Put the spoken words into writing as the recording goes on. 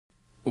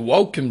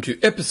Welcome to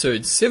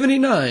episode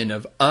 79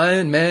 of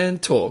Iron Man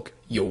Talk,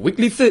 your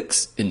weekly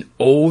fix in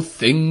all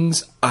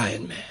things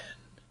Iron Man.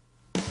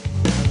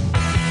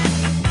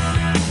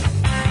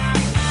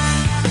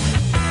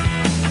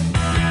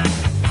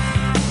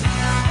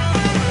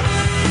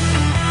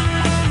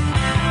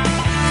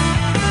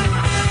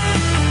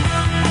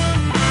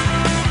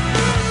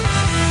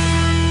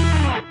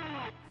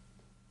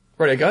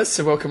 Righto guys,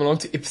 so welcome along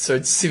to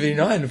episode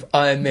 79 of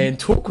Iron Man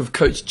Talk with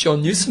Coach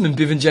John Newsom and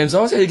Bevan James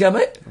Eyles. How you going,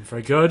 mate? I'm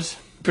very good.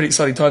 Pretty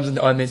exciting times in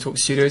the Iron Man Talk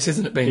studios,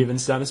 hasn't it been?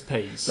 Bevan's done his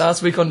P's.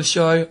 Last week on the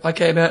show, I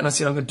came out and I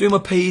said I'm going to do my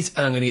P's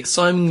and I'm going to get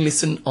Simon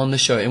Lesson on the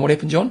show. And what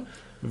happened, John?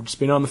 We've just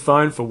been on the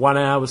phone for 1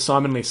 hour with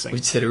Simon Lessing. We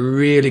just had a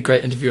really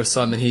great interview with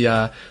Simon. He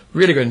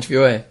really great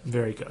interview, eh?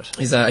 Very good.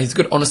 He's a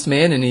good, honest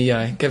man, and he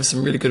gave us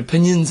some really good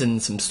opinions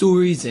and some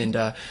stories, and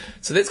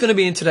so that's going to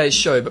be in today's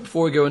show. But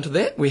before we go into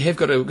that, we're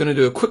going to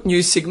do a quick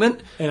news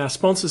segment. And our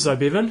sponsors, though,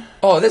 Bevan.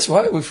 Oh, that's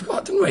right. We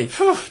forgot, didn't we?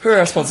 Who are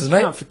our sponsors,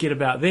 mate? Can't forget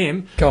about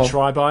them. Go on.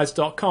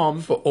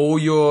 Trybuys.com. For all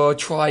your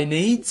try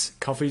needs.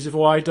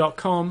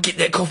 Coffeesofhawaii.com. Get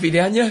that coffee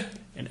down you.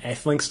 And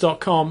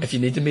athlinks.com. If you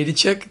need to meet a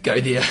chick,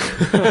 go there.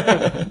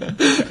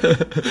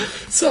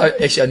 So,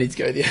 actually, I need to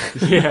go there.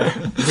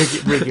 Yeah,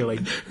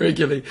 regularly.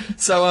 Regularly.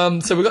 So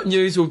we've got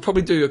news. We'll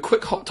probably do a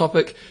quick hot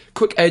topic,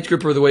 quick age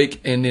grouper of the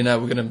week, and then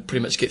we're going to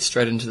pretty much get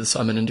straight into the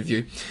Simon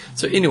interview.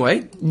 So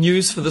anyway,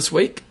 news for this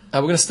week.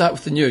 We're going to start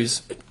with the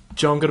news.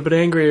 John got a bit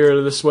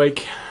angrier this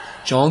week.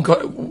 John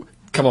got...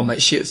 Come on, mate.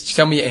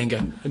 Tell me your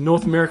anger.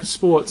 North America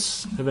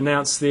Sports have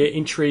announced their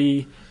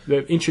entry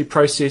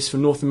process for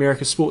North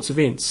America sports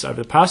events.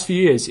 Over the past few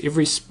years,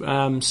 every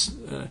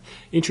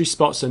entry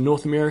spots in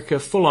North America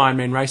full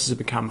Ironman races have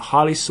become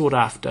highly sought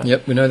after.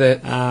 Yep, we know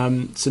that.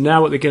 So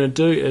now what they're going to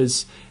do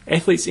is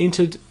athletes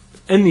entered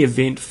in the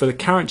event for the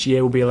current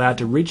year will be allowed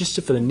to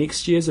register for the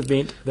next year's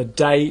event the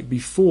day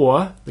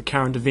before the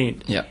current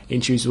event. Yep.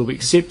 Entries will be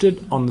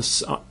accepted on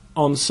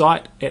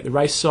site at the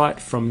race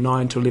site from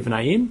 9 to 11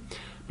 a.m.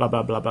 Blah,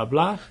 blah, blah, blah,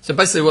 blah. So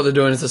basically what they're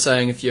doing is they're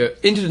saying if you're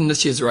entered in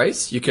this year's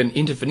race, you can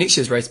enter for next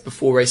year's race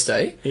before race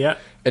day. Yeah.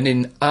 And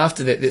then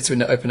after that, that's when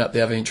they open up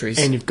the other entries.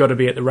 And you've got to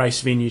be at the race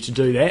venue to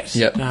do that.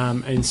 Yep.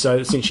 And so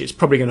essentially it's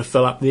probably going to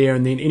fill up there,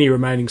 and then any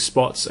remaining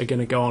spots are going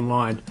to go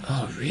online.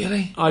 Oh,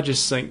 really? I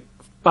just think,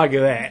 bugger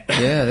that.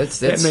 Yeah, that's...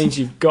 That means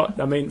you've got...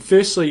 I mean,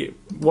 firstly,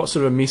 what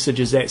sort of a message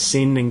is that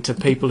sending to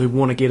people who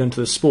want to get into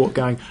the sport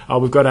going, oh,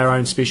 we've got our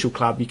own special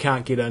club, you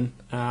can't get in.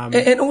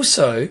 And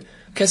also...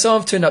 Okay, so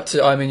I've turned up to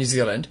Ironman New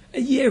Zealand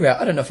a year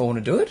out. I don't know if I want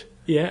to do it.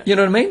 Yeah. You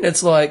know what I mean?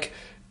 It's like,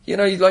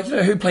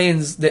 who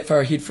plans that far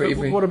ahead for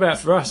every... What about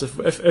for us?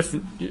 If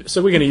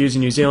so we're going to use a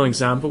New Zealand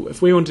example.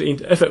 If we want to,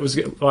 if it was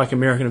like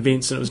American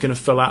events and it was going to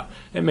fill up,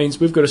 that means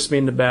we've got to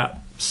spend about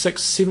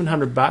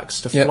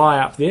 $600-700 to fly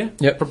up there.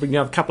 Yep. Probably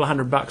another couple of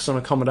 $100 on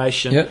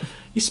accommodation. Yep.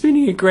 You're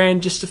spending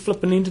 $1,000 just to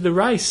flip and into the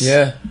race.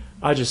 Yeah.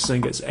 I just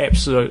think it's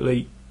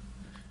absolutely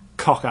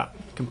cock up,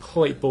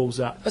 complete balls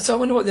up. So I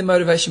wonder what their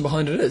motivation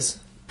behind it is.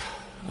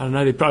 I don't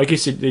know. I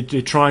guess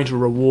they're trying to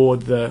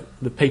reward the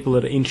people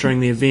that are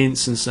entering the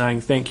events and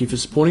saying thank you for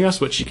supporting us,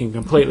 which you can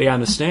completely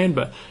understand.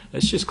 But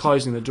it's just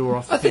closing the door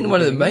off. I think one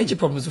of the major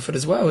problems with it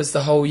as well is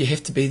the whole you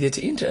have to be there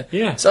to enter.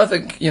 Yeah. So I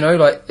think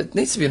it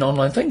needs to be an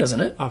online thing,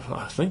 doesn't it?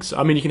 I think so.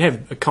 I mean, you can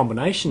have a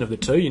combination of the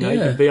two. You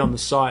can be on the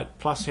site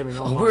plus having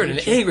online. We're in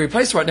an angry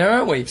place right now,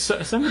 aren't we?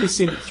 So somebody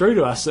sent it through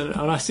to us, and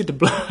I said to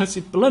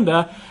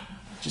Belinda,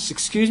 just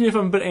excuse me if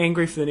I'm a bit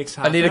angry for the next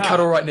half hour. I need a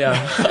cuddle right now.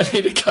 I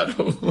need a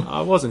cuddle.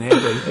 I wasn't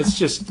happy. It's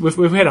just,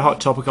 we've had a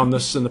hot topic on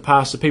this in the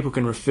past, so people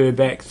can refer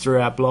back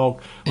through our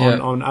blog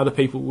on other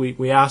people.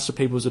 We asked for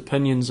people's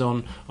opinions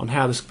on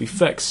how this could be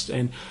fixed,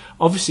 and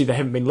obviously they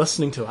haven't been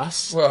listening to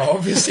us. Well,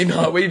 obviously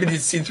not. We even need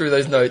to send through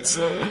those notes.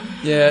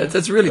 Yeah,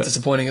 it's really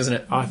disappointing, isn't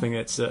it? I think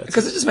it's...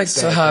 Because it just makes it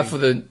so hard for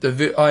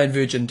the Iron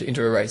Virgin to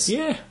enter a race.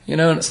 Yeah.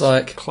 And it's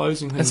like...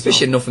 Closing things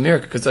especially off. in North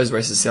America, because those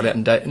races sell out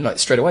in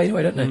straight away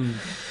anyway, don't they?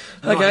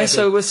 Okay,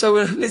 so let's try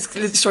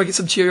to get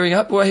some cheering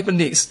up. What happened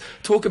next?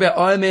 Talk about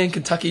Ironman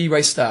Kentucky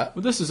race start.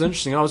 Well, this is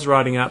interesting. I was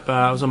riding up.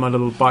 I was on my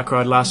little bike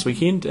ride last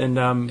weekend, and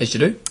as you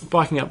do,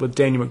 biking up with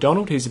Daniel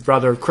McDonald, who's the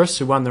brother of Chris,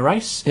 who won the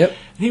race. Yep.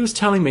 And he was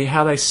telling me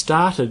how they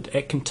started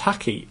at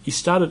Kentucky. He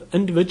started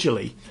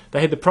individually.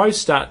 They had the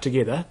pros start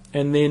together,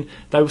 and then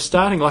they were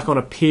starting like on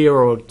a pair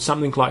or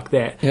something like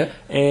that. Yep.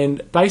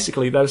 And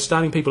basically, they were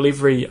starting people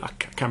every. I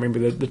can't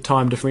remember the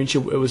time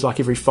differential. It was like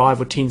every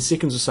 5 or 10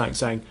 seconds or something,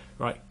 saying,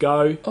 right,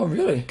 go. Oh,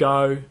 really?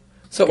 Go.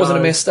 So it wasn't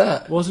a mass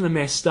start? It wasn't a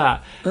mass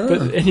start.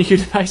 And you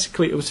could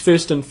basically, it was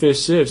first in,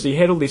 first serve. So you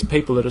had all these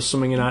people that are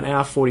swimming in an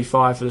hour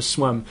 45 for the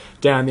swim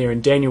down there,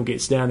 and Daniel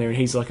gets down there and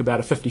he's like about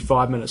a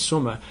 55-minute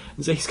swimmer.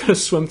 And so he's got to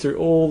swim through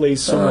all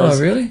these swimmers.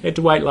 Oh, really? He had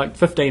to wait like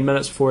 15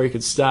 minutes before he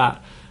could start.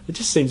 It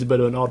just seems a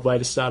bit of an odd way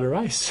to start a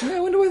race. Yeah, I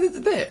wonder why they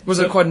did that. Was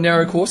it quite a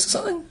narrow course or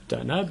something?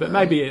 Don't know, but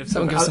maybe if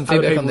someone give us some other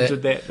feedback people on that.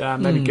 did that,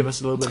 maybe give us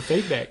a little bit of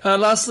feedback.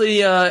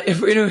 Lastly,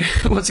 if anyone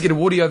wants to get a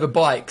woody over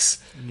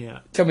bikes, yeah,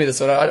 tell me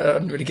this one. I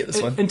don't really get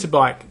this one.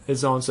 Interbike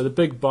is on, so the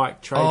big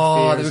bike trade fair.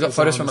 Oh, we got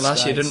photos from it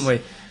last year, didn't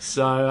we?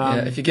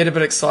 So if you get a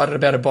bit excited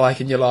about a bike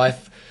in your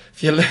life,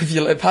 if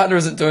your partner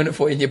isn't doing it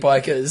for you and your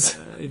bike is.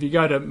 If you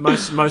go to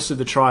most of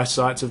the tri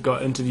sites, have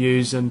got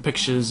interviews and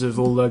pictures of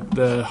all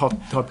the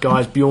hot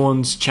guys.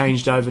 Bjorn's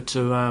changed over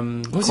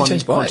to What's he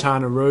changed bike?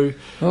 Quintana Roo.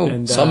 Oh,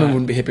 and, Simon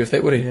wouldn't be happy with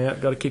that, would he? Yeah,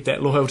 got to keep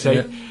that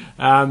loyalty.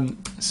 Yeah.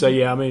 So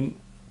yeah, I mean,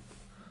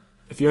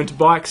 if you're into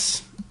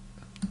bikes.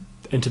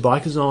 Into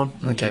Bikers On.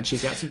 Okay.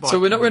 Check out some bikes. So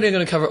we're not really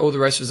going to cover all the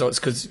race results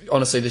because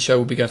honestly the show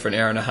will be going for an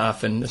hour and a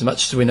half, and as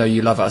much as we know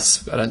you love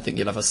us, I don't think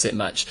you love us that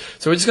much.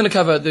 So we're just going to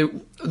cover the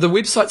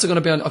websites are going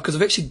to be on, because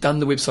I've actually done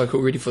the website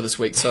already for this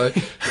week. So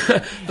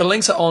the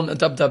links are on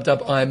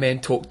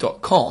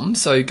www.ironmantalk.com.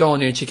 So go on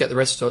there and check out the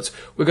race results.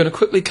 We're going to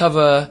quickly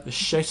cover the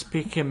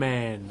Chesapeake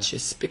Man.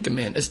 Chesapeake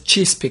Man. It's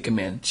Chesapeake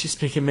Man.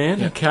 Chesapeake Man.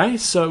 Yeah. Okay.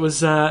 So it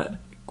was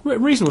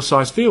reasonable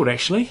sized field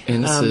actually.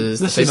 And this is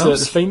the this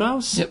females? is the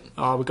females. Yep.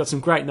 Oh, we've got some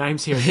great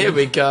names here. Here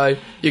we go.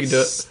 You can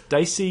do it.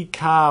 Stacey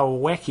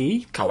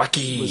Kawaki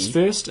Kawaki was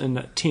first in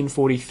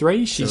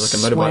 10:43. She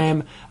Sounds like a motorbike.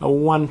 swam a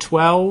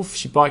 1:12.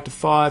 She biked a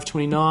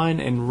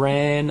 5:29 and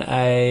ran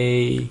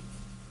a.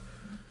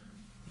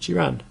 What'd she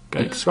run?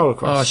 Go scroll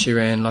across. Oh, she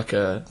ran like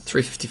a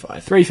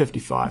 3:55.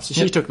 3:55. So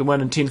she Yep. took the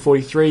win in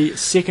 10:43.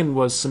 Second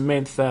was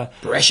Samantha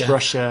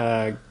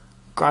Brasher.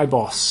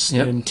 Grybos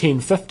Yep. in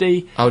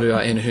 10:50. I'll do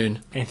Anne Hearn.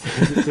 And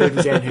third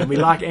was Anne Hearn. We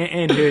like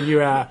Anne Hearn.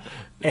 You're our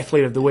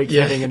athlete of the week for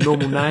Yeah. having a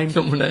normal name.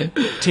 Normal name.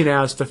 10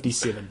 hours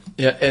 57.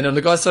 Yeah, and on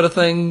the guys' side of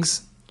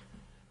things,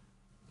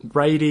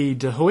 Brady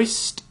De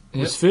Hoist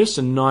was Yep. first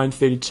in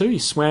 9:32. He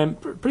swam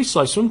pretty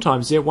slow swim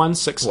times there,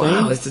 1:16.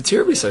 wow, that's a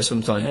terribly so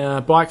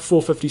sometimes. Bike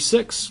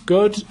 4:56,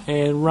 good,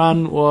 and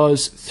run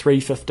was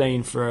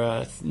 3:15 for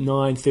a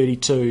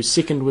 9:32.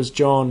 Second was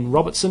John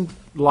Robertson,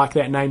 like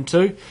that name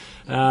too.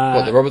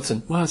 What, the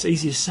Robertson? Well, it's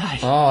easy to say.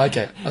 Oh,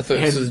 okay. I thought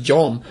this And- was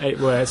John.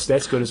 Well,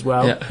 that's good as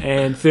well. Yeah.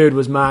 And third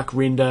was Mark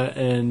Render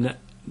in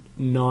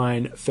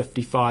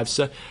 9:55.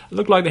 So it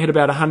looked like they had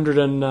about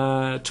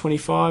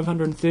 125,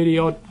 130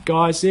 odd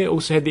guys there.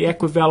 Also had the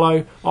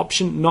Aquavelo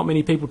option. Not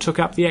many people took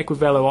up the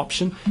Aquavelo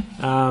option,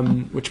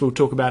 which we'll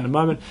talk about in a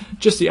moment.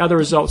 Just the other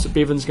results that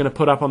Bevan's going to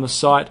put up on the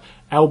site.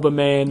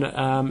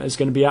 Alberman is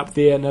going to be up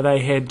there. Now they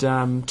had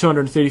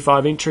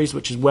 235 entries,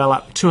 which is well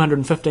up,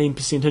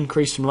 215%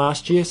 increase from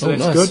last year, so Oh,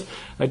 that's nice. good.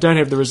 They don't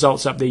have the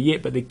results up there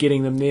yet, but they're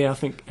getting them there. I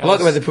think. I like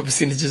the way they put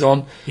percentages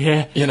on,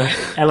 Yeah, you know.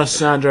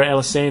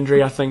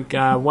 Alessandri, I think,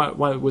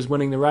 was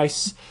winning the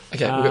race.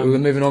 Okay, we're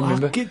moving on,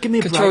 remember? Give me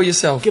a Control break.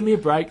 yourself. Give me a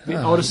break. The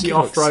Oh, Odyssey get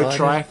Off-Road excited.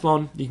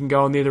 Triathlon. You can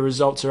go on there. The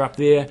results are up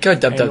there. Go And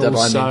www.ironman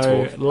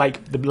also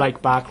the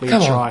Lake Barkley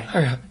Come Tri. on,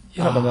 hurry up.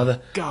 You love my mother.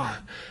 God.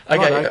 Okay,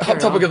 Righto, hot carry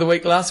topic on. of the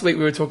week. Last week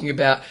we were talking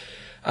about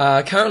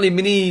currently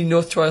mini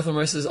North Triathlon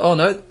races. Oh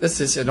no,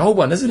 this is an old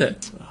one, isn't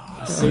it?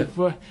 See,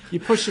 boy,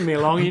 you're pushing me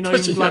along. You're not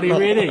even Pushing bloody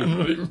it along.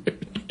 ready.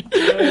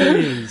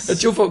 Jeez.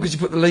 It's your fault because you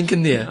put the link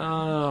in there.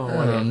 Oh, Oh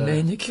whatever.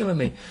 man, you're killing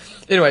me.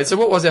 Anyway, so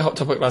what was our hot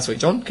topic last week,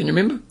 John? Can you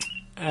remember?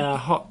 Our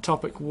hot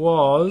topic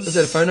was... Is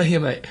that a phone or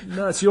here, mate?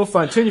 No, it's your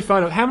phone. Turn your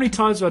phone off. How many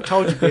times have I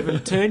told you, Bevan?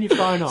 Turn your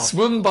phone off.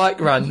 Swim,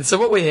 bike, run. So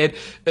what we had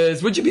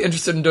is, would you be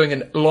interested in doing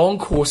a long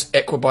course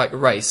aquabike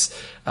race?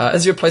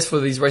 Is there a place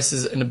for these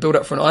races in a build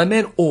up for an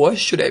Ironman, or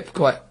should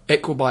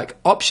aquabike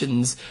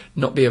options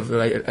not be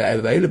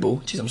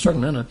available? Jeez, I'm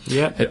struggling, aren't I?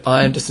 Yeah. At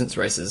iron distance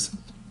races.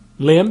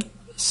 Liam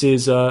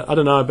says, I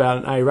don't know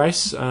about an A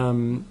race,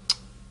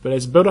 but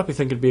as a build-up, I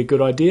think it'd be a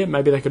good idea.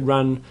 Maybe they could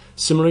run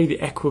similarly the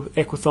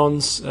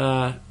aquathons,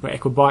 or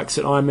aquabikes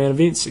at Ironman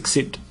events,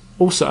 except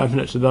also open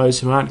it to those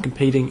who aren't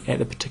competing at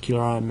the particular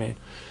Ironman.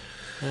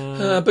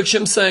 Big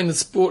Shim saying the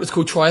sport is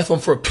called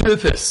triathlon for a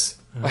purpose.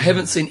 I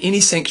haven't seen any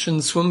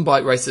sanctioned swim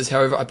bike races.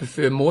 However, I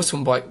prefer more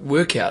swim bike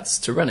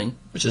workouts to running,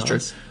 which is true.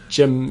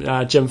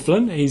 Jim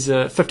Flynn, he's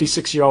a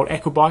 56-year-old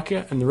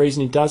aquabiker, and the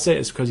reason he does that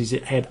is because he's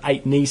had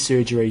 8 knee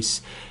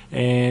surgeries,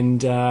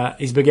 and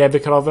he's a big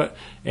advocate of it,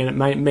 and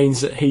it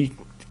means that he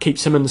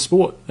keeps him in the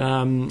sport. But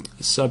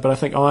I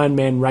think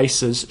Ironman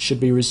races should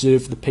be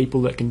reserved for the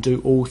people that can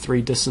do all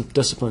 3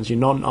 disciplines. You're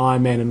not an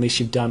Ironman unless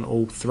you've done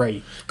all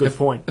 3. Good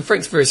point. And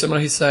Frank's very similar.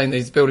 He's saying that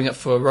he's building up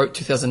for Rote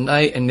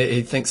 2008, and that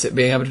he thinks that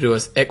being able to do an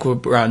aqua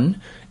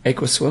run,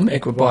 aqua swim,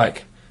 aqua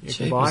bike,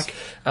 Aquabike.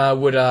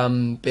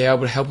 would be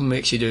able to help him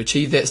actually to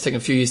achieve that. It's taken a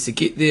few years to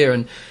get there,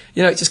 and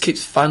you know it just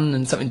keeps fun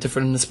and something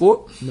different in the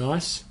sport.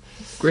 Nice.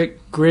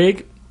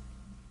 Greg,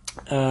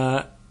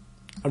 I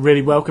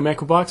really welcome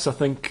aquabikes. I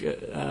think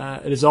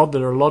it is odd that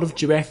there are a lot of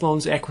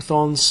duathlons,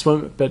 aquathons,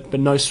 swim, but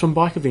no swim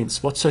bike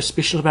events. What's so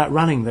special about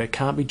running that it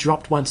can't be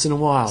dropped once in a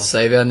while?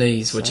 save our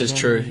knees, which is Save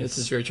our true. knees. This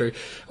is very true.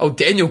 Oh,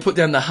 Daniel put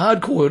down the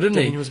hardcore, didn't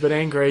he? Daniel was a bit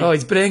angry. Oh,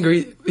 he's a bit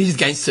angry. He's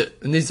against it,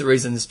 and there's the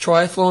reasons.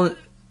 Triathlon.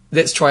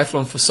 That's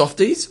triathlon for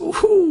softies.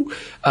 Woohoo!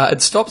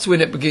 It stops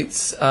when it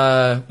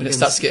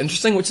starts to get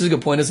interesting, which is a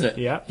good point, isn't it?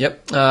 Yeah.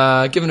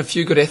 Yep. Given a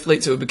few good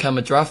athletes, it would become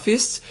a draft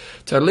fest.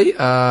 Totally.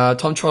 Time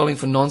trialing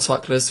for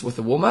non-cyclists with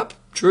a warm-up.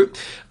 True.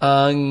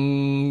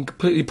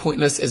 Completely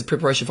pointless as a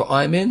preparation for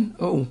Ironman.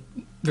 Oh,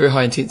 very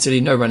high intensity,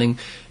 no running,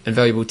 and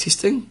valuable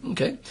testing.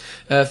 Okay.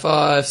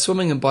 5,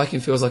 swimming and biking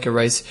feels like a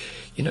race.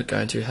 You're not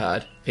going too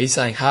hard. He's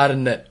saying hard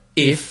in the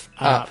F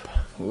up.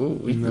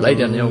 Ooh, he laid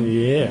down the old,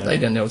 yeah.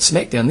 laid down the old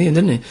smack down there,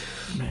 didn't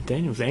he? Matt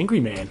Daniels, angry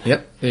man.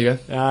 Yep, there you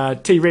go.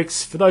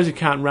 T-Rex, for those who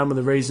can't run with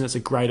a reason, it's a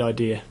great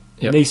idea.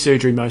 Yep. Knee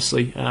surgery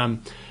mostly.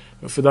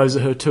 For those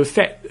who are too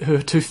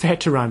fat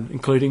to run,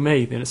 including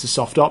me, then it's a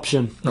soft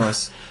option.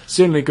 Nice.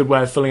 Certainly a good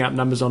way of filling up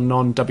numbers on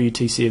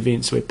non-WTC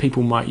events where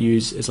people might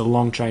use as a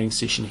long training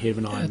session ahead of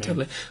an Ironman.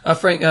 Totally.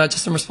 Frank,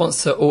 just in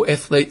response to all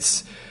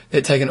athletes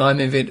that take an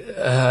Ironman event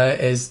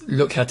as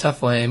 "look how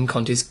tough I am"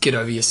 contest, get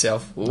over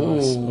yourself. Ooh,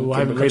 Nice. Ooh, I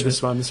haven't read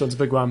this one. This one's a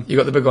big one. You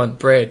got the big one,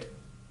 Brad.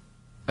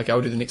 Okay,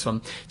 I'll do the next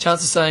one.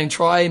 Chance is saying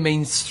try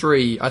means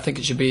 3. I think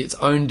it should be its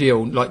own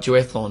deal, like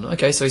duathlon.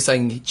 Okay, so he's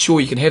saying sure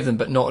you can have them,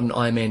 but not on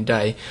Ironman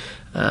day.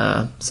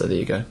 So there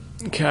you go.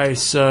 Okay,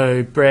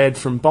 so Brad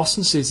from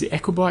Boston says the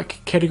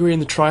aquabike category in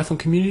the triathlon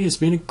community has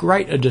been a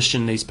great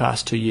addition these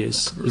past 2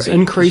 years. There's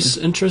increased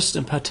interest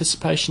and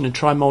participation in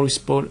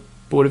multi-sport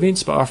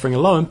events by offering a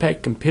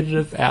low-impact,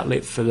 competitive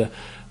outlet for the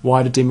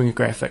wider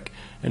demographic.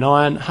 An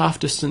iron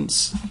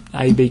half-distance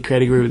AB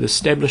category with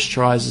established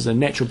tries is a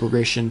natural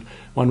progression.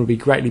 One would be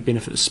greatly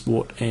benefit the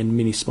sport and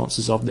many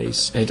sponsors of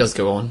these. And he does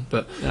go on,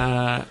 but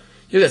yeah,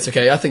 that's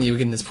okay. I think you were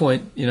getting this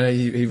point. You know,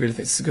 he really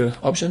thinks it's a good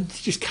option.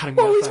 He's just cutting.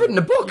 Well, he's written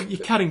a book. You're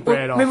cutting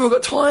Brad off. Remember, we've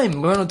got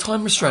time. We're on a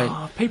time restraint.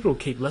 Oh, people will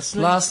keep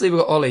listening. Lastly, we've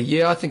got Ollie.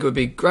 Yeah, I think it would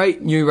be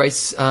great. New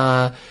race.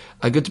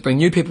 Good to bring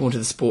new people into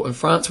the sport. In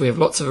France, we have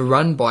lots of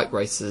run bike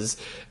races.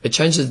 It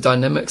changes the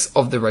dynamics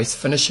of the race,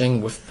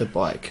 finishing with the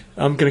bike.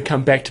 I'm going to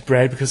come back to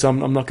Brad because I'm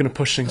not going to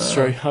push things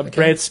through. Okay.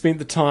 Brad spent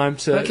the time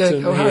to...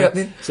 hurry up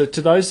then. So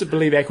to those that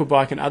believe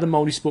aquabike and other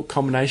multi-sport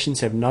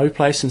combinations have no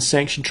place in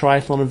sanctioned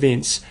triathlon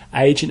events,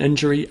 age and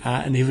injury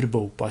are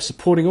inevitable. By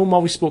supporting all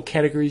multi-sport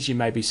categories, you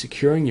may be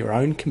securing your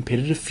own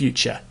competitive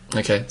future.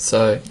 Okay,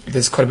 so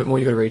there's quite a bit more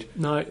you've got to read.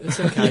 No, it's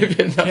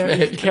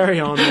okay. Carry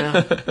on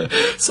now.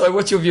 So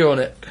what's your view on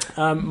it?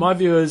 My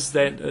view is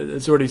that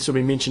it's already sort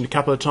of been mentioned a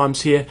couple of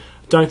times here.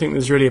 I don't think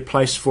there's really a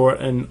place for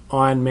it in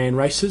Ironman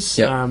races,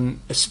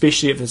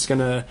 especially if it's going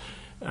to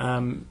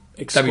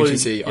exclude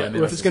WTC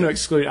Ironman if it's going to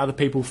exclude other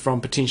people from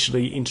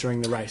potentially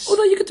entering the race.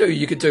 Although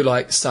you could do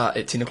like start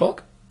at 10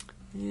 o'clock.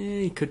 Yeah,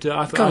 you could do.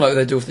 Kind of like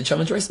they do with the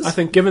challenge races. I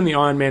think given the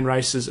Ironman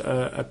races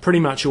are pretty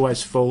much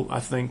always full, I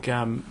think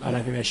I don't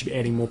think they should be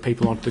adding more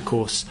people onto the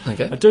course.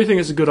 Okay. I do think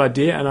it's a good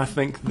idea, and I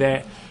think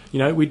that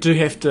we do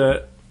have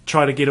to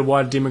try to get a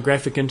wider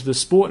demographic into the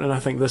sport, and I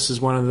think this is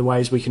one of the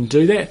ways we can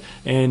do that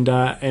and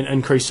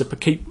increase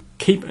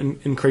keep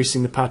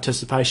increasing the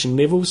participation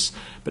levels.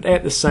 But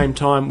at the same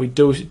time, we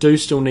do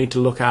still need to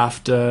look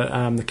after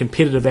the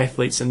competitive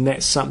athletes, and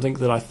that's something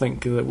that I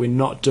think that we're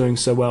not doing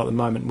so well at the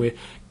moment. We're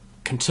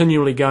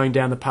continually going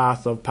down the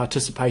path of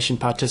participation,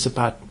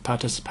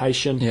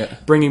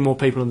 bringing more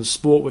people in the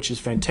sport, which is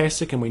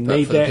fantastic, and we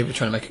need for that. The people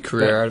trying to make a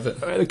career out of it.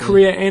 The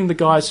career and the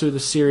guys who are the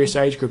serious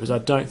age groupers, I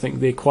don't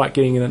think they're quite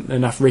getting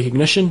enough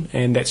recognition,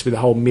 and that's where the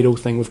whole medal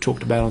thing we've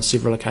talked about on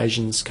several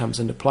occasions comes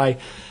into play.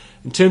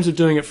 In terms of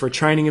doing it for a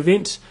training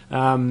event,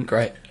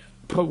 great.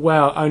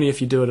 Well, only if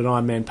you do it at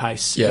Ironman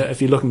pace. Yeah.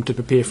 If you're looking to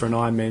prepare for an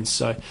Ironman,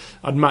 so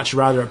I'd much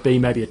rather it be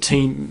maybe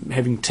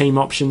having team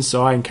options.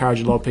 So I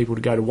encourage a lot of people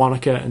to go to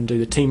Wanaka and do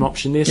the team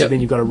option there. So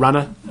then you've got a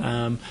runner.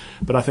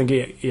 But I think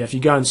if you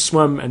go and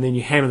swim and then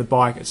you hammer the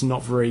bike, it's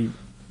not very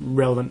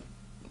relevant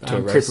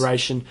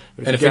preparation.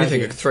 But if anything,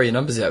 it could throw your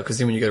numbers out, because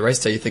then when you go to race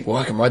day, you think, well,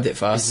 I can ride that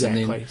fast.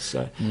 Exactly.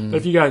 But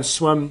if you go and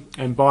swim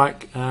and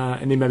bike,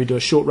 and then maybe do a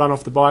short run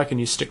off the bike, and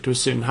you stick to a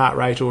certain heart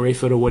rate or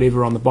effort or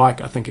whatever on the bike,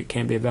 I think it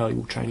can be a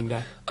valuable training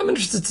day. I'm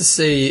interested to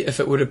see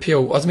if it would appeal.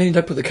 I was meaning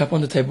to put the cup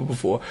on the table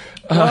before,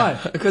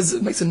 because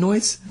it makes a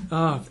noise.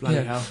 Oh,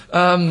 bloody hell!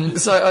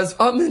 So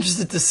I'm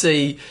interested to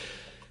see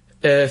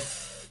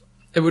if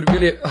it would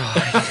really.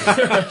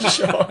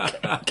 Shock!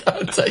 I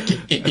can't take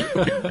it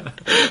anymore.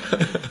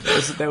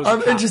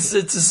 I'm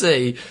interested to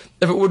see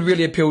if it would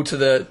really appeal to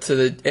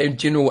the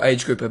general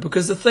age grouper,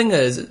 because the thing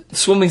is,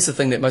 swimming's the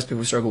thing that most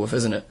people struggle with,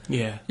 isn't it?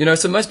 Yeah.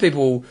 So most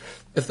people,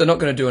 if they're not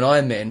going to do an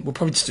Ironman, will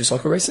probably just do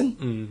cycle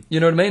racing. You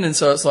know what I mean? And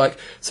so it's like,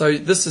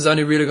 this is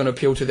only really going to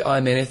appeal to the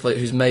Ironman athlete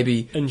who's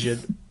maybe injured.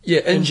 Yeah,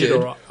 injured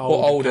or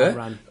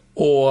older.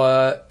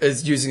 Or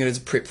is using it as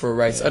a prep for a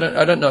race. I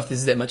don't know if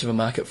there's that much of a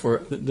market for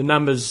it. The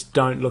numbers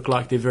don't look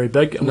like they're very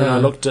big. When I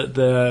looked at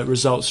the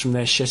results from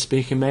that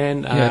Shesbecker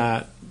man,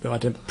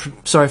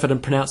 sorry if I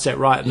didn't pronounce that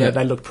right,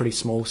 they look pretty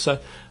small. So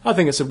I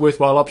think it's a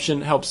worthwhile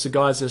option. It helps the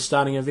guys that are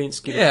starting events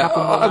get a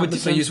couple more. I would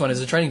definitely use one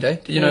as a training day.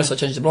 Did you notice I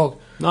changed the blog?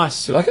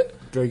 Nice. Do you like it?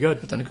 Very good.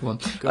 I've done a good one.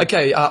 Good.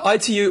 Okay,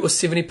 ITU or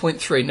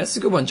 70.3. That's a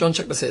good one. John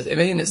checked this out.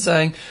 And it's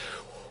saying,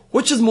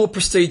 which is more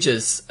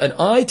prestigious, an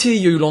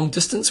ITU Long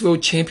Distance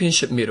World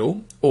Championship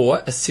medal or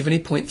a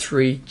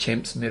 70.3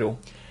 Champs medal?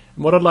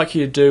 And what I'd like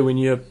you to do when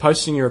you're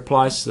posting your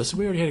replies to this,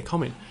 we already had a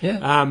comment,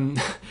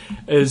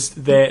 is is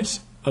that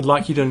I'd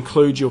like you to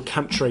include your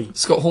country.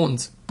 Scott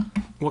Horns.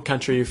 What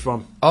country are you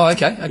from? Oh,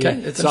 okay.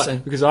 It's So- interesting.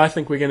 because I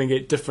think we're going to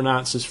get different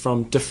answers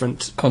from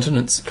different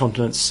Continents.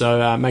 continents.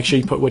 So make sure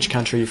you put which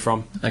country you're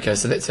from. Okay,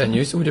 so that's our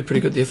news. So we did pretty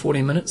good there,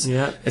 14 minutes.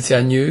 Yeah. It's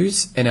our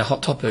news and our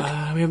hot topic.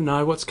 We have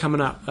no what's coming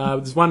up.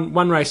 There's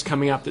one race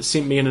coming up that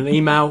sent me in an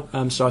email,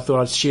 so I thought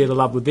I'd share the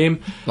love with them.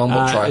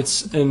 Lombok Tri.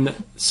 It's in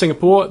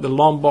Singapore, the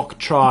Lombok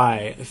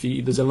Tri.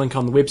 There's a link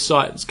on the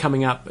website. It's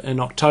coming up in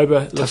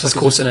October. Toughest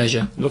course in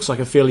Asia. Looks like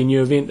a fairly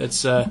new event.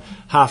 It's a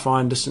half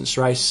iron distance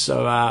race,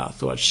 so I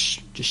thought I'd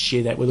just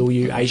share that with all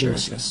you Asian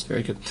listeners.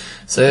 Very good.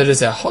 So that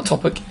is our hot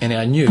topic and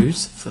our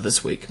news for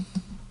this week.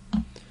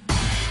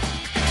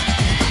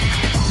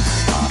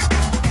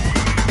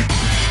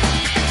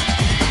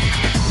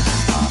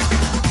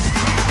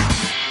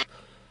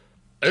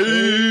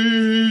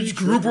 Age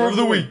Grouper of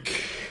the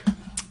Week.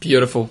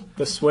 Beautiful.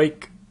 This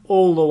week,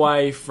 all the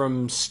way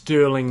from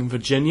Sterling,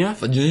 Virginia.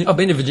 Virginia. I've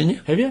been to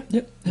Virginia. Have you?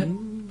 Yep.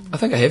 I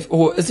think I have.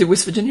 Or is it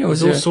West Virginia? Or is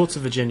There's all there? sorts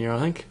of Virginia, I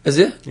think. Is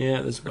there? Yeah,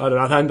 I don't know.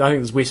 I think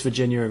there's West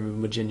Virginia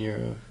and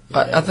Virginia.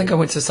 I think I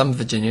went to some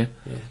Virginia.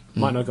 Yeah.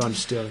 Might not go on to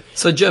Sterling.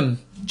 So Jim.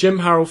 Jim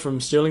Hurrell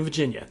from Sterling,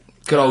 Virginia.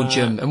 Good old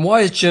Jim. And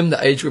why is Jim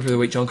the age group of the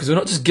week, John? Because we're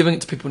not just giving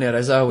it to people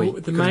nowadays, are we?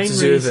 Well, the 'Cause we main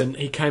deserve reason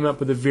he came up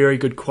with a very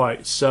good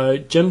quote. So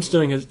Jim's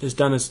has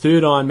done his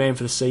third Ironman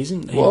for the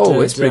season. Whoa,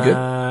 that's pretty good.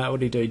 What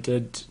did he do? He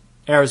did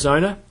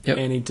Arizona, Yep.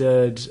 and he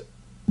did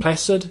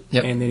Placid,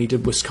 Yep. and then he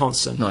did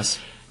Wisconsin. Nice.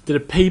 Did a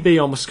PB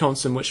on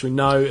Wisconsin, which we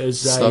know is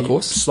Slow a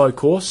course. slow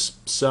course.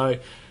 So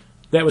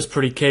that was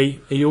pretty key.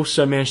 He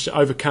also managed to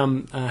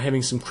overcome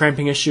having some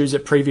cramping issues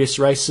at previous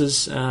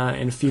races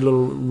and a few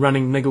little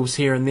running niggles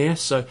here and there.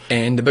 So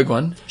And the big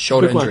one,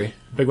 shoulder Big one. injury.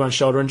 Big one,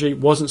 shoulder injury.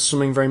 Wasn't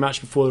swimming very much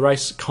before the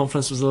race.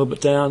 Confidence was a little bit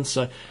down.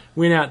 So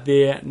went out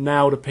there,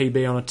 nailed a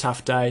PB on a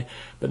tough day.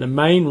 But the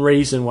main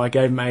reason why I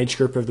gave him age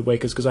group of the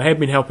week is because I have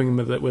been helping him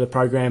with a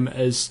program.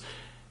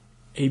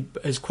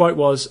 His quote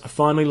was, "I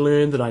finally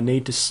learned that I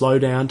need to slow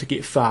down to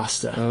get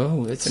faster."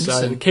 Oh, that's So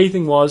interesting. the key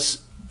thing was,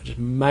 I just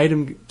made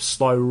him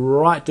slow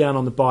right down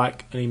on the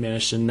bike, and he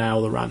managed to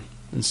nail the run.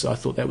 And so I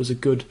thought that was a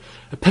good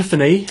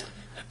epiphany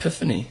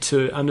Epiphany.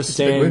 to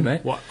understand word, mate.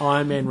 what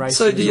Ironman racing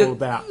So is all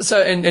about.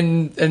 So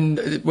and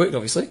it worked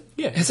obviously.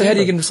 Yeah, So how do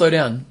you get him to slow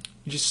down?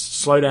 You just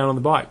slow down on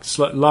the bike,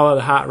 lower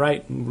the heart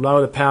rate,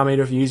 lower the power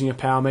meter if you're using a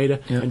power meter,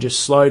 Yeah. and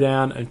just slow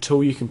down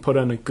until you can put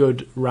in a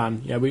good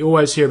run. Yeah, we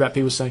always hear about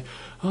people saying,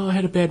 "Oh, I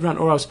had a bad run,"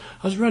 or I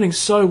was running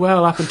so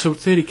well up until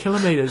 30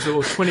 kilometres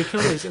or 20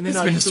 kilometres, and then It's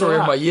I been a just story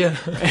blew of my up." year.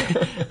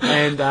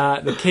 And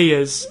the key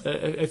is,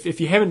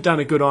 if you haven't done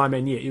a good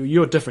Ironman yet,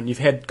 you're different. You've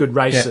had good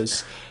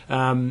races.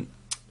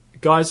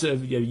 Guys that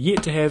have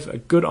yet to have a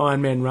good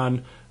Ironman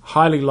run,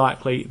 highly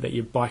likely that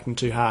you're biking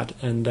too hard.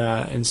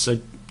 And so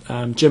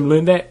Jim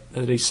learned that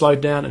he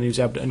slowed down and he was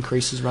able to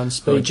increase his run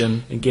speed Oh,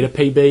 Jim. and get a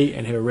PB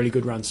and have a really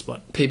good run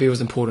split. PB was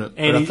important,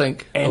 And but I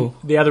think.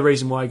 the other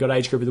reason why he got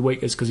age group of the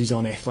week is because he's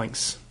on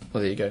Athlinks.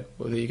 Well, there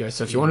you go.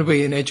 So if you want to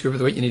be an age group of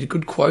the week, you need a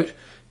good quote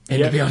and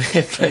Yep. to be on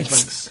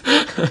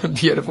Athlinks.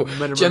 Beautiful.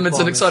 Minimum Jim, it's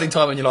an requirements. exciting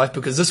time in your life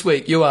because this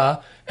week you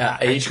are our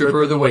age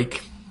grouper of the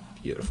week.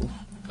 Beautiful.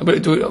 But we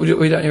don't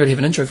really have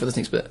an intro for this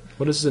next bit.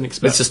 What is an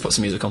expect? Let's just put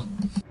some music on.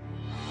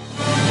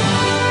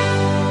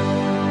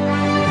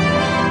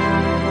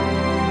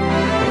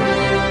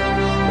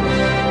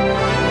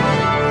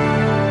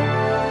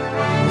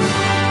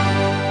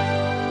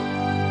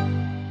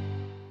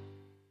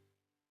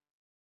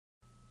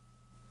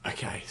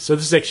 Okay, so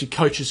this is actually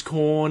Coach's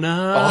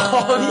Corner.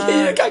 Oh,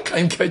 yeah, I can't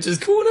claim Coach's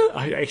Corner.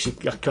 I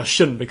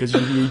shouldn't because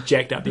you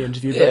jacked up the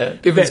interview. Yeah,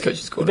 but Bevan's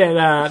Coach's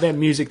Corner. That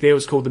music there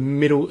was called the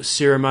Medal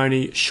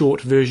Ceremony Short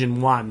Version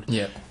 1.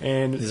 Yeah,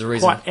 And there's a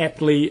reason. quite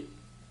aptly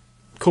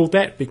called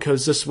that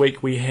because this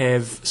week we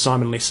have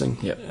Simon Lessing.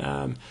 Yep.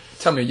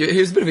 Tell me, he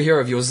was a bit of a hero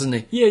of yours, isn't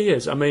he? Yeah, he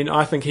is. I mean,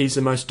 I think he's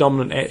the most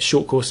dominant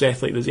short course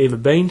athlete there's ever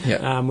been.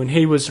 Yeah. When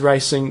he was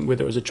racing,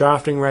 whether it was a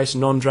drafting race,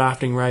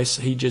 non-drafting race,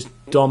 he just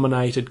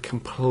dominated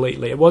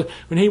completely. It was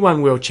when he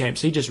won World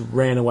Champs, he just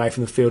ran away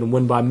from the field and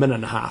won by a minute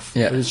and a half.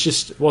 Yeah.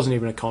 It wasn't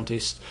even a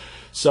contest.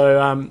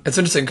 So It's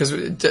interesting because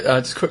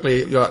just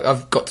quickly,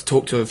 I've got to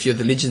talk to a few of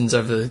the legends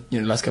over the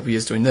last couple of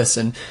years doing this,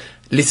 and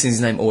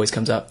Lessing's name always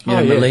comes up. Oh,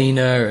 yeah.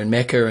 Molina and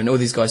Macca and all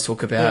these guys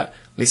talk about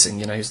Lessing.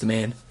 He's the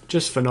man.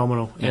 just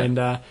phenomenal. Yeah.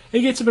 And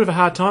he gets a bit of a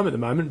hard time at the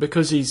moment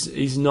because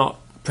he's not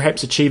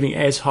perhaps achieving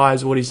as high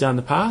as what he's done in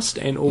the past,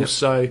 and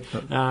also he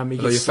You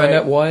gets found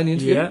out why in the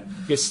interview? Yeah,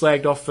 gets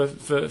slagged off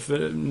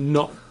for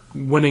not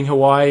winning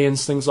Hawaii and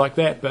things like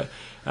that. But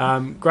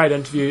great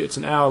interview. It's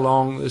an hour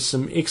long. There's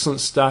some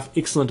excellent stuff,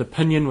 excellent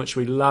opinion, which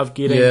we love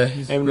getting. Yeah,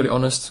 he's and really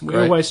honest. We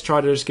Great. always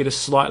try to just get a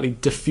slightly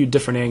few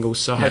different angles.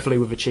 So hopefully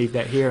we've achieved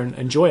that here and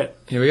enjoy it.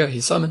 Here we go.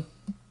 Here's Simon.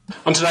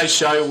 On today's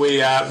show,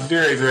 we are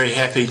very, very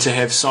happy to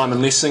have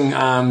Simon Lessing.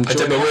 I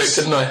did my work,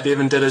 didn't I?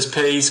 Bevan did his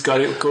P's, got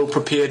it all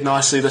prepared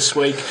nicely this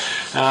week.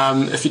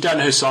 If you don't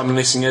know who Simon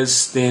Lessing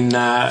is, then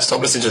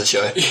Stop listening to the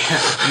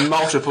show.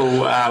 multiple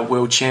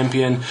world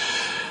champion.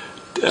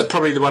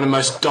 Probably one of the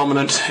most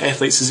dominant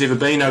athletes there's ever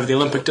been over the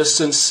Olympic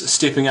distance,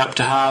 stepping up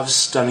to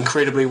halves, done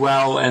incredibly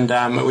well, and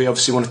we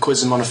obviously want to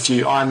quiz him on a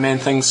few Ironman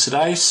things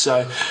today.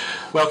 So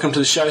welcome to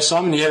the show,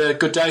 Simon. You had a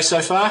good day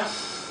so far?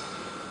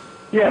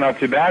 Yeah, not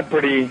too bad.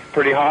 Pretty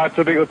hard.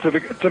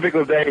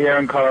 Typical day here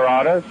in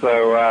Colorado.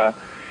 So,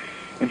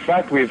 in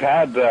fact, we've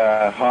had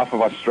half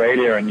of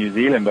Australia and New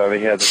Zealand over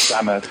here this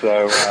summer.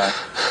 So,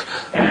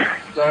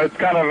 so it's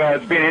kind of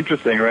it's been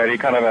interesting, really.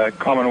 Kind of a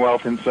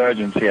Commonwealth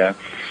insurgence here.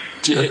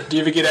 Do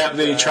you ever get out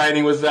the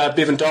training with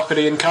Bevan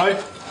Doherty and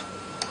co?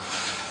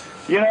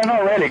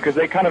 Not really, because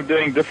they're kind of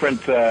doing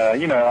different.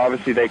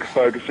 Obviously they're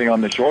focusing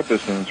on the short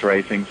distance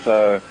racing.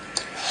 So,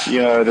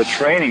 the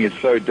training is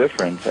so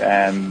different,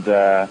 and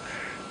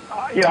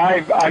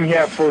I'm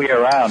here full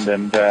year round,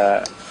 and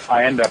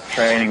I end up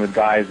training with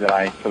guys that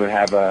I sort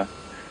of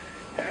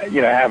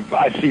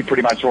I see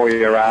pretty much all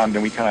year round,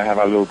 and we kind of have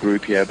our little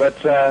group here.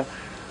 But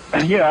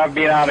I've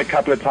been out a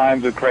couple of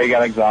times with Craig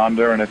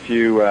Alexander and a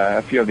few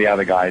of the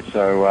other guys.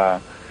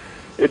 So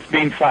it's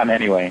been fun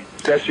anyway,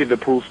 especially the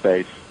pool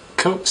space.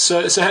 Cool.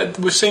 So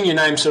we've seen your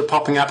name sort of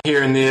popping up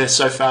here and there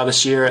so far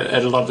this year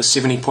at a lot of the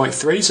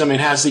 70.3s. I mean,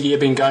 how's the year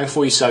been going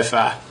for you so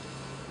far?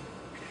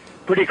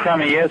 Pretty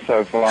crummy year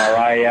so far.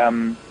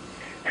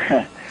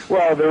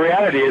 Well, the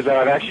reality is that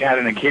I've actually had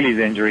an Achilles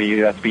injury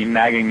that's been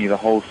nagging me the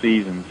whole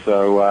season.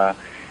 So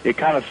it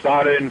kind of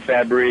started in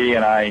February,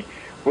 and I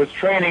was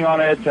training on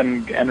it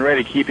and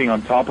really keeping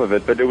on top of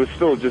it, but it was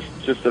still just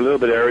a little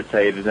bit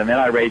irritated. And then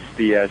I raced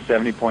the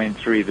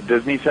 70.3, the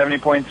Disney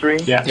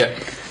 70.3. Yeah.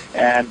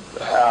 And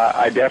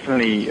I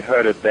definitely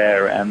hurt it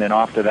there. And then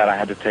after that, I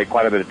had to take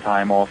quite a bit of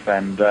time off,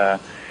 and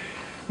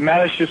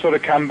managed to sort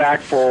of come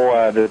back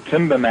for the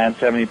Timberman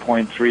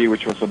 70.3,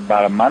 which was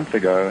about a month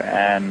ago.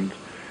 And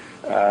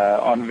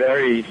on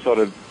very sort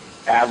of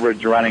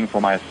average running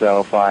for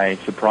myself, I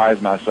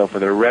surprised myself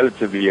with a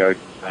relatively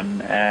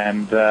open.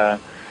 And then,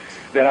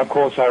 of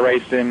course, I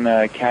raced in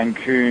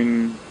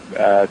Cancun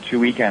 2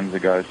 weekends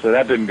ago. So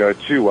that didn't go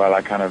too well.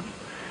 I kind of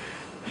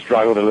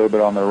struggled a little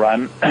bit on the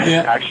run.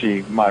 Yeah.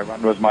 Actually, my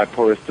run was my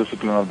poorest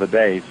discipline of the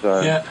day.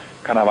 So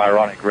kind of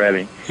ironic,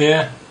 really.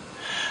 Yeah.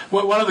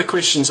 Well, one of the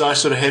questions I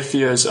sort of had for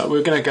you is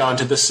we're going to go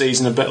into this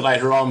season a bit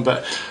later on,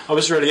 but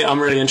I'm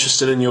really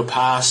interested in your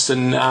past,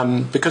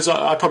 and because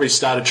I probably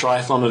started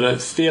triathlon at a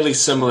fairly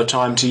similar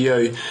time to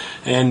you,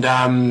 and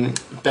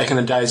back in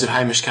the days of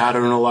Hamish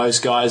Carter and all those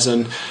guys,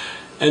 and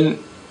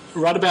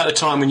right about the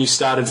time when you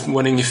started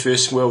winning your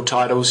first world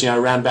titles,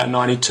 around about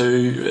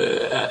 92,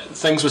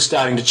 things were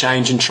starting to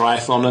change in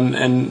triathlon,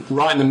 and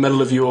right in the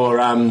middle of your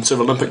sort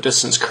of Olympic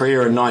distance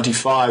career in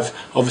 95,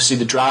 obviously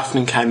the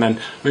drafting came in.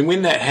 I mean,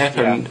 when that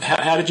happened,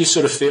 how did you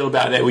sort of feel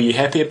about that? Were you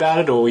happy about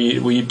it, or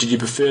did you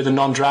prefer the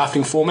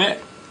non-drafting format?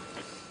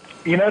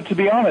 To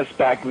be honest,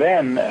 back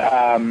then,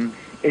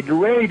 it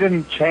really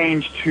didn't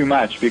change too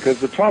much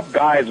because the top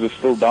guys were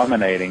still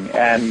dominating,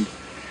 and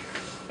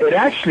it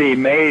actually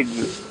made...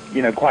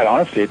 quite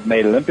honestly, it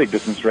made Olympic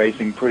distance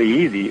racing pretty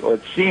easy, or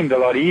it seemed a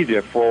lot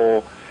easier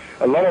for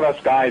a lot of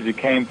us guys who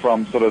came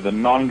from sort of the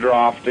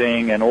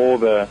non-drafting and all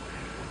the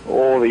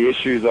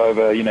issues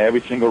over,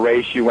 every single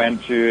race you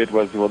went to, it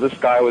was, well, this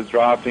guy was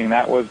drafting,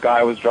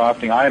 guy was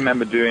drafting. I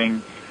remember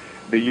doing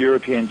the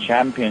European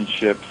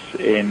Championships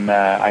in,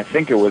 I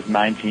think it was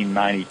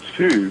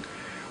 1992,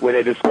 where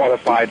they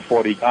disqualified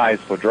 40 guys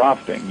for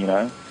drafting,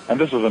 and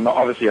this was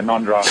obviously a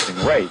non-drafting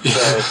race,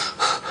 so...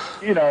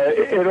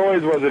 it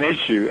always was an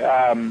issue.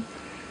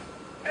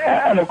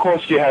 And of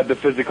course you had the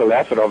physical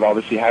effort of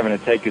obviously having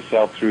to take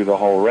yourself through the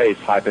whole race,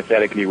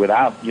 hypothetically,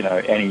 without,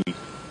 any,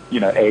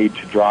 aid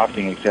to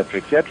drafting, et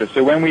cetera.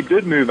 So when we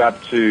did move up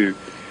to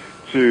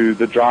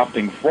the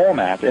drafting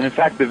format, and in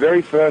fact the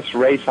very first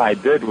race I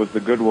did was the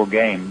Goodwill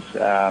Games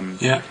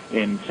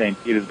in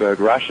St. Petersburg,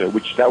 Russia,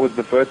 that was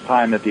the first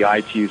time that the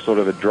ITU sort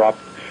of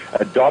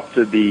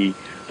adopted the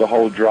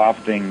whole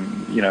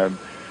drafting,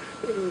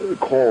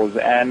 cause.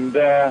 And,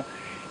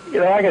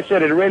 like I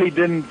said, it really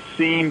didn't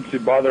seem to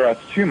bother us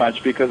too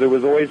much because it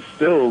was always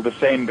still the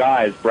same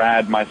guys,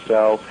 Brad,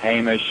 myself,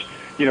 Hamish.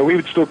 We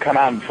would still come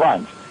out in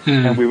front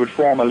and we would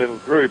form a little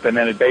group, and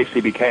then it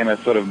basically became a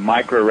sort of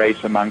micro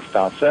race amongst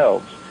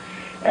ourselves.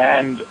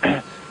 And,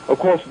 of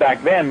course,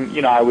 back then,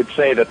 I would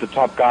say that the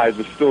top guys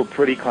were still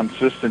pretty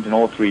consistent in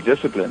all three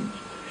disciplines.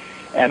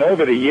 And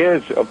over the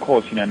years, of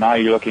course, now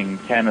you're looking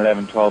 10,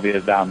 11, 12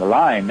 years down the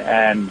line,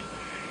 and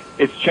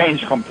it's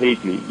changed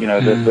completely.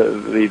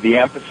 The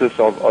emphasis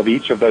of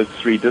each of those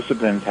three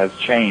disciplines has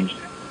changed,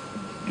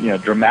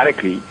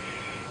 dramatically.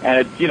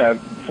 And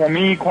for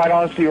me, quite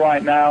honestly,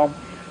 right now,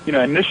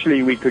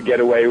 initially we could get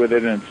away with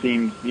it, and it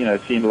seemed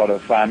a lot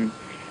of fun.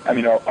 I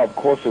mean, of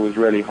course, it was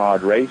really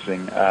hard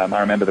racing. I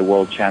remember the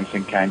World Champs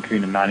in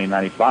Cancun in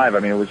 1995. I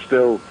mean, it was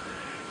still,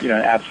 an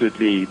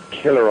absolutely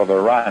killer of a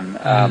run.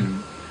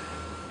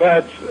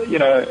 But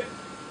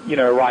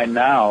right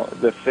now,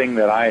 the thing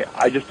that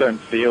I just don't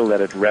feel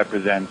that it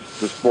represents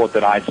the sport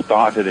that I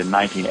started in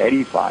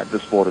 1985, the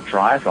sport of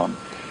triathlon.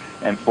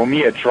 And for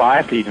me, a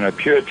triathlete, a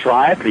pure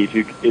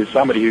triathlete is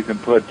somebody who can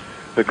put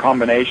the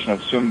combination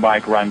of swim,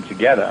 bike, run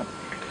together.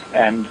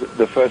 And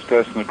the first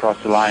person across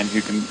the line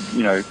who can,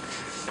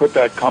 put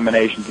that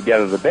combination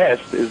together the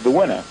best is the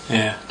winner.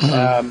 Yeah.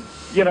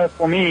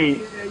 For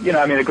me,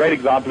 a great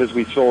example is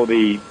we saw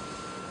the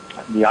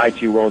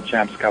ITU World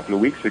Champs a couple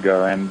of weeks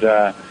ago, and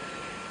so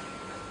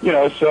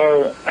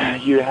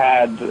you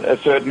had a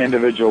certain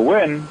individual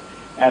win,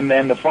 and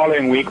then the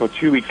following week or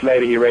 2 weeks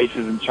later he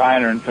races in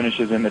China and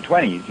finishes in the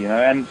 20s,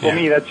 and for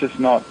me that's just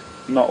not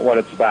what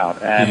it's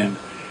about. And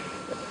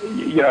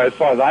as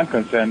far as I'm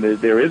concerned,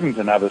 there isn't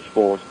another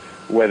sport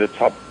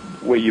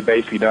where you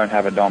basically don't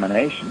have a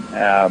domination.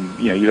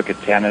 You look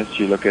at tennis,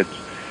 you look at,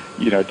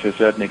 to a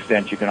certain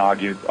extent you can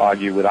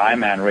argue with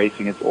Ironman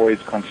racing, it's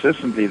always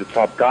consistently the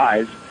top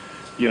guys,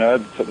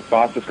 the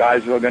fastest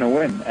guys who are going to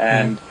win.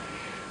 And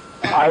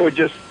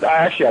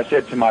I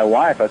said to my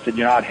wife, I said,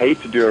 I'd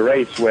hate to do a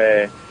race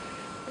where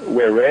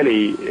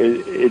really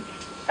it's,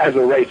 as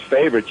a race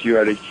favorite,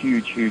 you're at a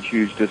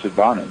huge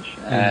disadvantage.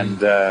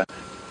 And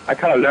I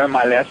kind of learned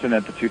my lesson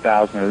at the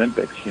 2000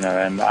 Olympics,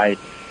 and I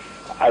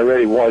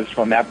really was,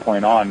 from that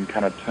point on,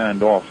 kind of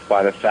turned off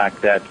by the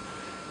fact that,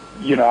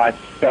 I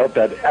felt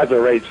that as a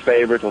race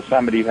favorite or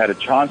somebody who had a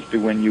chance to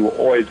win, you were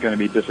always going to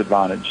be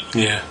disadvantaged.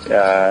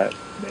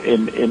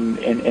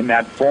 In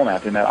that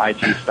format, in that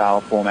ITU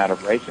style format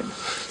of racing.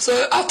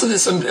 So after the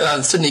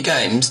Sydney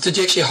Games, did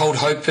you actually hold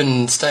hope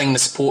in staying in the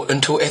sport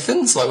until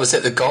Athens? Like, was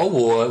that the goal,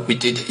 or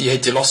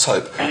you lost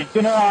hope?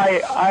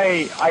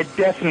 I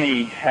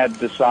definitely had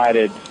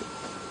decided.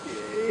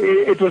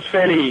 It was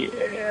fairly.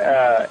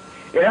 It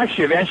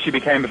actually eventually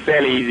became a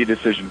fairly easy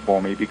decision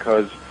for me,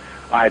 because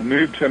I had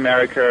moved to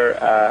America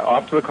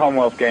after the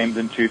Commonwealth Games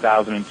in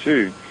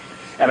 2002.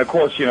 And of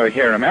course, here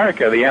in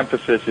America, the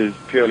emphasis is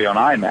purely on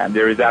Ironman.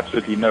 There is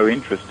absolutely no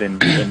interest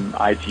in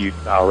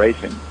ITU-style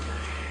racing.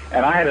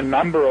 And I had a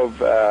number of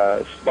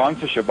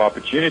sponsorship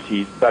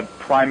opportunities, but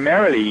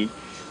primarily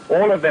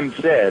all of them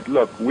said,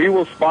 look, we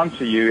will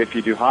sponsor you if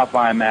you do half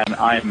Ironman and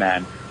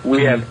Ironman.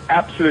 We have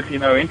absolutely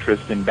no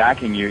interest in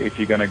backing you if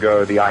you're going to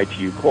go the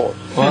ITU course.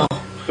 Wow.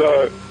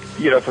 So,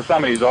 for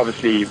somebody who's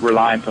obviously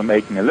reliant on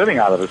making a living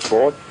out of the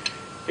sport,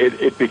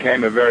 it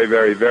became a very,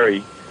 very,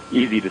 very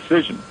easy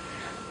decision.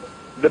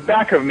 The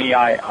back of me,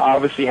 I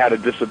obviously had a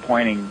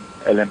disappointing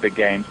Olympic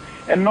Games,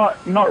 and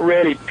not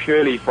really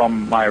purely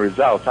from my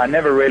results. I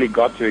never really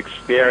got to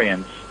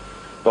experience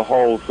the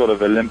whole sort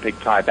of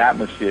Olympic-type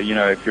atmosphere.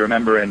 If you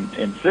remember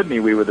in Sydney,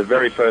 we were the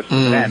very first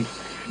event,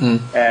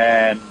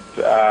 and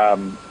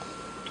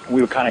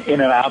we were kind of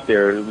in and out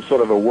there. It was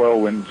sort of a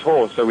whirlwind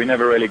tour, so we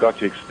never really got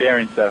to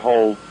experience that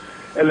whole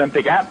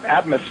Olympic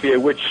atmosphere,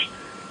 which,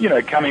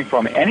 coming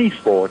from any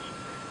sport,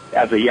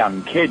 as a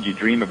young kid, you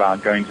dream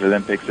about going to the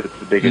Olympics. It's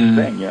the biggest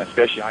thing,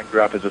 especially I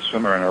grew up as a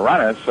swimmer and a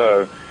runner.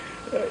 So,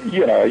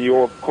 you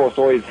of course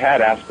always had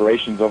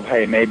aspirations of,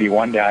 hey, maybe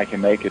one day I can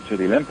make it to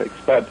the Olympics.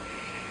 But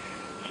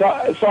so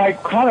I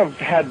kind of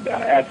had,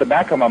 at the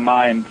back of my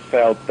mind,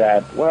 felt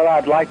that, well,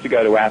 I'd like to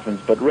go to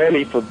Athens, but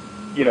really for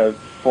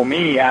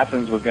me,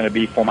 Athens was going to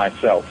be for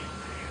myself.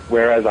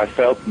 Whereas I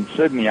felt in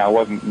Sydney, I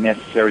wasn't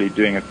necessarily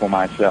doing it for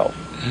myself.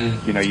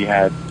 You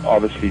had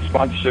obviously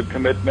sponsorship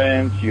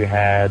commitments, you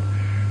had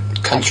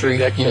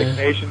country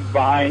expectations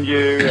behind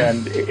you,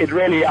 and it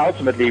really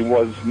ultimately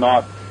was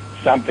not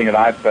something that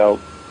I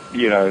felt,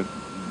 that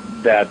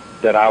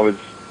I was,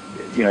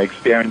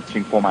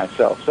 experiencing for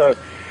myself. So,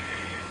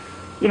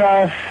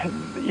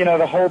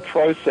 the whole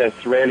process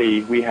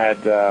really, we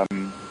had a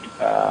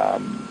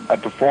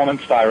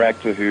performance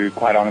director who,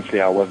 quite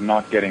honestly, I was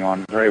not getting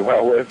on very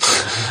well with.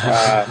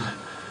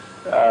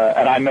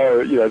 And I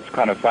know, it's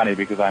kind of funny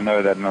because I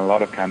know that in a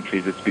lot of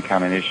countries it's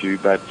become an issue,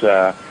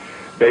 but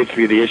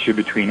basically the issue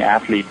between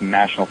athlete and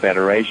national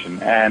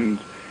federation. And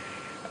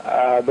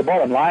the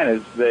bottom line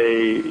is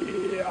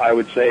I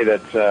would say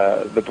that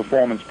the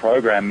performance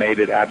program made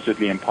it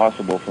absolutely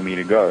impossible for me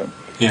to go.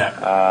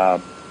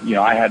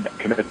 I had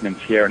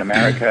commitments here in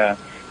America,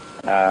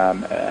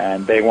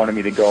 and they wanted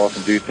me to go off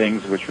and do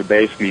things which were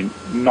basically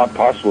not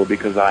possible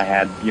because I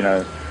had,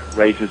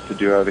 races to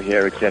do over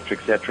here, et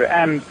cetera,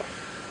 and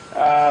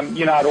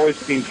I'd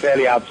always been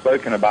fairly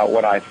outspoken about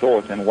what I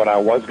thought and what I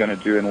was going to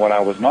do and what I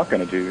was not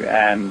going to do.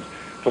 And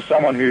for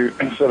someone who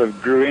sort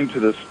of grew into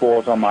the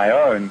sport on my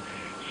own,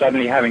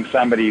 suddenly having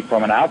somebody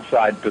from an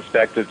outside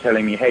perspective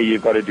telling me, hey,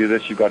 you've got to do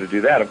this, you've got to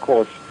do that, of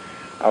course,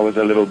 I was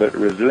a little bit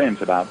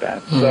resilient about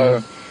that.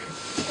 So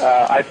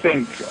I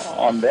think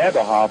on their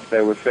behalf,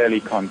 they were fairly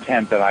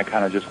content that I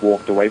kind of just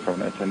walked away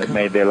from it, and it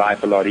made their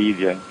life a lot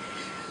easier.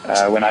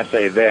 When I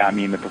say they, I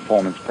mean the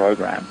performance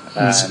program.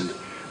 And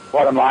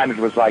bottom line, it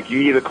was like,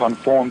 you either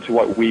conform to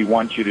what we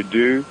want you to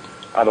do,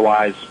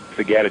 otherwise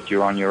forget it,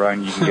 you're on your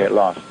own, you can get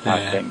lost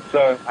type thing.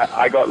 So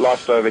I got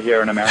lost over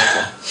here in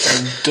America.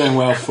 Doing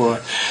well for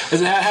it.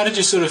 How did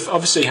you sort of,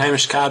 obviously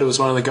Hamish Carter was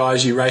one of the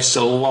guys you raced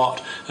a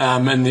lot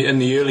in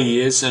the early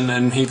years,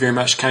 and he very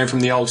much came from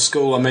the old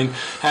school. I mean,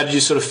 how did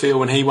you sort of feel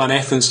when he won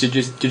Athens? Did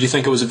you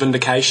think it was a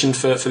vindication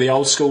for the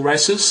old school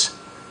races?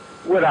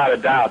 Without a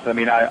doubt. I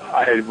mean,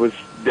 I was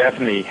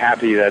definitely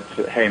happy that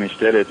Hamish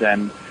did it,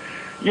 and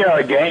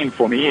again,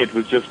 for me, it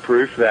was just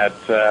proof that,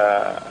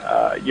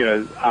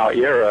 our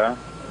era,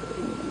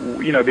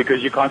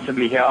 because you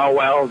constantly hear, oh,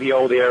 well, the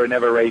old era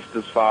never raced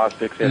as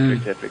fast, et cetera,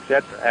 et cetera, et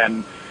cetera.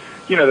 And,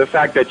 the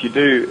fact that you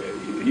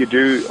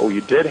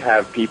did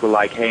have people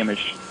like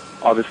Hamish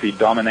obviously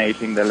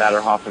dominating the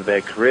latter half of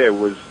their career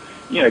was,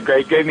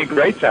 gave me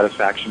great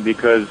satisfaction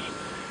because,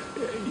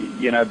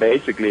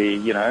 basically,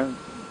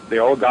 the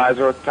old guys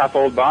are tough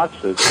old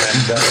bastards.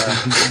 And,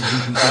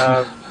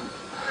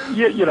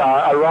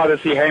 I'd rather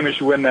see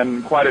Hamish win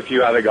than quite a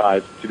few other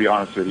guys, to be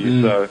honest with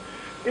you. So,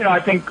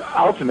 I think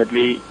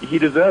ultimately he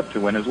deserved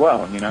to win as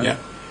well, Yeah.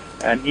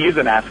 And he is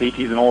an athlete.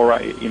 He's an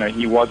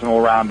he was an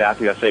all-round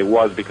athlete. I say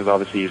was because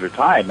obviously he's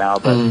retired now,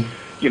 but,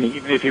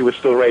 even if he was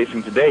still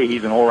racing today,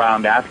 he's an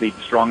all-round athlete,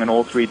 strong in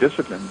all three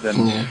disciplines.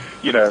 And,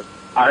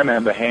 I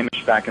remember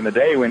Hamish back in the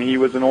day when he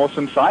was an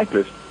awesome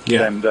cyclist.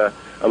 Yeah. And a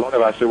lot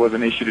of us, it was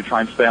an issue to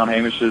try and stay on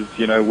Hamish's,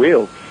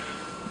 wheel.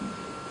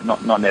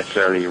 Not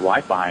necessarily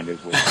right behind his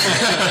wheel.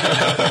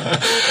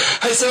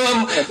 Hey,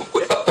 so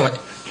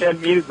 10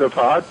 meters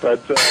apart,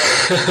 but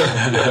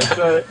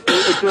so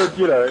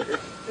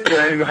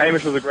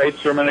Hamish was a great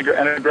swimmer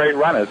and a great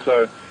runner,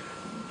 so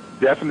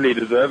definitely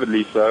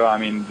deservedly so. I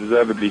mean,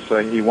 deservedly so,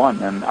 he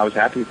won, and I was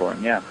happy for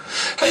him. Yeah.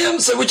 Hey,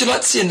 so would you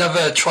like to see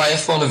another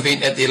triathlon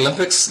event at the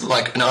Olympics,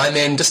 like an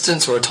Ironman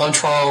distance or a time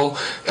trial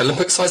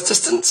Olympic-sized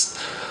distance?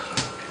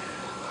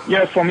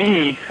 For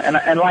me,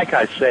 and like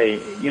I say,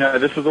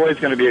 this is always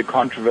going to be a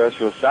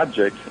controversial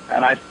subject,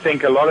 and I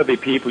think a lot of the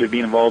people who've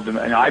been involved in,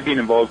 and I've been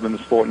involved in the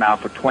sport now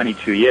for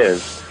 22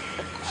 years,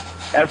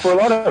 and for a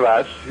lot of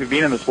us who've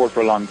been in the sport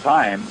for a long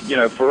time,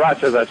 for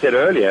us, as I said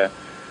earlier,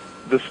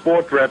 the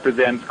sport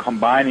represents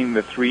combining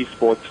the three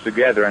sports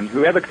together, and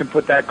whoever can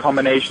put that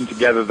combination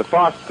together the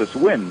fastest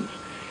wins.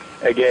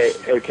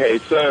 Okay,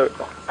 so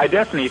I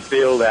definitely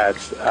feel that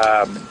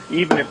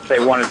even if they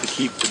wanted to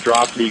keep the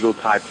draft legal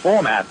type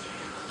format,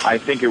 I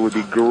think it would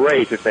be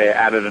great if they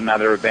added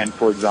another event,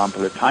 for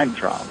example, a time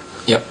trial.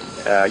 Yep.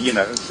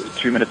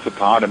 2 minutes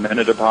apart, a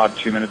minute apart,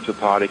 2 minutes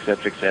apart,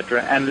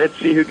 etc., and let's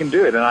see who can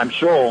do it. And I'm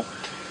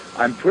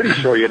pretty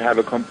sure you'd have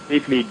a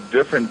completely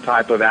different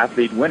type of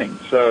athlete winning.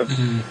 So,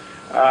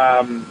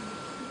 and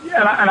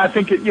I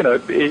think it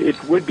would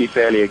be it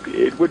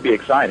would be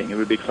exciting. It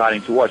would be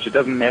exciting to watch. It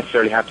doesn't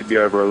necessarily have to be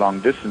over a long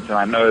distance. And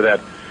I know that,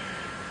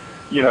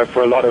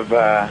 for a lot of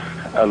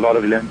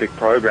Olympic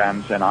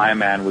programs, an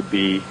Ironman would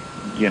be,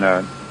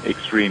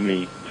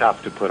 extremely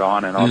tough to put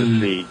on, and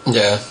obviously,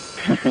 you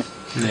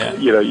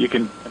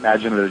can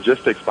imagine the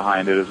logistics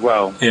behind it as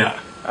well. Yeah.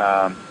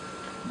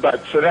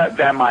 But so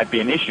that might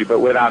be an issue, but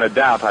without a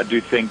doubt, I do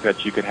think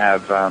that you could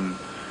have,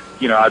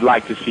 I'd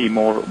like to see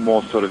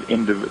more sort of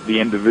the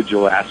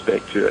individual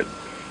aspect to it.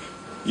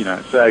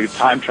 So a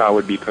time trial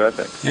would be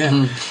perfect.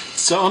 Yeah.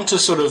 So on to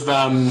sort of,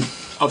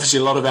 obviously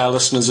a lot of our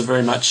listeners are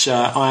very much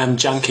iron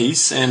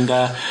junkies, and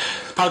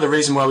part of the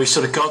reason why we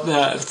sort of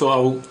thought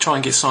I'll try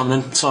and get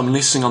Simon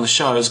Lessing on the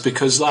show is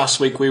because last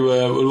week we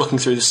were looking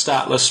through the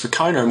start list for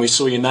Kona, and we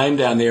saw your name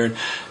down there,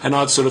 and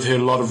I'd sort of heard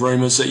a lot of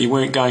rumours that you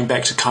weren't going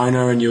back to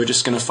Kona and you were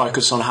just going to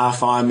focus on half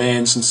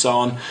Ironmans and so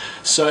on.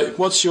 So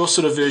what's your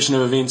sort of version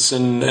of events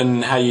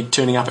and how you're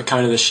turning up at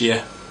Kona this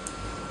year?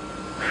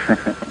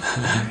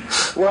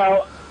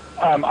 Well,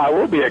 I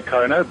will be at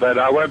Kona, but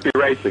I won't be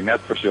racing,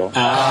 that's for sure.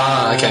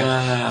 Okay.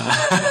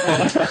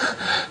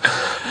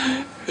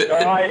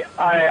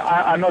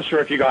 I'm not sure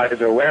if you guys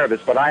are aware of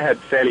this, but I had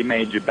fairly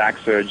major back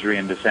surgery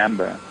in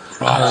December.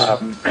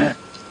 Right.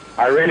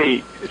 I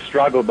really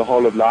struggled the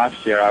whole of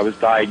last year. I was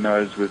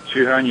diagnosed with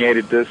 2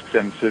 herniated discs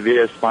and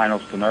severe spinal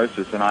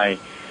stenosis, and I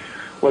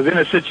was in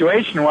a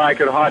situation where I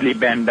could hardly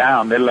bend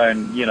down, let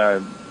alone,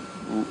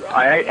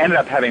 I ended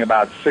up having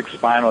about 6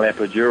 spinal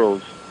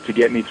epidurals to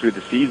get me through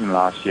the season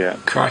last year.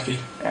 Crikey.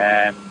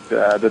 And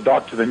the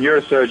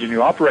neurosurgeon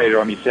who operated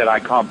on me said, I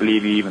can't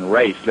believe you even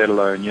raced, let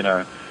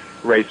alone,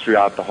 race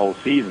throughout the whole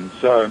season.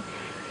 So,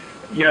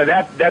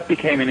 that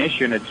became an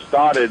issue, and it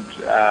started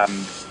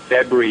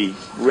February,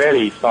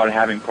 really started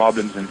having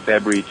problems in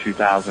February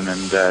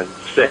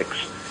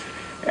 2006.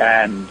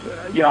 And,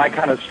 I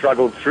kind of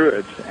struggled through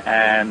it.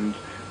 And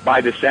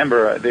by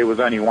December, there was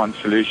only one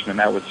solution, and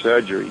that was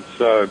surgery.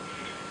 So,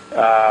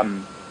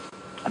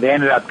 they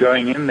ended up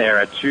going in there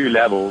at 2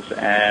 levels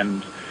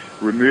and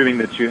removing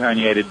the 2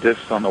 herniated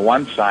discs on the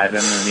one side,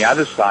 and then the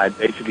other side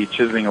basically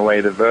chiseling away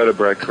the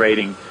vertebra,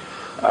 creating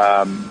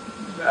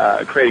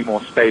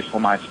more space for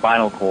my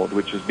spinal cord,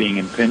 which was being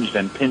impinged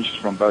and pinched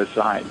from both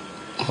sides.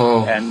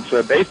 Oh. And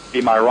so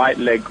basically my right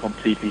leg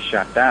completely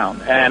shut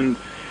down. And,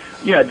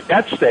 at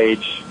that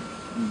stage,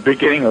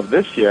 beginning of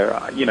this year,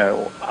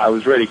 I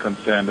was really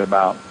concerned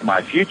about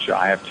my future.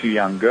 I have 2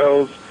 young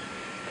girls.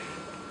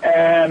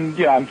 And,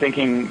 I'm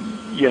thinking,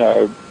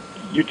 you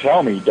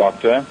tell me,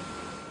 doctor,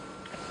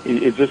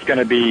 is this going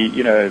to be,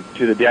 to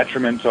the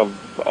detriment of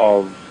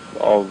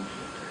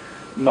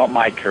not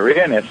my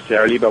career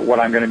necessarily, but what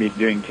I'm going to be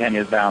doing 10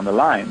 years down the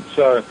line?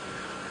 So,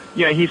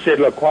 he said,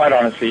 look, quite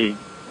honestly,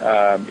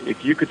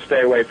 if you could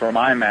stay away from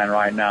Ironman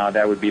right now,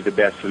 that would be the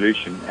best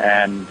solution.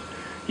 And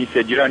he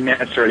said, you don't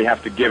necessarily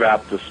have to give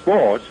up the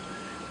sport,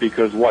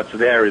 because what's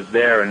there is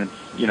there, and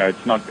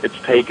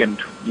it's taken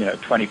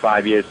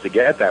 25 years to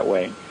get that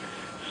way.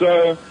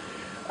 So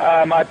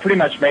I pretty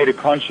much made a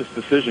conscious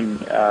decision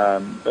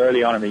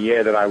early on in the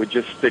year that I would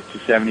just stick to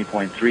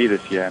 70.3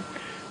 this year,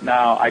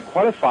 Now, I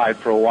qualified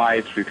for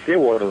Hawaii through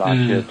Clearwater last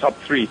year. Top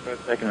 3,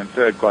 first, second, and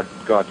third got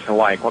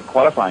Hawaii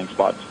qualifying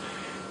spots.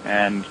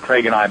 And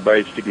Craig and I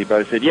basically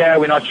both said, yeah,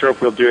 we're not sure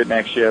if we'll do it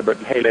next year, but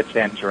hey, let's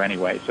enter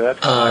anyway. So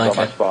that's how I got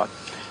my spot.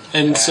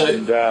 And so,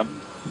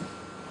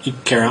 you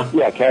carry on.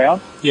 Yeah, carry on.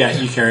 Yeah,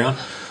 you carry on.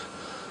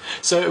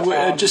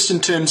 So, just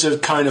in terms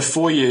of Kona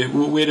for you,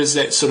 where does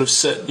that sort of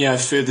sit?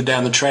 Further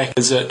down the track,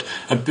 is it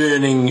a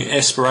burning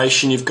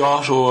aspiration you've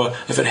got, or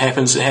if it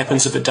happens, it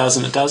happens. If it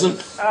doesn't, it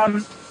doesn't.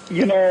 I'm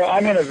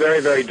in a very,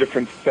 very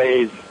different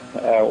phase.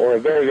 Or a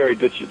very, very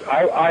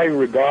I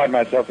regard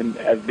myself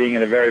as being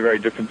in a very, very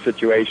different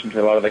situation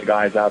to a lot of the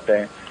guys out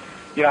there.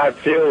 I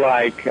feel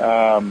like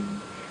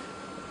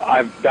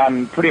I've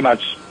done pretty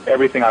much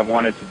everything I've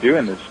wanted to do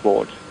in this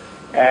sport,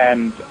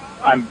 and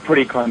I'm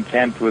pretty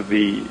content with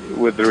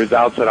the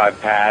results that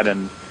I've had,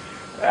 and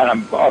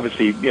I'm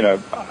obviously,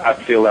 I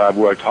feel that I've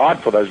worked hard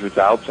for those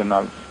results, and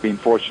I've been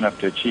fortunate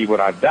enough to achieve what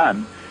I've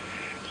done.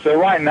 So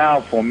right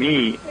now, for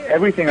me,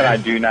 everything that I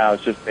do now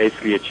is just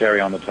basically a cherry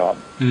on the top.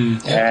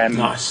 And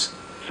nice.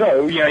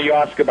 So, you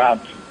ask about,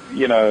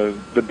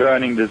 the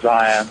burning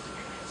desire.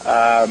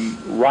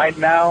 Right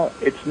now,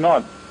 it's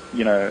not,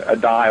 a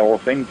die-all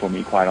thing for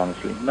me, quite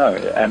honestly. No,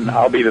 and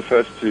I'll be the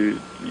first to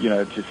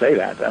say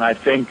that. And I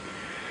think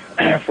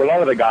for a lot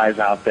of the guys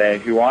out there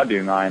who are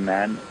doing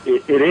Ironman,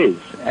 it is.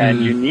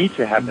 And you need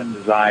to have that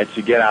desire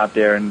to get out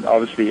there. And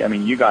obviously, I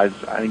mean, you guys,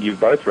 I think you've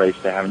both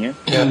raced there, haven't you?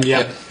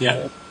 Yeah.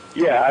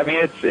 Yeah, I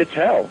mean it's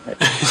hell.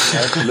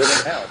 It's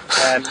living hell,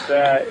 and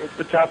it's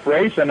a tough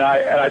race. And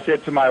I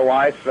said to my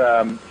wife,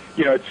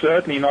 it's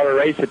certainly not a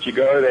race that you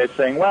go there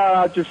saying, well,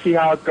 I'll just see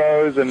how it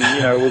goes, and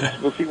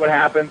we'll see what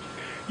happens.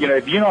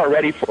 If you're not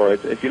ready for it,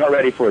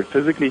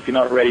 physically, if you're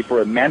not ready for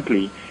it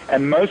mentally,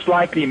 and most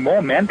likely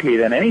more mentally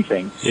than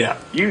anything,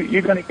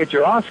 you're going to get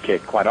your ass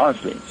kicked, quite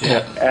honestly.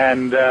 Yeah.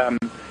 And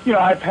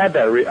I've had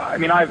that.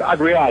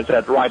 I've realized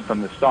that right from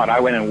the start. I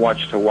went and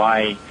watched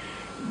Hawaii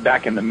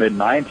back in the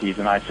mid-90s,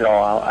 and I said,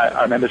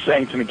 I remember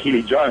saying to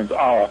McKeely Jones,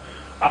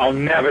 I'll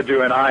never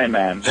do an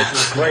Ironman. This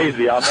is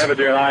crazy. I'll never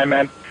do an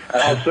Ironman,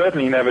 and I'll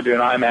certainly never do an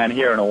Ironman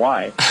here in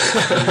Hawaii.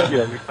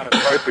 We kind of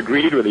both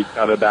agreed with each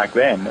other back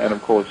then, and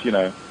of course,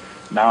 now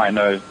I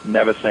know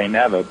never say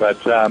never,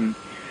 but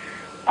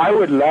I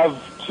would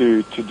love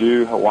to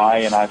do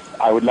Hawaii, and I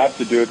would love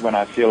to do it when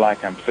I feel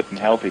like I'm fit and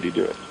healthy to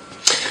do it.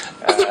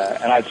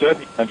 And I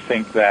certainly don't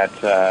think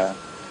that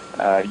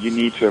you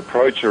need to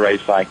approach a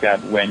race like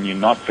that when you're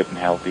not fit and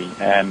healthy,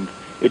 and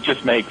it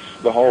just makes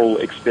the whole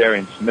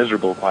experience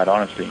miserable, quite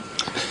honestly.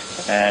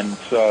 And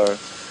so,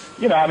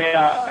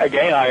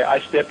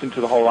 I stepped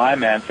into the whole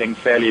Ironman thing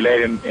fairly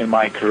late in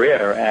my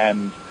career,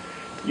 and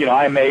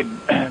I made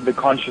the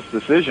conscious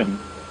decision.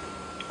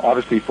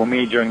 Obviously, for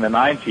me during the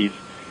 90s,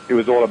 it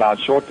was all about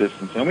short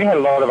distance, and we had a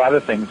lot of other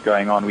things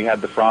going on. We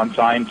had the France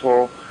Iron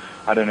Tour.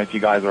 I don't know if you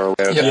guys are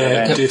aware of that.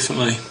 Yeah,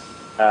 definitely.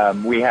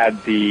 We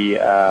had the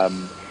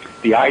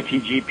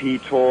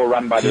ITGP Tour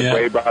run by the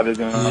Bray brothers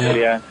in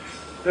Australia.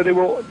 So there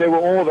were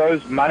all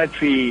those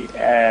monetary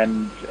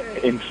and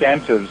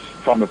incentives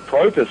from a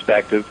pro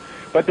perspective,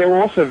 but there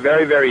were also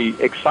very, very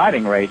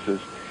exciting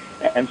races.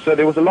 And so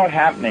there was a lot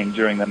happening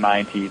during the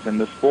 90s, and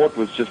the sport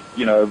was just,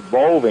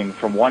 evolving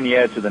from one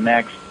year to the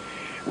next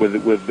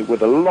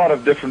with a lot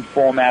of different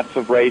formats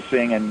of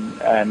racing,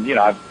 and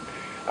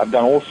I've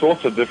done all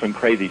sorts of different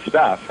crazy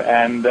stuff.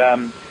 And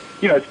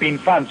it's been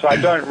fun, so I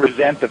don't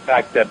resent the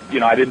fact that,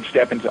 I didn't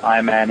step into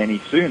Ironman any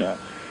sooner.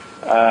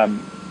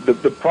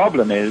 The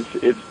problem is,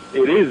 it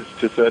is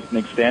to a certain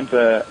extent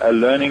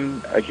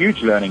a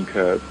huge learning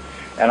curve,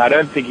 and I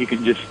don't think you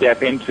can just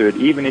step into it,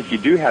 even if you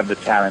do have the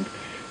talent,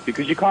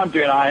 because you can't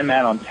do an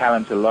Ironman on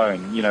talent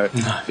alone.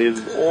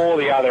 There's all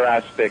the other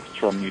aspects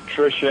from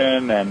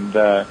nutrition and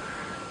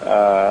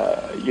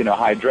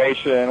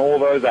hydration, all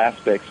those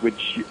aspects,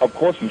 which, of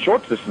course, in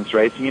short distance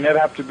racing, you never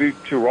have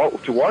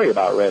to worry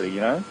about, really,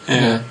 Yeah.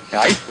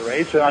 I used to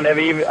race, and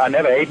I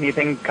never ate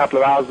anything a couple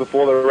of hours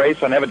before the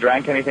race. I never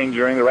drank anything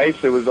during the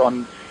race. It was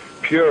on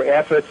pure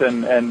effort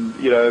and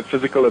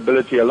physical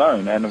ability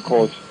alone. And, of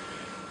course,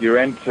 you're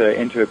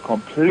into a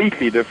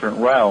completely different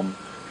realm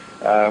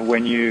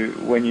when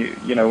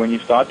you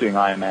start doing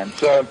Ironman.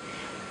 So,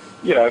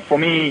 for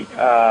me,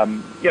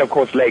 of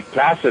course, Lake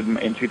Placid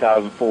in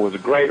 2004 was a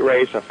great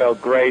race. I felt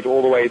great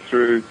all the way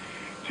through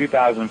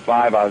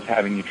 2005. I was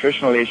having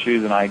nutritional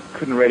issues, and I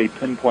couldn't really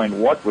pinpoint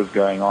what was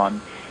going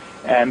on.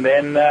 And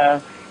then,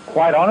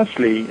 quite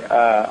honestly,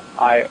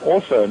 I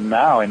also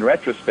now, in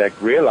retrospect,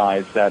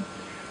 realize that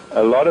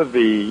a lot of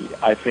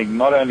I think,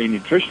 not only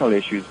nutritional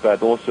issues,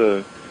 but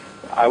also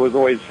I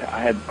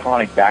had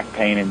chronic back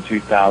pain in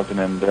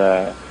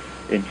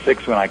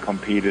 2006 when I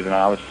competed, and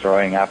I was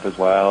throwing up as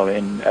well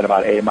at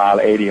about mile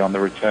 80 on the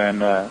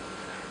return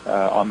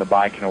on the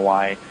bike in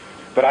Hawaii.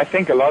 But I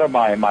think a lot of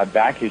my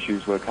back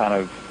issues were kind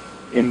of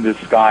in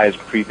disguise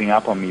creeping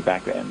up on me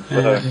back then.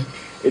 So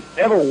it's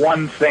never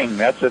one thing.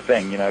 That's the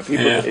thing.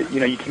 People.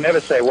 You can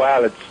never say,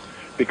 well, it's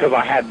because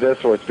I had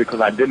this or it's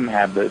because I didn't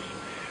have this.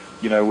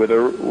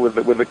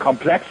 with the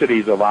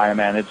complexities of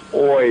Ironman, it's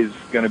always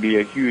going to be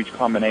a huge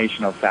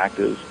combination of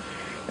factors,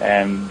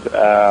 and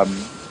so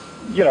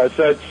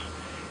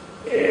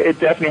it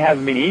definitely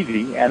hasn't been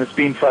easy, and it's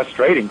been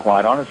frustrating,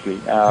 quite honestly.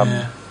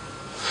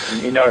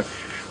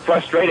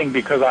 Frustrating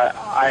because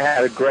I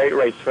had a great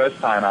race first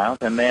time out,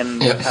 and then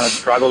kind of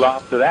struggled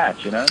after that.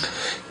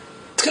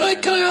 Can I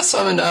ask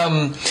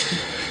Simon?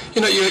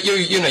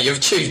 You've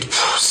achieved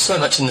so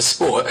much in the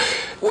sport.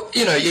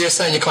 You're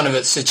saying you're kind of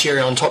at the cherry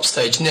on top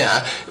stage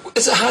now.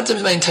 Is it hard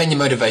to maintain your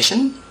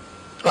motivation?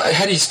 Like,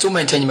 how do you still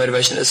maintain your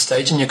motivation at this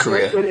stage in your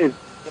career? It is.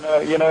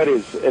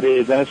 It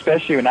is, and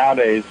especially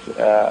nowadays.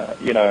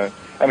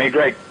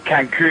 Great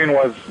Cancun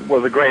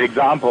was a great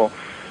example.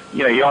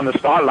 You're on the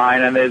start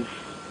line, and there's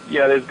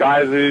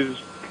guys who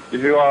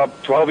are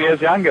 12 years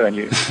younger than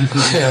you.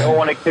 They all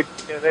want to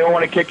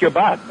kick your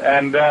butt,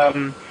 and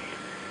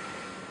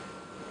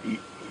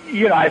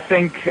I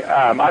think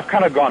I've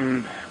kind of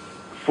gone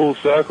full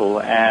circle,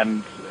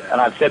 and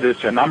I've said this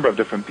to a number of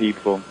different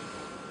people.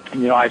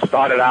 I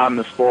started out in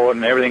the sport,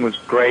 and everything was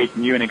great,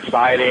 new and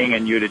exciting,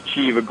 and you'd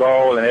achieve a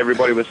goal, and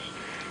everybody was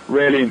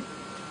really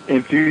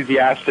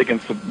enthusiastic and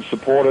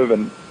supportive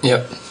and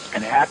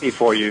happy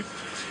for you.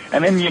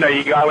 And then, you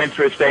go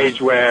into a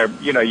stage where,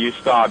 you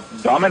start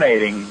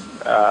dominating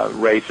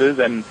races,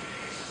 and,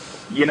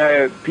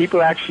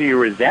 people actually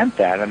resent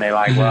that, and they're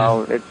like,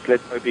 well,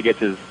 let's hope he gets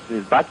his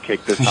butt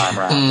kicked this time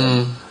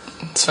around.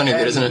 It's funny,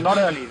 isn't it? Not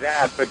only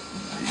that, but,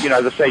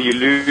 as I say, you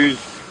lose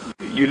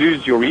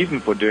your reason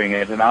for doing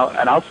it, and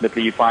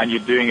ultimately you find you're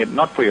doing it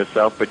not for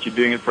yourself, but you're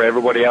doing it for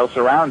everybody else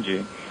around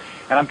you.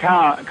 And I'm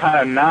kind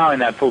of now in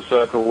that full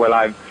circle where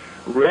I've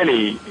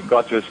really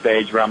got to a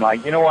stage where I'm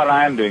like, you know what,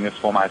 I am doing this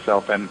for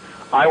myself, and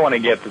I want to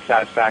get the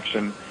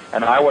satisfaction,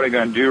 and I want to go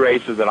and do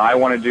races that I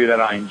want to do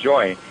that I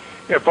enjoy.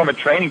 From a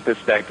training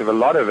perspective, a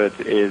lot of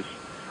it is,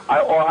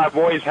 I've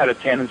always had a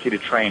tendency to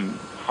train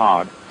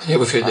hard. Yeah,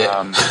 we've heard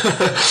that.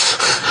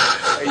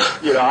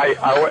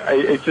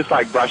 It's just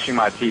like brushing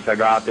my teeth. I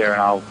go out there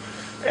and I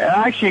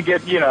actually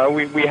get,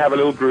 we have a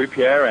little group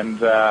here, and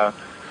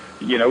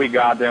we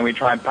go out there and we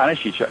try and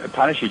punish each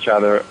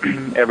other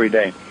every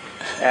day,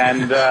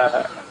 and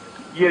that's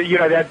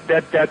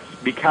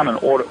become an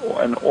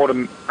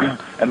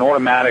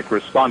automatic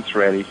response,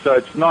 really. So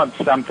it's not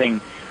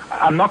something.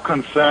 I'm not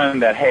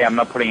concerned that, hey, I'm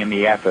not putting in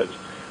the effort.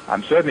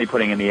 I'm certainly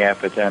putting in the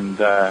effort, and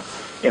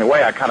in a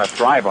way, I kind of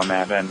thrive on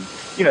that. And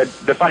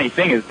the funny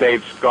thing is,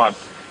 Dave Scott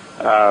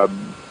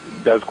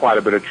does quite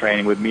a bit of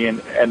training with me,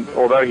 and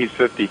although he's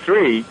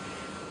 53.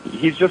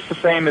 He's just the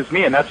same as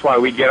me, and that's why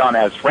we get on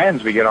as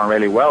friends. We get on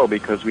really well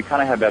because we kind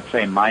of have that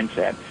same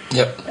mindset.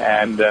 Yep.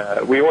 And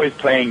we're always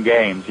playing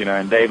games,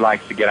 and Dave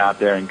likes to get out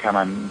there and come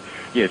and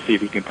see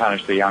if he can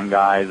punish the young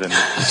guys. And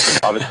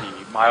obviously,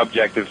 my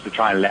objective is to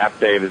try and lap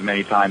Dave as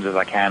many times as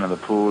I can in the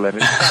pool. And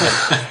it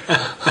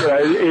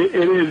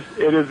is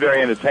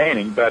very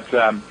entertaining, but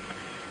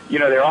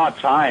there are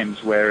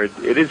times where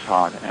it is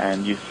hard,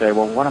 and you say,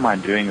 well, what am I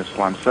doing this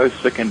for? I'm so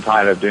sick and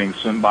tired of doing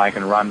swim, bike,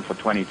 and run for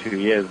 22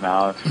 years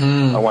now.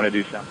 I want to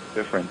do something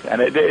different.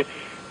 And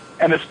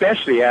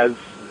especially as,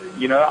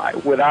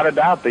 without a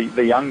doubt,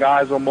 the young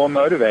guys are more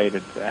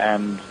motivated,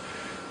 and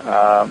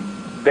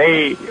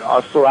they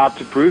are still out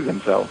to prove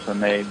themselves,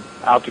 and they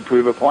out to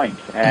prove a point.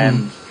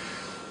 And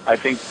I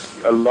think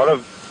a lot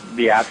of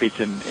the athletes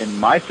in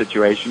my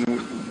situation,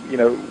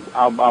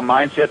 our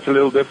mindset's a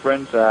little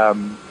different.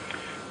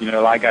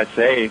 Like I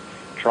say,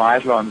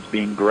 triathlon's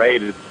been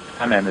great. It's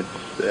fun, and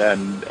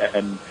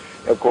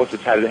of course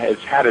it's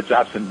had its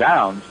ups and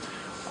downs.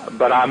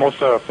 But I'm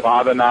also a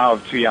father now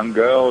of 2 young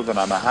girls, and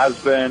I'm a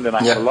husband, and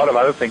I have a lot of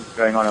other things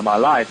going on in my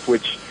life,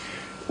 which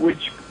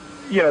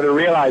the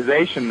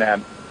realization that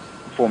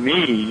for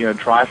me,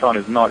 triathlon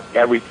is not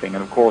everything.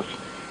 And of course,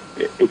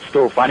 it's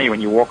still funny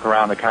when you walk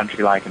around a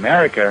country like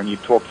America and you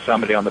talk to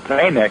somebody on the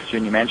plane next to you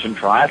and you mention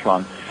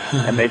triathlon,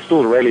 and they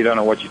still really don't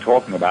know what you're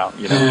talking about.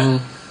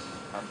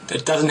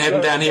 It doesn't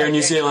happen down here in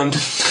New Zealand.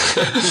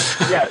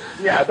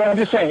 yeah, but I'm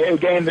just saying,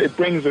 again, it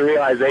brings the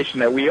realization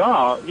that we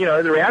are,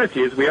 the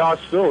reality is we are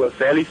still a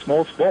fairly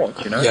small sport,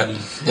 Yeah.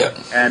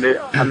 And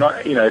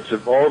it's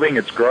evolving,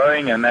 it's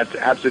growing, and that's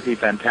absolutely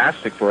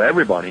fantastic for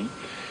everybody.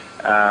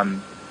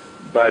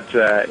 But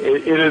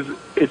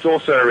it's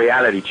also a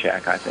reality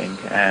check, I think,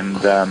 and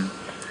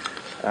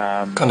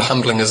kind of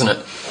humbling, isn't it?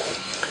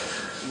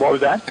 What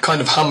was that?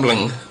 Kind of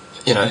humbling,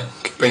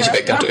 brings you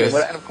back down to earth.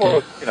 And of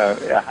course,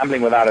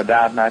 humbling without a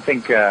doubt. And I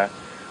think,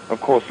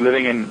 of course,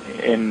 living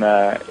in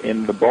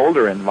the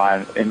Boulder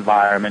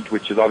environment,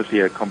 which is obviously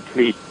a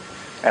complete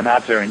and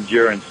utter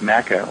endurance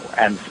mecca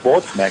and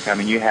sports mecca. I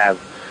mean, you have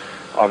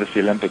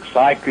obviously Olympic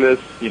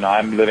cyclists.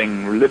 I'm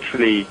living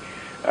literally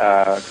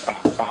a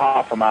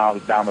half a mile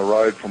down the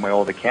road from where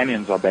all the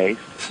Kenyans are based.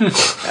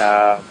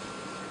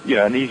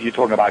 And these, you're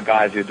talking about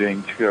guys who are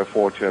doing 2 or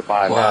 4, 2 or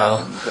 5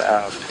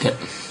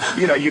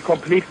 marathons. You're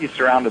completely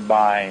surrounded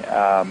by,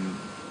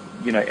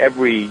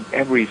 every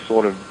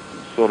sort of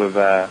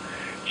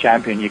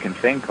champion you can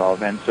think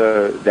of, and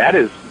so that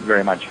is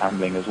very much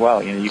humbling as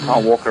well. You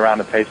can't walk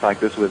around a place like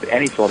this with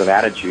any sort of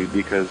attitude,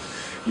 because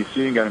you're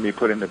soon going to be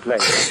put into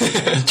place.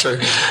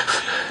 True.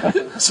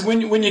 So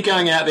when you're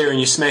going out there and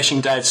you're smashing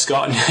Dave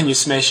Scott and you're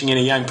smashing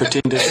any young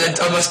pretenders... And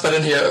I must butt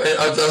in here.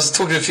 I was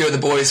talking to a few of the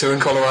boys who are in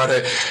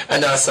Colorado,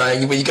 and they were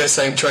saying, when you go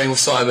training with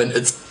Simon,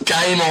 it's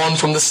game on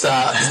from the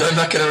start. There's no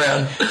mucking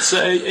around.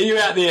 So are you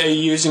out there, are you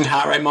using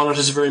heart rate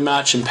monitors very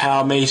much and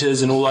power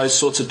meters and all those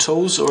sorts of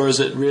tools, or is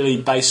it really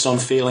based on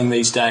feeling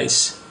these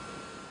days?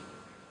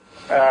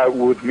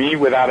 With me,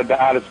 without a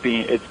doubt,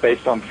 it's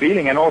based on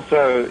feeling and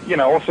also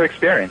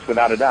experience,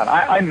 without a doubt.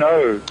 I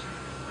know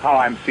how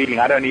I'm feeling.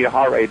 I don't need a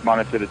heart rate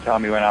monitor to tell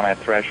me when I'm at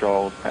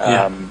threshold.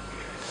 And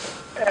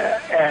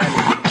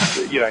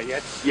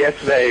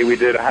yesterday we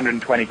did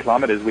 120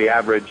 kilometers. We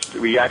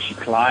actually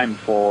climbed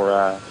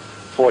for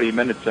 40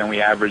 minutes, and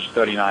we averaged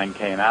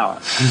 39k an hour.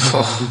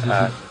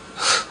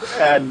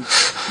 And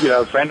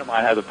a friend of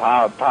mine has a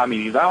power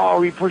meter. He's like, "Oh,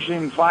 we're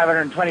pushing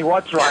 520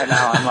 watts right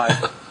now." I'm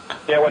like,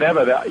 yeah,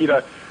 whatever. I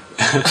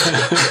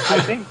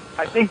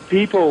think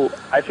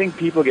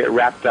people get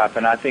wrapped up,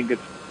 and I think it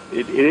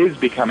is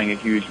becoming a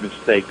huge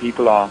mistake.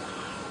 People are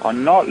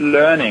not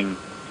learning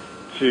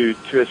to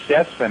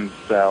assess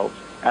themselves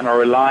and are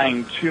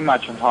relying too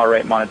much on heart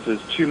rate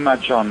monitors, too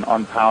much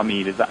on power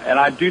meters. And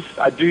I do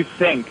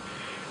think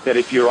that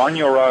if you're on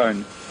your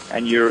own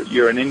and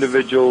you're an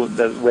individual,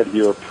 whether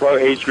you're a pro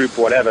age group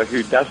or whatever,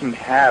 who doesn't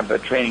have a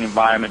training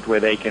environment where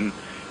they can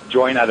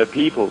join other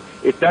people,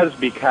 it does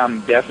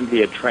become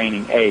definitely a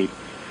training aid.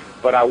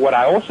 But what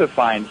I also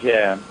find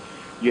here,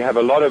 you have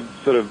a lot of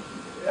sort of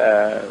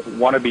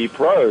wannabe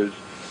pros,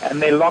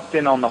 and they're locked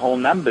in on the whole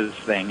numbers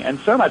thing. And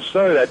so much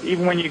so that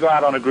even when you go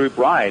out on a group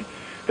ride,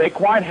 they're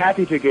quite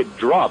happy to get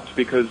dropped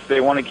because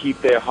they want to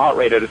keep their heart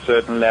rate at a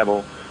certain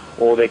level,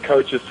 or their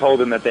coach has told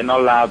them that they're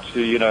not allowed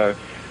to,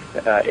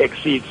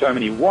 exceed so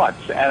many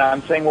watts. And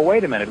I'm saying, well,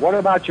 wait a minute, what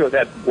about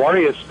that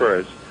warrior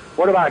spirit?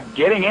 What about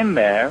getting in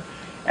there?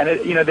 And,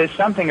 there's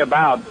something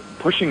about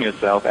pushing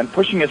yourself, and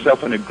pushing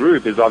yourself in a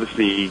group is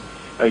obviously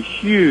a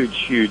huge,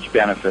 huge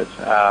benefit.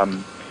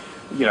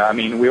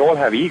 We all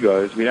have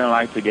egos. We don't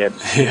like to get...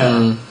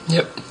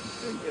 Yep.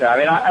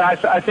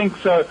 I think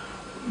so.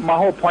 My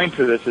whole point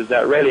to this is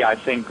that really I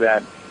think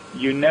that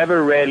you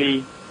never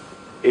really,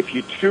 if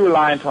you're too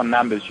reliant on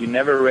numbers, you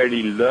never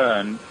really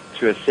learn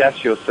to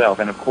assess yourself.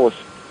 And, of course,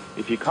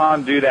 if you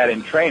can't do that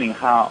in training,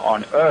 how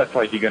on earth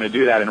are you going to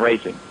do that in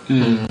racing?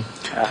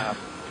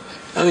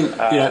 I think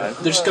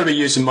they've just got to be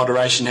used in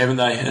moderation, haven't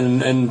they?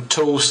 And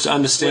tools to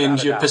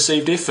understand your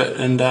perceived effort.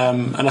 And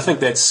I think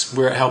that's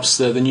where it helps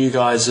the new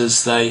guys,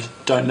 is they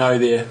don't know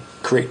their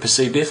correct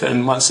perceived effort,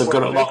 and once they've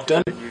got it locked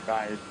in.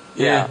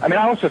 Yeah. I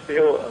also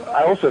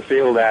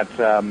feel that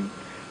a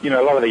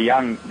lot of the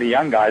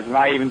young guys, and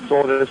I even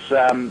saw this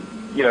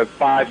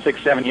 5,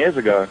 6, 7 years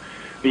ago.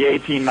 The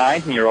 18,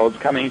 19-year-olds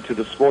coming into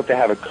the sport, they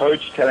have a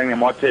coach telling them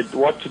what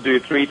to do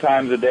 3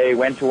 times a day,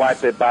 when to wipe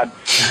their butt.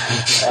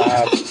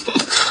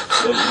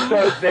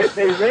 So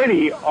they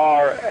really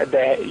are.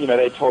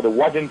 They told them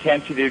what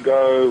intensity to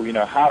go.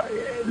 How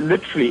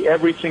literally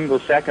every single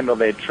second of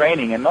their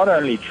training, and not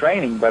only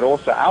training but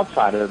also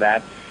outside of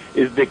that,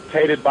 is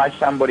dictated by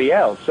somebody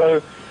else.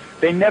 So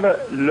they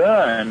never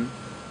learn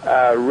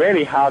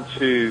really how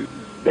to.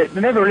 They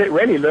never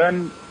really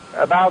learn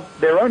about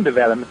their own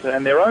development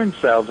and their own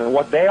selves and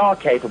what they are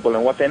capable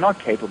and what they're not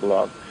capable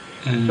of.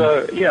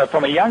 So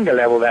from a younger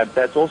level,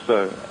 that's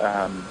also.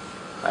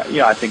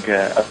 I think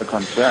a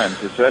concern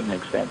to a certain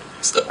extent.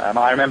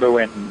 I remember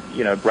when,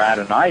 Brad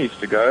and I used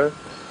to go,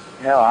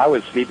 hell, I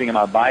was sleeping in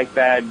my bike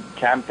bag,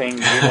 camping,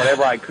 doing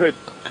whatever I could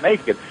to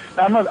make it.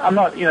 Now, I'm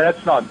not,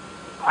 that's not,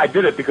 I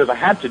did it because I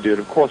had to do it.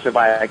 Of course, if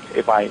I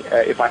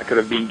could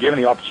have been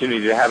given the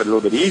opportunity to have it a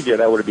little bit easier,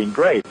 that would have been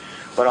great.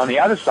 But on the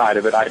other side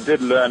of it, I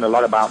did learn a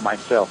lot about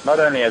myself, not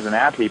only as an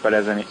athlete, but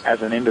as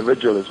an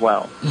individual as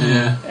well.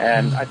 Yeah.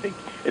 And I think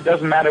it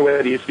doesn't matter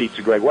whether you speak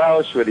to Greg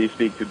Welsh, whether you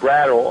speak to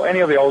Brad, or any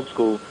of the old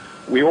school.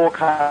 We all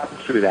come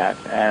through that,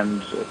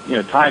 and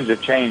times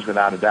have changed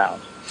without a doubt.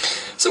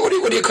 So, what do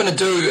you kind of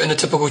do in a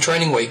typical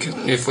training week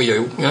for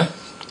you?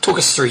 Talk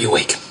us through your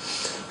week.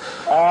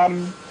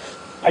 I've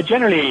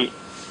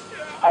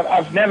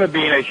never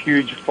been a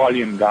huge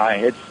volume guy.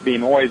 It's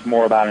been always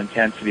more about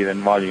intensity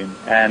than volume.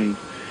 And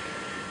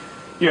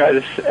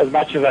as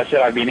much as I said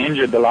I've been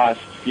injured the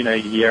last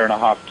year and a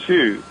half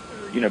too.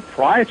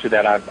 Prior to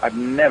that, I've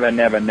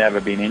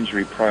never been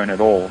injury prone at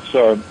all.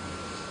 So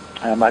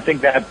I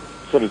think that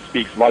sort of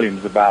speaks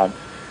volumes about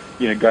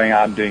going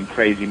out and doing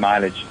crazy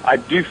mileage. I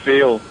do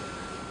feel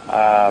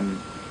that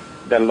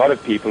a lot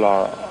of people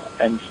are,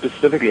 and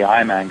specifically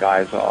Ironman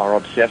guys, are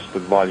obsessed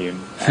with volume.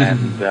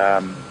 And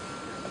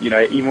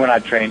even when I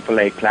trained for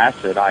Lake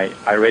Placid,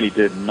 I really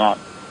did not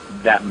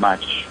that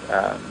much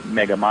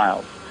mega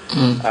miles.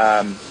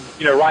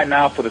 Right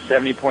now for the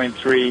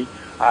 70.3,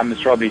 I'm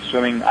probably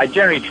swimming. I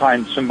generally try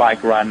and swim,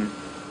 bike, run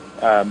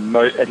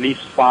at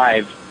least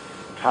 5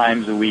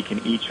 times a week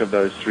in each of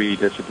those 3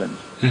 disciplines.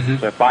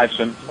 So 5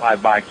 swims,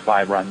 5 bikes,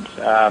 5 runs.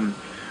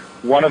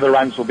 one of the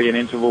runs will be an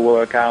interval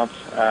workout.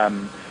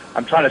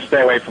 I'm trying to stay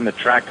away from the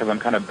track because I'm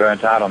kind of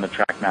burnt out on the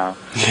track now.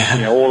 Yeah.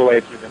 You know, all the way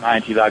through the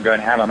 90s, I go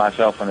and hammer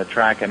myself on the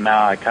track, and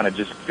now I kind of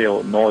just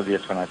feel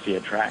nauseous when I see a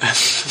track. I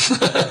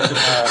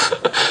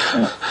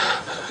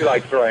feel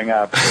like throwing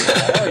up.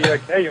 Oh, you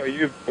okay? Are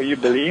you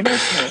bulimic?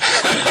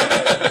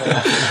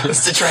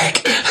 It's the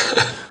track.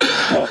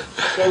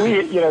 So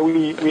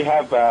we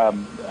have I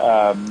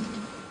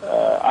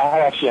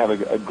actually have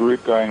a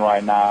group going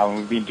right now, and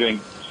we've been doing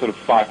sort of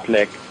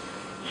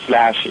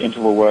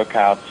fartlek/interval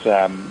workouts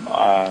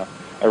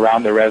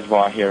around the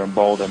reservoir here in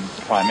Bolden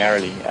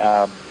primarily.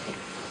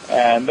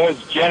 And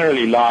those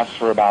generally last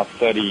for about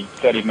 30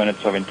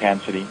 minutes of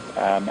intensity.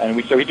 And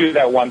we do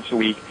that once a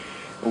week.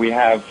 We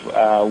have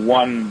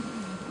one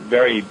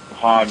very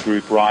hard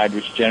group ride,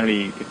 which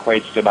generally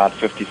equates to about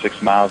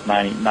 56 miles,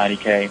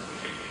 90K.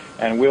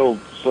 And we'll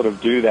sort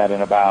of do that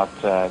in about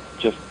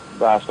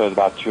I suppose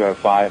about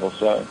 2:05 or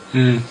so.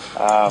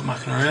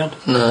 Mucking around.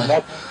 No.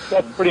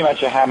 That's pretty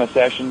much a hammer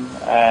session,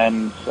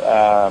 and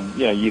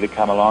you either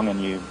come along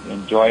and you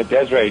enjoy it.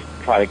 Desiree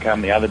tried to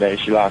come the other day.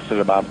 She lasted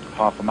about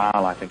half a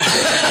mile, I think.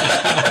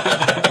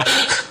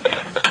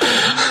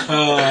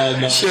 Oh,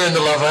 no. Sharing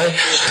the love, eh?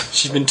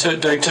 She's been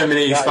doing too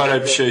many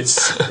photo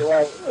shoots.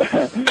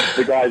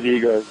 The guy's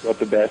ego got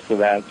the best of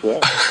that.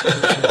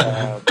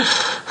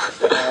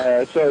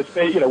 So it's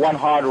one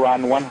hard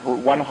run,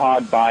 one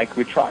hard bike.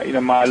 We try.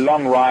 My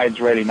long rides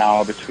really now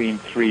are between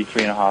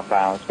 3.5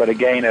 hours, but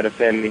again at a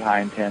fairly high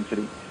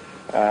intensity.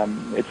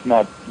 It's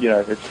not,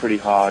 it's pretty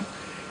hard.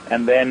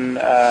 And then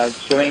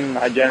swimming,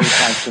 I generally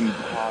try and swim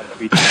hard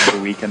 3 times a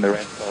week, and the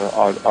rest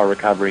are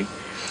recovery,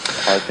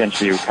 are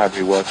essentially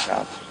recovery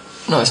workouts.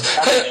 Nice.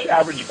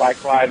 Average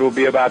bike ride will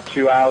be about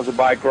 2 hours a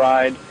bike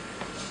ride.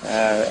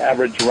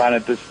 Average run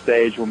at this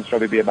stage will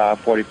probably be about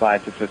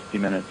 45 to 50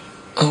 minutes.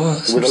 Oh,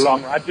 wow. With a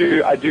long, I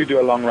do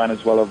a long run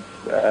as well of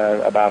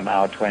about an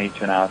hour 20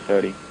 to an hour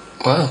 30.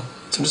 Wow,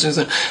 it's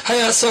interesting.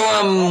 Hey,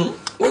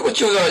 what's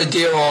your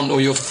idea on,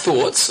 or your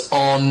thoughts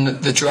on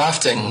the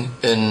drafting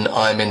in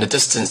Ironman, the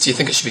distance? Do you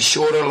think it should be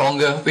shorter,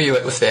 longer? Where are you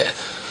at with that?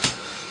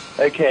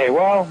 Okay,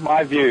 well,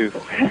 my view,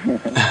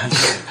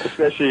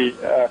 especially...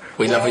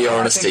 we love your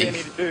honesty.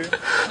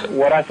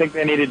 What I think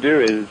they need to do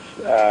is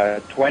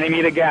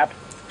 20-meter gap.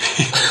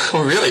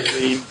 Oh, really?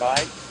 Between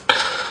bikes.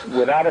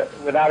 Without a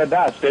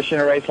doubt, especially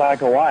in a race like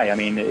Hawaii. I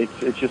mean,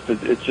 it's just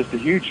a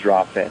huge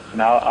draft fest,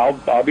 and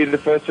I'll be the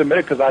first to admit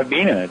it because I've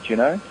been in it.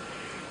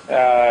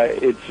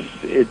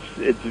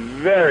 It's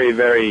very,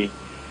 very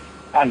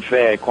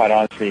unfair, quite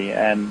honestly,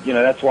 and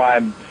that's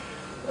why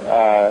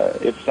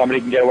if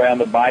somebody can get away on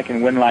the bike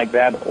and win like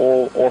that,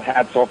 all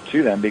hats off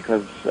to them,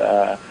 because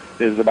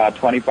there's about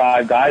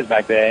 25 guys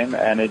back there,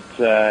 and it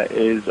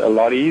is a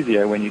lot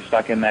easier when you're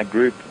stuck in that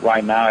group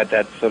right now at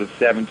that sort of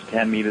 7 to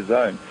 10 meter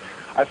zone.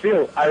 I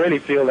really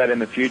feel that in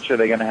the future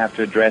they're going to have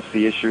to address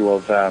the issue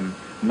of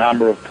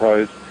number of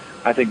pros.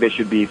 I think there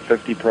should be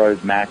 50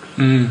 pros max.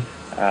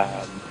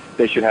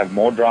 They should have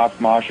more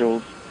draft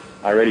marshals.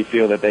 I really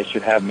feel that they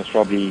should have most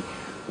probably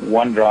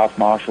one draft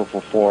marshal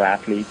for 4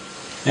 athletes.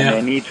 Yeah. And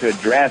they need to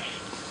address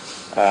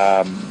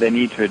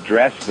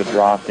the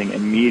drafting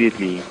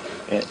immediately.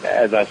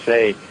 As I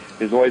say,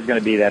 there's always going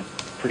to be that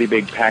pretty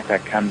big pack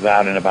that comes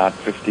out in about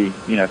 50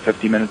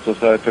 minutes or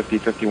so,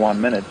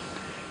 51 minutes.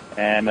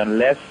 And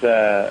unless,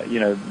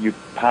 you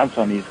pounce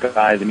on these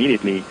guys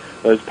immediately,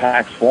 those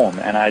packs form.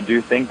 And I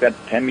do think that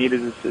 10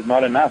 meters is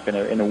not enough.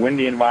 In a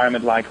windy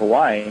environment like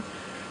Hawaii,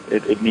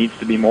 it needs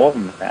to be more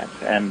than that.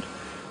 And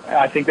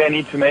I think they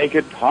need to make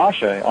it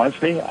harsher.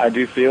 Honestly, I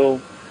do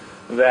feel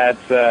that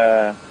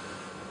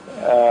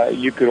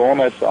you could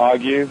almost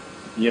argue,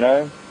 you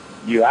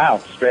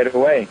out straight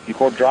away. If you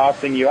caught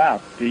drafting, you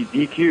out,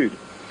 DQ'd.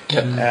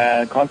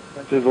 Yep.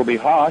 Consequences will be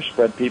harsh,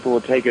 but people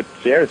will take it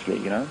seriously.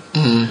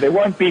 They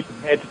won't be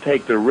prepared to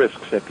take the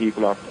risks that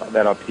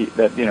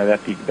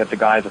that the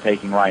guys are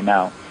taking right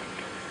now.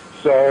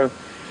 So,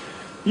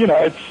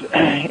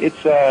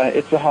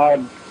 it's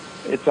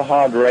a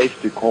hard race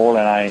to call,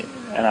 and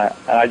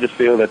I just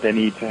feel that they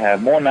need to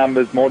have more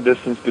numbers, more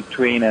distance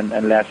between,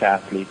 and less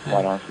athletes.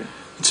 Quite honestly.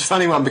 It's a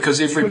funny one because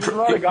there's a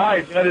lot of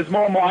guys. There's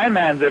more and more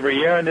Ironmans every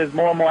year, and there's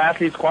more and more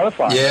athletes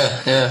qualifying.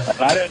 Yeah. And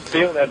I don't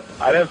feel that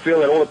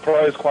all the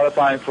pros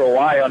qualifying for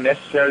Hawaii are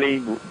necessarily.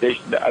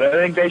 I don't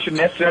think they should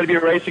necessarily be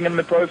racing in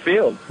the pro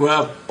field.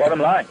 Well, bottom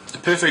line. A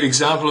perfect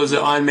example is at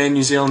Ironman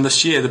New Zealand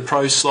this year. The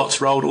pro slots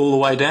rolled all the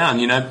way down.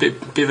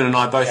 Bevan and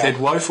I both had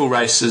woeful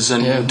races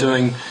and were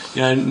doing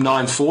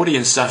 9:40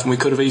 and stuff, and we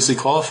could have easily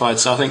qualified.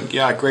 So I think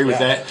I agree with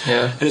that.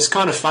 Yeah. And it's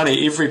kind of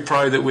funny. Every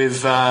pro that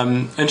we've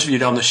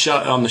interviewed on the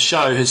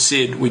show has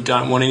said we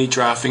don't want any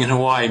drafting in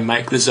Hawaii,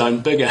 make the zone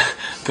bigger,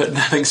 but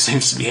nothing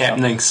seems to be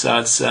happening, so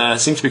it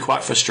seems to be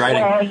quite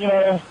frustrating.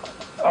 Well,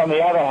 on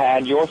the other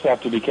hand, you also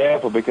have to be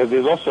careful, because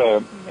there's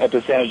also a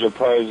percentage of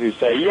pros who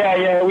say,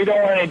 we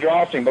don't want any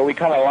drafting, but we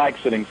kind of like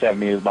sitting 7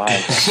 meters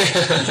behind.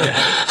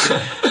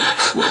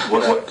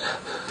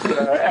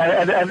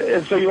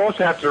 And so you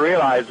also have to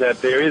realize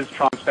that there is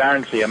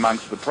transparency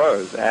amongst the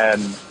pros,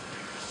 and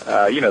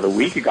the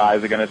weaker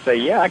guys are going to say,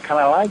 yeah, I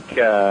kind of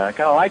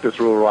like this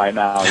rule right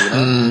now,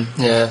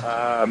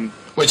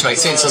 Which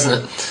makes sense,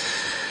 doesn't it?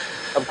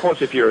 Of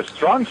course, if you're a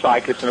strong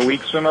cyclist and a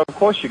weak swimmer, of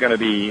course you're going to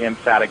be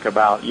emphatic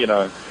about,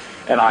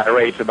 and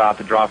irate about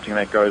the drafting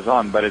that goes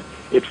on. But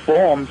it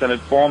forms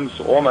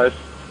almost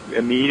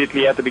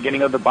immediately at the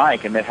beginning of the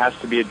bike, and it has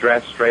to be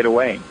addressed straight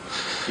away.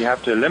 You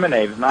have to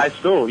eliminate it. And I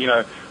still,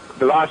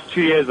 the last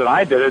 2 years that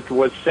I did it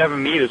was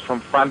 7 meters from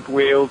front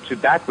wheel to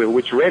back wheel,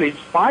 which really is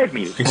 5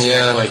 meters.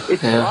 Exactly.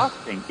 It's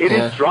drafting. It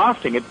is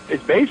drafting.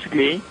 It's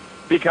basically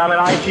become an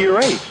IT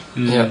race.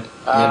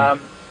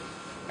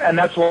 And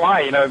that's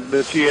why,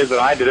 the 2 years that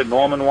I did it,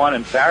 Norman won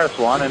and Faris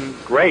won, and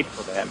great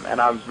for them.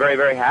 And I was very,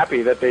 very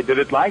happy that they did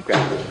it like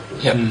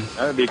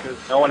that. Because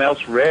no one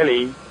else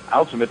really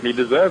ultimately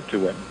deserved to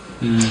win.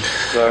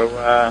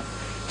 So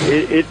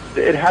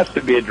it has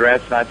to be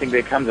addressed, and I think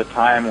there comes a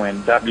time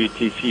when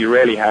WTC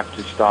really have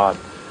to start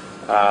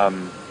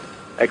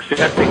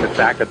accepting the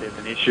fact that there's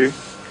an issue,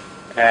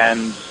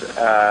 and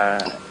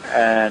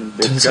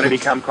it's going to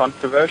become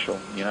controversial,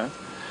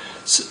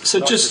 So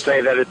not just to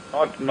say that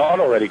it's not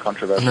already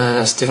controversial.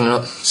 No, it's definitely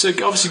not. So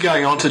obviously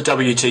going on to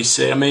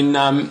WTC, I mean,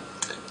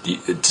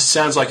 it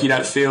sounds like you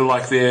don't feel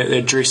like they're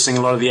addressing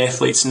a lot of the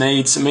athletes'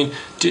 needs. I mean,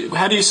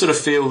 how do you sort of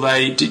feel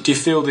do you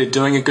feel they're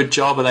doing a good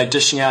job? Are they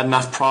dishing out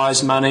enough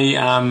prize money?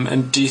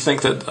 And do you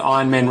think that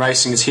Ironman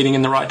racing is heading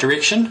in the right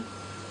direction?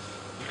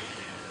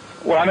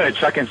 Well, I'm going to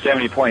chuck in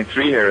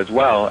 70.3 here as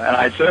well, and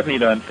I certainly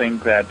don't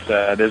think that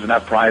there's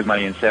enough prize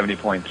money in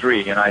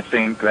 70.3, and I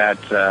think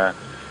that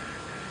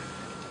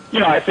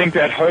I think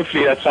that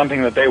hopefully that's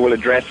something that they will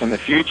address in the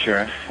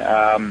future.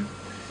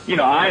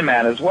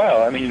 Ironman as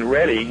well. I mean,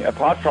 really,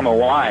 apart from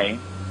Hawaii,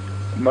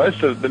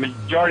 the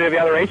majority of the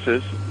other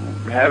races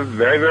have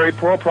very, very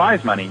poor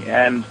prize money.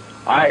 And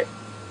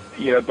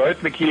both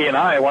McKeely and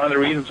I, one of the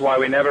reasons why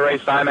we never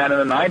raced Ironman in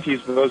the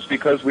 90s was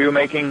because we were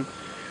making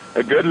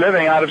a good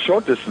living out of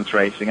short distance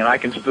racing. And I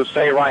can just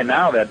say right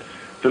now that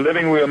the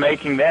living we were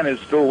making then is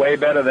still way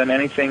better than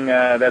anything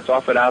that's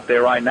offered out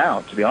there right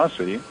now, to be honest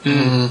with you.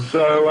 Mm-hmm.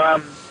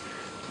 So,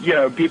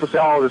 people say,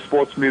 the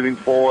sport's moving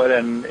forward,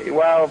 and,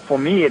 well, for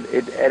me,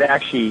 it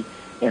actually,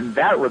 in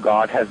that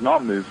regard, has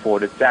not moved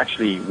forward. It's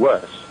actually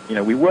worse.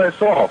 We're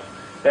worse off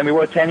than we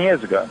were 10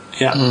 years ago.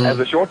 Yeah. As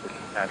a short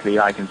distance athlete,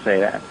 I can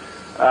say that.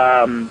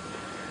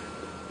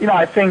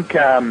 I think,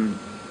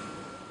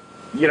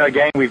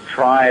 again, we've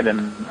tried,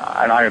 and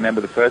I remember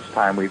the first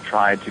time we've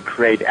tried to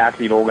create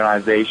athlete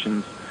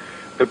organizations.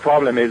 The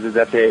problem is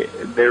that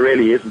there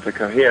really isn't a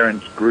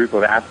coherent group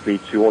of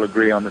athletes who all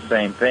agree on the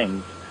same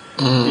things.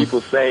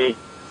 People say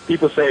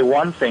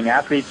one thing,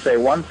 athletes say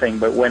one thing,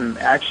 but when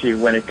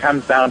it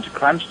comes down to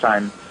crunch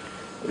time,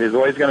 there's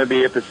always going to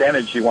be a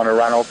percentage you want to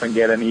run off and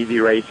get an easy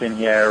race in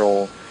here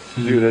or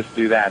do this,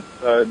 do that.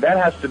 So that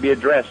has to be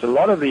addressed. A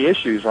lot of the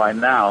issues right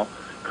now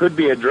could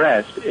be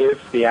addressed if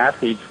the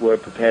athletes were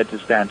prepared to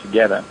stand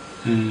together.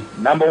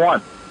 Number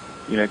one,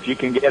 if you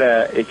can get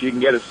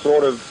a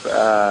sort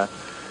of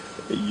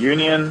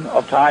union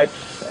of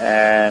types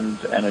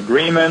and an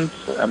agreement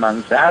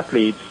amongst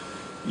athletes,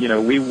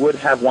 we would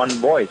have one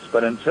voice.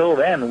 But until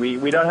then,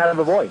 we don't have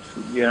a voice,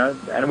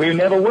 and we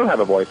never will have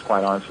a voice,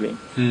 quite honestly.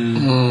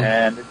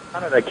 And it's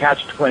kind of a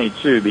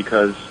catch-22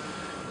 because,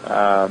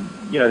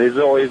 there's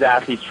always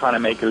athletes trying to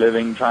make a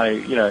living,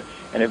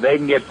 and if they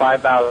can get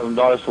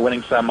 $5,000 for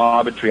winning some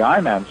arbitrary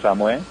Ironman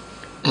somewhere,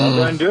 they'll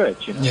go and do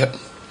it, Yep.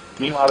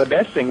 Meanwhile, the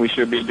best thing we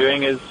should be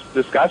doing is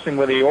discussing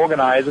with the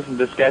organizers and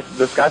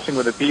discussing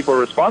with the people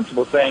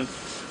responsible, saying,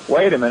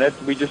 wait a minute,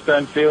 we just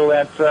don't feel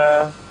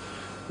that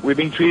we're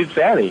being treated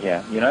fairly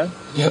here, Yep.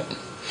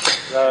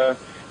 So,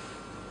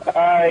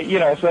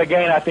 so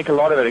again, I think a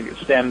lot of it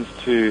stems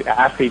to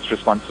athletes'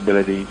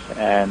 responsibilities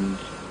and,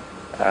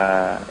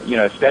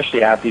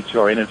 especially athletes who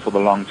are in it for the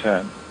long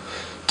term.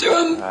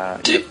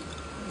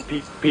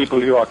 People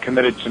who are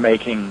committed to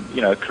making,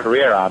 a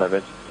career out of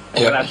it.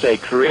 And when I say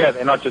career,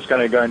 they're not just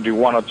going to go and do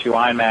 1 or 2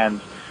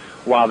 Ironmans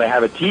while they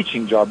have a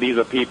teaching job. These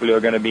are people who are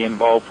going to be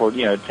involved for,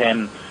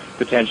 10,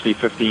 potentially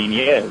 15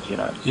 years,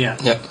 Yeah.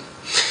 Yep.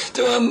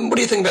 What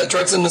do you think about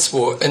drugs in the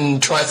sport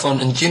and triathlon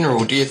in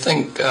general? Do you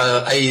think,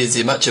 A, is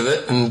there much of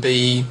it, and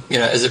B,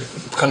 is it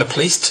kind of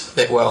policed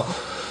that well?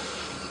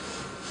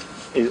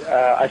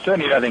 I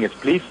certainly don't think it's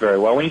policed very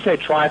well. When you say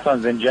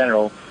triathlons in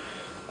general,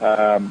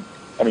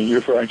 you're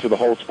referring to the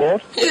whole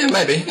sport? Yeah,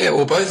 maybe. Yeah,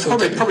 or both.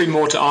 Probably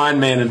more to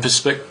Ironman in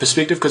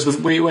perspective, because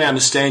we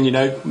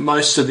understand,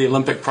 most of the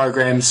Olympic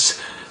programs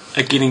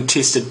are getting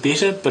tested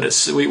better, but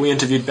we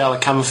interviewed Bella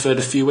Comerford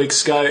a few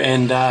weeks ago,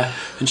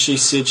 and she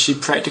said she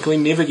practically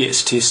never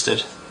gets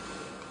tested.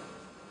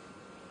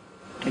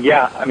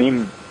 Yeah,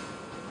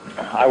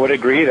 I would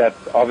agree that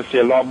obviously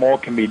a lot more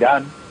can be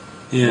done,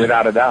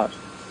 without a doubt.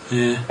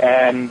 Yeah.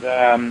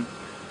 And,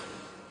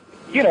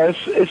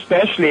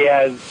 especially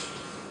as,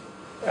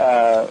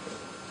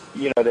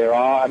 there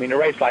are, a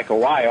race like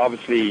Hawaii,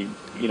 obviously,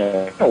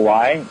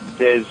 Hawaii,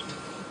 there's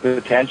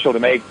potential to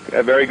make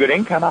a very good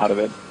income out of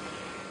it.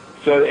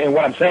 So, and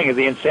what I'm saying is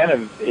the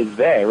incentive is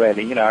there,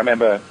 really. I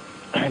remember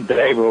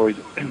Dave always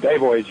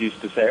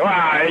used to say, "Well,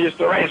 I used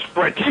to race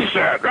for a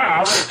T-shirt.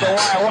 That's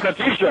why I want a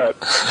T-shirt."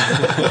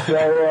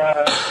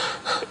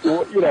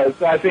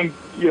 So I think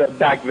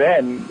back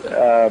then,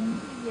 a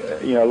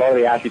lot of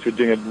the athletes were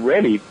doing it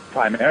really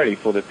primarily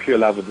for the pure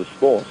love of the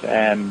sport,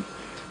 and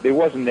there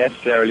wasn't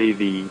necessarily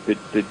the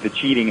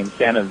cheating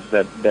incentives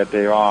that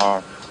there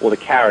are, or the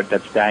carrot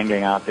that's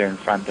dangling out there in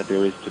front that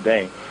there is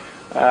today.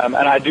 And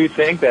I do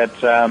think that.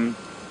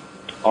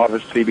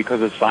 Obviously,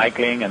 because of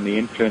cycling and the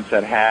influence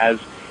that has,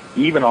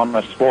 even on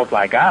a sport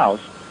like ours,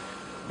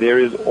 there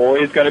is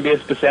always going to be a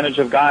percentage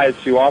of guys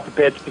who are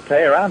prepared to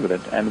play around with it.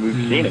 And we've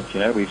seen it,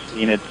 we've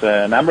seen it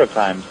a number of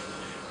times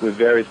with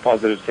various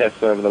positive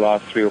tests over the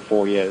last 3 or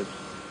 4 years.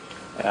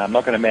 I'm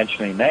not going to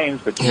mention any names,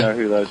 but you know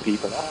who those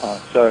people are.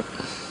 So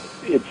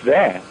it's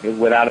there.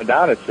 Without a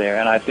doubt, it's there.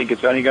 And I think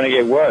it's only going to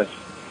get worse,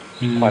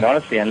 quite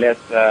honestly, unless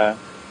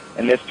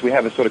we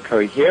have a sort of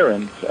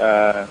coherent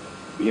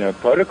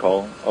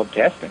protocol of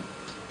testing,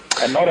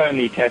 and not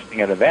only testing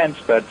at events,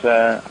 but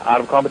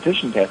out of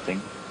competition testing.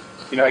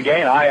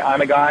 Again, I'm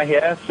a guy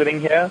here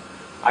sitting here.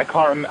 I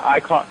can't.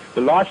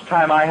 The last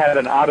time I had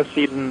an out of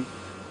season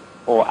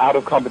or out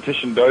of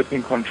competition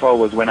doping control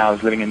was when I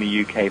was living in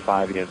the UK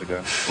 5 years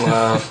ago.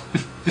 Wow,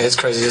 that's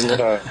crazy, isn't it?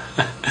 So,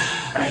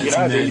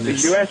 the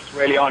US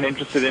really aren't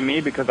interested in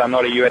me because I'm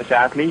not a US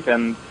athlete,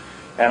 and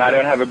I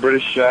don't have a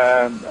British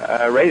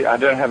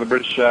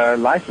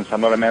license.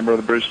 I'm not a member of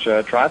the British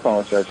Triathlon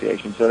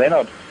Association, so they're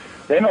not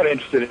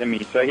interested in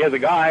me. So here's a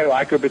guy who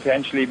I could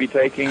potentially be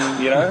taking,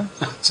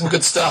 some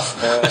good stuff.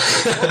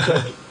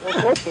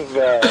 All sorts of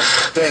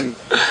things.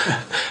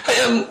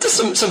 Hey, just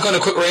some kind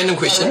of quick random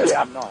questions. Really,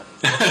 I'm not.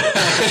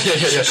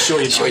 yeah.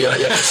 Sure,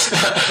 yeah.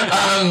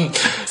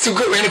 Some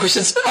quick random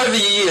questions. Over the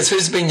years,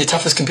 who's been your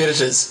toughest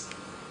competitors?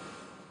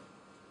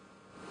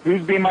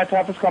 Who's been my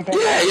toughest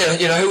competitor?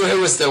 Yeah.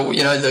 Who was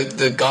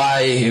the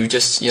guy who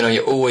just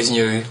you always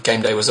knew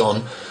game day was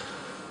on?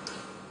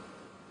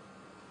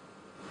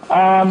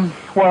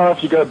 Well,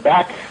 if you go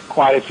back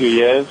quite a few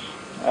years,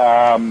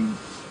 the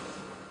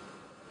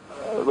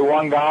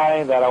one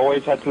guy that I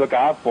always had to look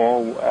out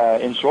for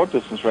in short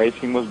distance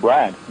racing was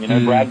Brad.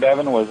 Brad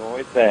Bevan was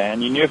always there,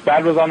 and you knew if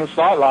Brad was on the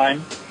start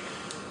line,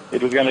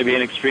 it was going to be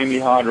an extremely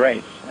hard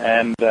race.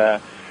 And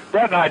Brad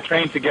and I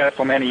trained together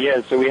for many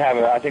years, so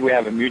I think we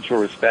have a mutual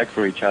respect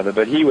for each other.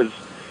 But he was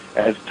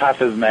as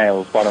tough as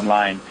nails, bottom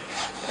line.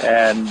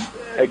 And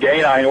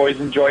again, I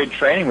always enjoyed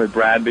training with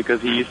Brad because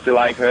he used to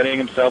like hurting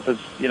himself,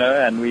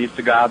 and we used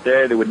to go out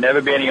there. There would never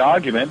be any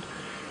argument.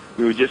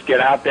 We would just get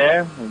out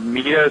there,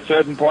 meet at a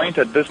certain point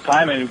at this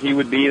time, and he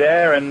would be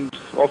there, and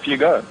off you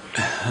go.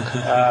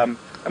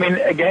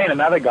 Again,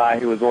 another guy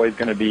who was always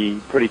going to be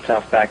pretty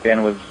tough back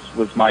then was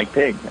Mike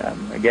Pigg.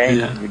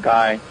 The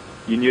guy,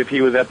 you knew if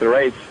he was at the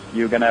race,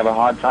 you were going to have a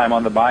hard time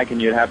on the bike,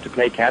 and you'd have to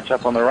play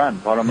catch-up on the run,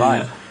 bottom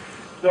line.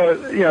 So,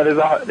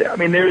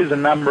 there is a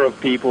number of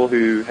people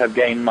who have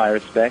gained my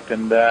respect,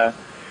 and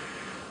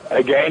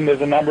again,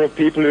 there's a number of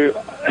people who,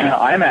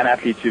 Ironman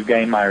athletes who've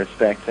gained my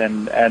respect,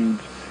 and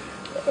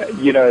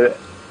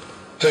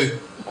Who?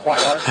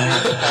 Quite honestly,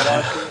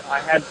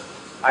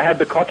 I had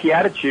the cocky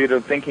attitude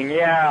of thinking,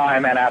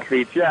 Ironman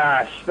athletes,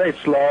 they're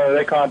slow,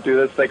 they can't do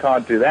this, they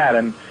can't do that,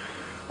 and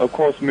of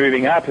course,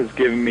 moving up has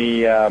given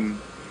me,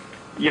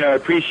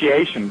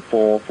 appreciation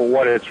for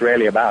what it's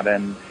really about,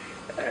 and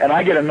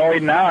I get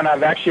annoyed now, and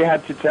I've actually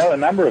had to tell a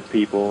number of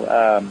people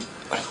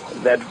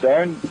that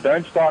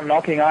don't start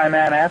knocking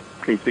Ironman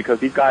athletes because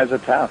these guys are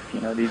tough.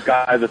 These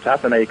guys are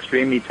tough, and they're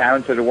extremely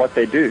talented at what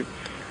they do.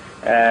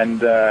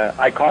 And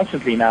I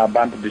constantly now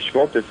bump into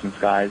short distance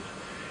guys,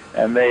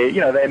 and they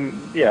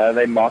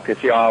mock. They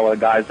say, the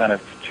guy's done a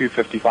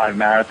 2:55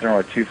 marathon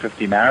or a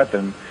 2:50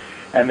 marathon,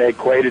 and they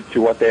equate it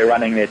to what they're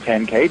running their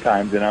 10K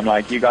times. And I'm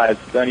like, you guys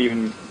don't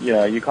even,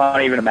 you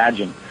can't even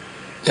imagine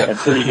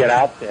until you get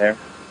out there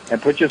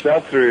and put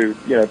yourself through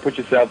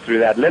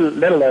that,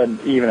 let alone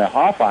even a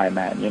half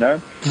Ironman.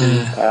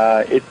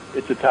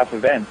 It's a tough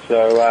event.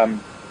 So,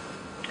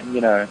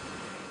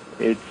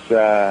 it's.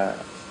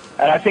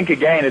 And I think,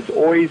 again, it's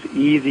always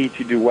easy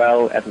to do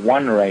well at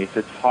one race.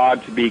 It's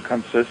hard to be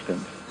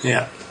consistent.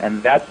 Yeah.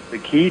 And that's the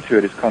key to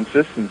it, is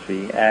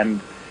consistency. And,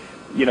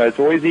 it's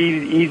always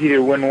easy to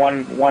win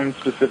one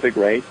specific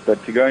race,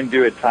 but to go and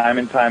do it time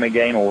and time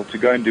again, or to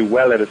go and do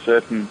well at a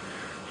certain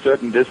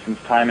distance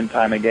time and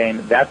time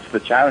again, that's the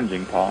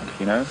challenging part,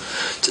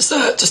 Just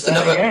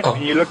another...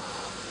 Again, you look...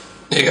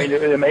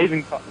 the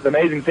amazing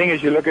thing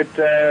is you look at,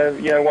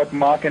 what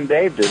Mark and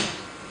Dave did.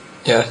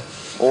 Yeah.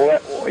 All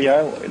that,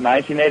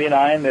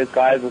 1989, those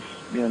guys,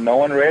 no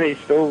one really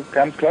still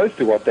comes close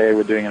to what they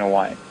were doing in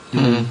Hawaii.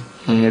 Mm-hmm.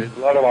 There's a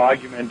lot of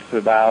arguments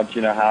about,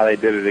 how they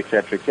did it,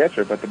 et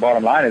cetera, but the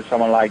bottom line is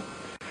someone like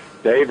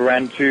Dave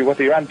ran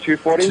 240?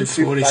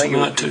 240, something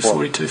like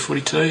 240,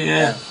 242,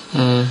 yeah.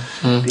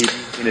 Mm-hmm. He's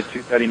been at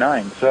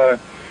 239. So,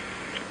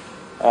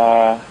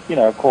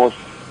 of course,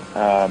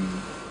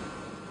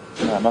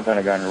 I'm not going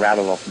to go and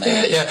rattle off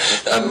names.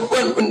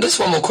 Just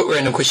one more quick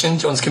random question.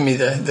 John's giving me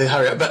the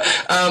hurry up. But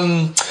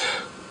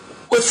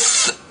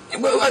with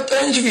Well, I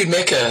interviewed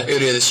Mecca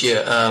earlier this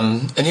year,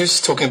 and he was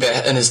talking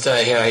about in his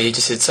day how he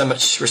just had so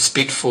much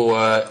respect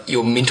for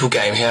your mental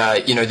game. How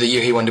the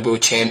year he won the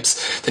world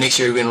champs, the next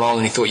year he went along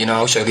and he thought,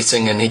 I'll show this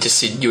thing, and he just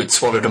said you had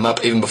swallowed him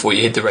up even before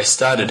you had the race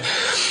started.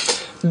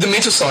 The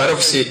mental side,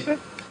 obviously,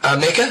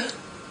 Mecca,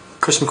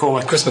 Chris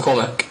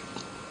McCormack.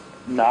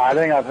 No, I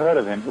think I've heard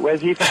of him.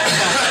 Where's he from?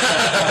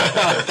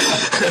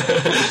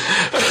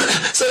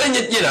 So then,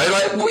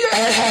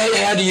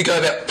 how do you go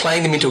about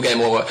playing the mental game,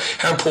 or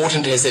how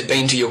important has that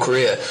been to your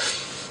career?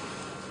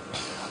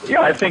 Yeah,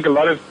 I think a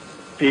lot of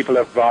people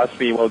have asked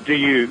me, well, have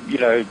you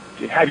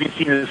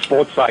seen a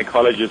sports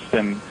psychologist,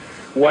 and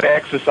what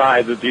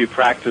exercises do you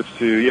practice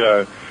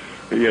to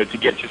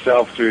get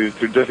yourself through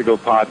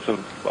difficult parts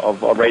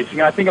of racing?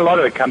 And I think a lot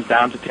of it comes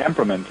down to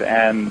temperament,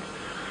 and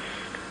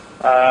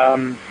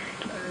I've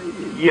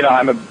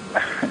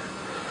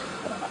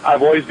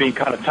always been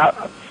kind of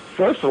tough.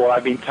 First of all,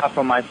 I've been tough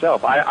on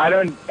myself. I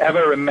don't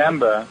ever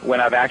remember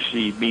when I've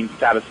actually been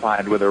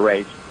satisfied with a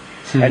race.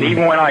 And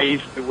even when I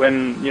used to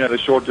win, the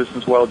short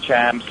distance world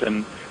champs,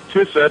 and to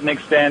a certain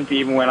extent,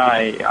 even when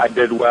I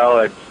did well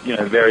at,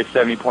 various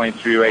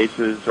 70.3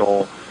 races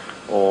or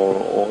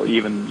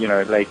even,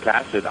 Lake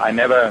Placid, I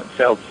never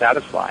felt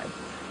satisfied.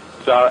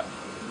 So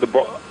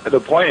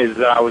the point is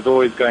that I was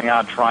always going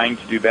out trying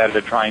to do better,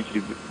 trying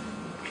to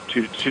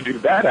do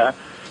better,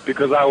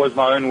 because I was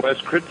my own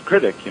worst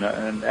critic,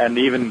 and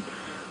even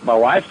my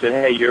wife said,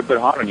 hey, you're a bit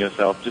hard on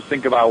yourself. Just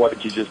think about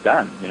what you just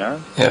done,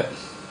 Yeah.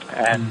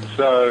 And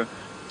so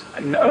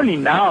only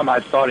now am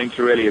I starting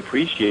to really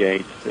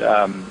appreciate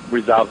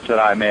results that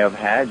I may have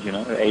had,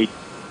 8,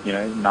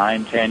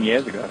 9, 10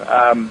 years ago.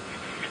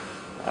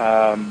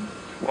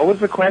 What was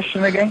the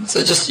question again?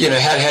 So just,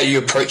 how you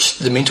approach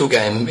the mental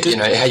game,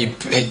 how you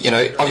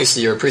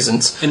obviously you're a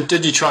presence. And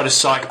did you try to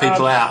psych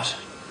people out?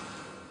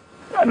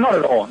 Not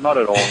at all.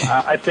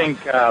 I think,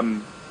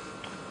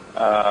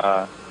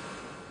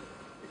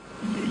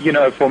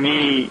 for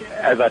me,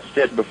 as I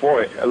said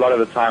before, a lot of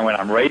the time when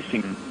I'm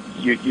racing,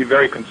 you're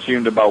very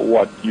consumed about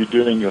what you're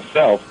doing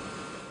yourself.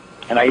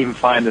 And I even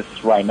find this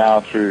right now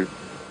through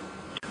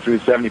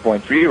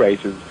 70.3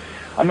 races.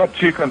 I'm not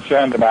too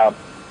concerned about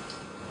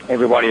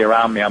everybody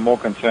around me. I'm more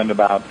concerned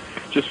about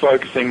just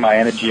focusing my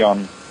energy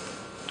on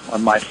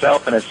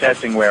myself and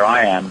assessing where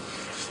I am.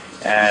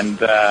 And,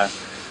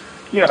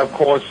 of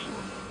course,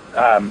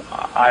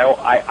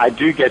 I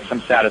do get some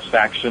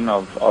satisfaction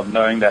of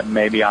knowing that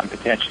maybe I'm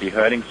potentially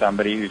hurting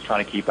somebody who's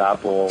trying to keep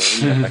up, or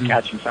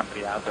catching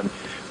somebody out.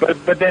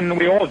 But then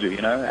we all do,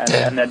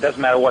 and it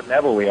doesn't matter what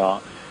level we are.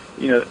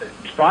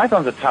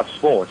 Triathlon's a tough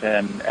sport,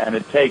 and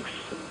it takes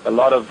a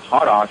lot of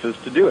hard asses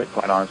to do it,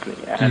 quite honestly.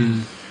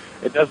 And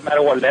it doesn't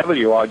matter what level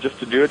you are, just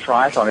to do a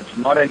triathlon. It's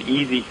not an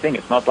easy thing.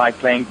 It's not like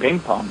playing ping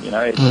pong.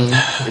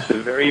 It's a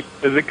very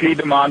physically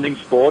demanding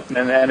sport,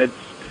 and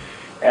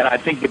I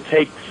think it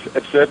takes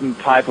a certain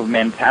type of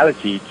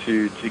mentality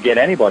to get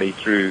anybody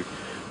through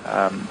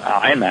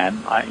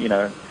Ironman. I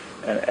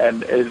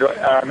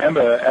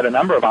remember at a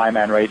number of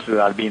Ironman races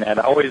that I've been at,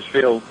 I always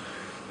feel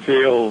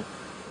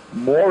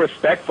more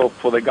respectful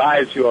for the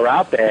guys who are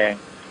out there,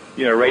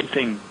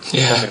 racing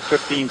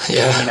 15,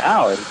 16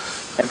 hours,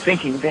 and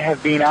thinking they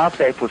have been out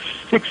there for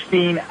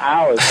 16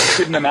 hours. I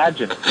couldn't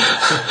imagine.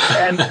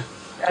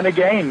 And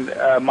again,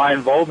 my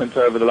involvement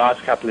over the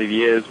last couple of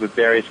years with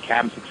various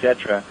camps,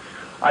 etc.,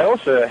 I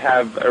also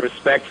have a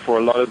respect for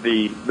a lot of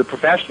the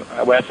professional.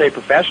 When I say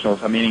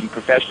professionals, I'm meaning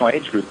professional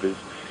age groupers.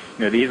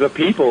 These are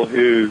people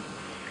who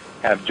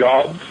have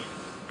jobs,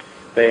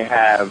 they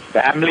have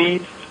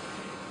families,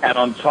 and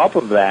on top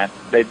of that,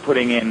 they're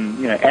putting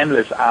in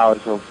endless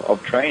hours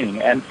of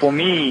training. And for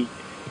me,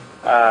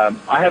 I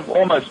have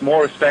almost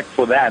more respect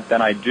for that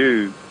than I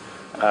do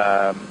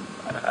a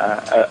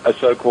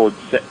so-called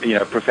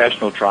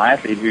professional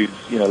triathlete who's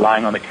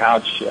lying on the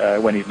couch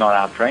when he's not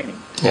out training.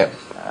 Yeah.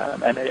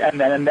 And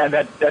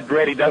that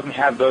really doesn't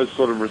have those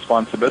sort of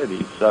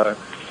responsibilities. So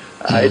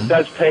it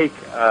does take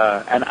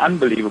an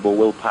unbelievable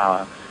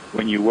willpower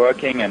when you're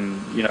working, and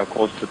of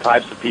course the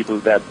types of people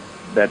that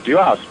do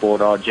our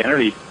sport are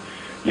generally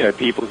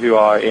people who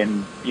are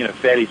in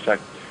fairly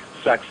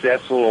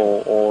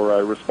successful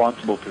or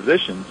responsible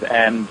positions.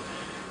 And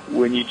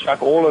when you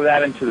chuck all of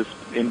that into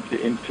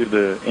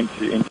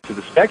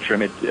the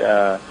spectrum, it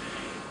the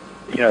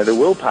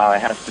willpower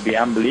has to be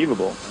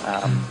unbelievable.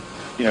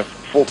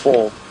 For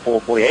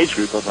the age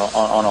group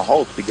on a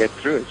whole to get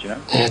through it,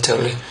 Yeah,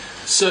 totally.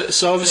 So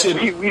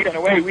obviously, we in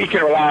a way we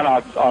can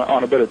rely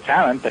on a bit of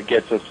talent that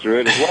gets us through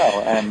it as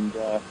well. And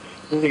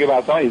think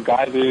about some of these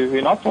guys who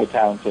are not so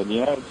talented,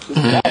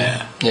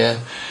 Yeah.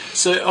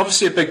 So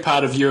obviously, a big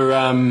part of your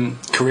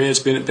career has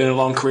been a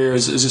long career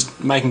is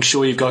just making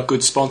sure you've got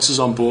good sponsors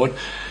on board.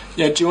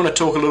 Do you want to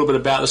talk a little bit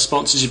about the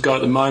sponsors you've got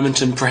at the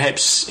moment, and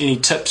perhaps any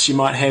tips you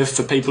might have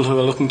for people who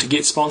are looking to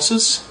get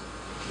sponsors?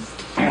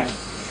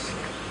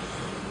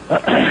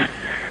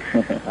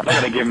 I'm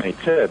not going to give them any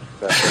tips.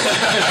 But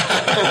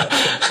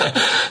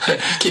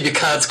keep your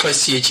cards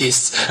close to your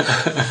chest. So,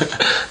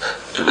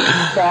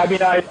 I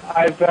mean,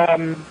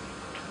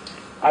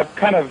 I've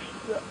kind of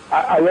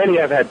I really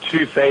have had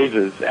two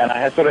phases, and I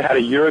had sort of had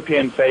a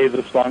European phase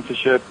of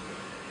sponsorship,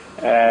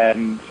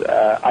 and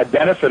I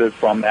benefited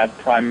from that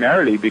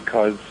primarily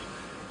because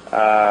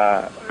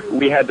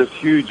we had this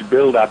huge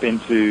build-up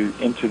into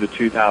the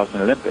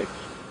 2000 Olympics.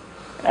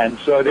 And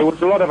so there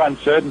was a lot of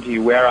uncertainty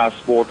where our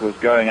sport was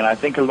going, and I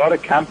think a lot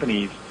of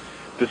companies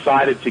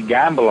decided to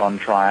gamble on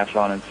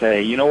triathlon and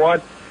say, you know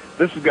what,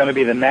 this is going to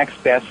be the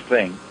next best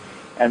thing.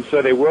 And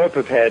so they were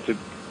prepared to,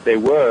 they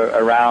were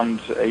around,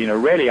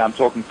 really I'm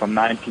talking from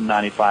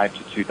 1995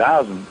 to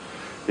 2000,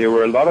 there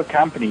were a lot of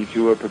companies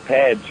who were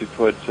prepared to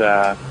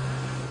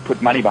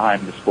put money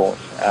behind the sport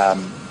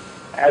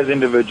as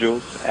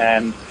individuals.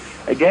 And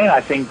again,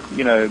 I think,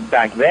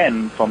 back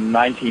then, from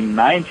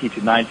 1990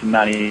 to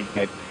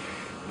 1998,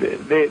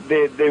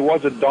 there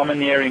was a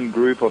domineering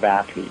group of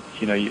athletes.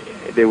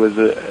 There was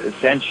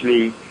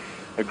essentially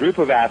a group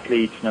of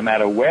athletes, no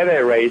matter where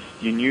they raced,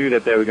 you knew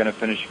that they were going to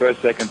finish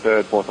first, second,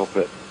 third, fourth, or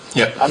fifth.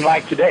 Yep.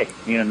 Unlike today,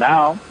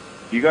 now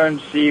you go and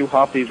see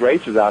half these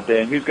races out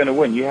there, and who's going to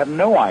win? You have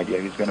no idea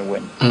who's going to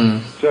win.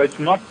 Mm. So it's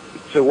not.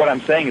 So what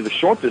I'm saying is, the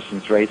short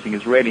distance racing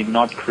is really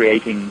not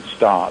creating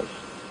stars.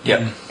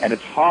 Yep. And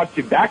it's hard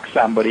to back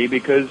somebody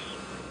because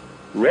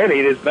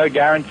really there's no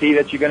guarantee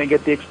that you're going to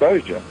get the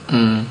exposure.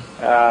 Mm.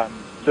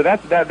 So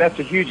that's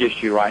a huge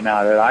issue right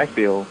now that I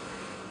feel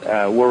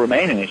will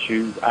remain an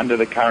issue under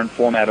the current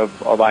format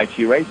of IT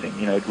racing.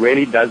 It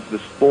really does. The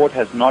sport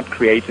has not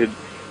created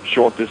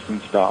short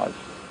distance stars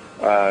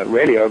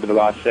really over the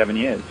last 7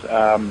 years.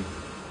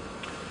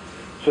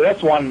 So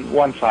that's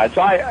one side.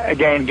 So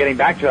getting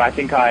back to it, I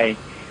think I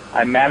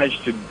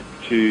managed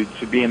to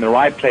be in the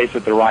right place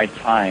at the right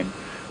time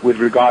with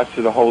regards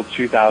to the whole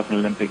 2000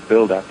 Olympic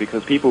build-up,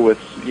 because people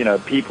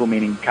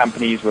meaning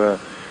companies were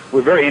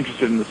very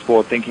interested in the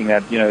sport, thinking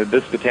that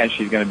this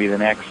potentially is going to be the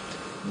next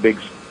big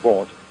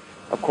sport.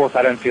 Of course,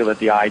 I don't feel that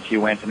the IIT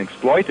went and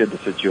exploited the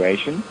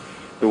situation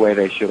the way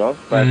they should have,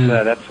 but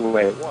that's the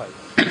way it was.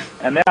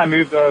 And then I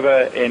moved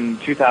over in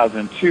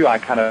 2002. I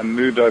kind of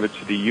moved over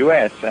to the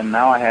U.S., and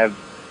now I have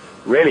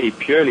really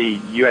purely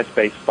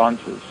U.S.-based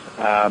sponsors.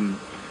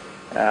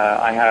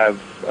 I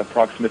have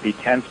approximately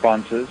 10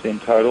 sponsors in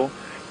total.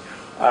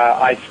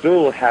 I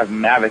still have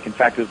Mavic. In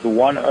fact, it's the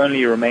one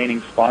only remaining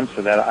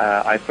sponsor that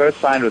I first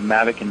signed with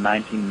Mavic in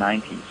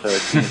 1990. So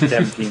it's been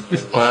 17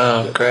 years.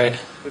 Wow, great.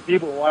 The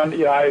people want,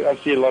 I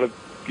see a lot of,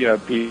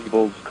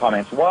 people's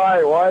comments.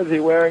 Why is he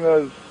wearing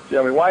those?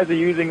 Why is he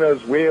using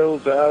those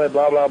wheels? Blah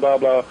blah blah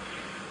blah.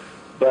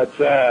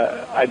 But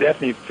I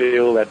definitely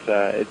feel that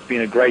it's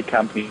been a great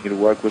company to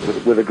work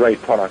with a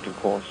great product, of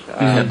course.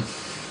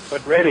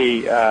 But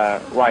really,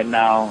 right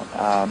now,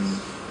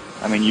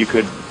 you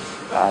could.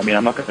 I'm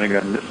not going to go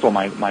and list all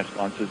my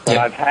sponsors, but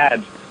I've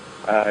had,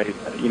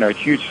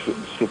 huge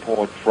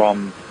support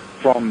from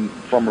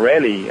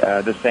really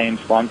the same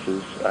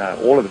sponsors,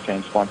 all of the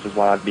same sponsors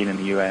while I've been in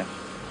the U.S.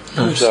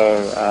 Nice.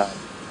 So,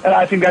 and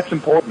I think that's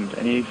important.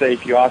 And you say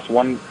if you ask for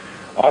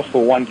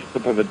one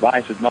tip of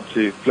advice, is not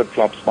to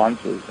flip-flop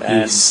sponsors.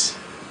 And, Yes.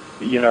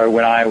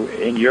 when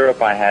in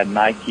Europe, I had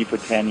Nike for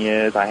 10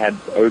 years. I had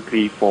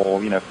Oakley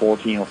for,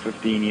 14 or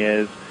 15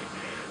 years.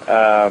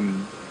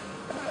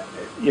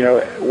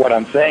 What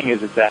I'm saying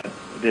is that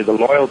there's a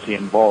loyalty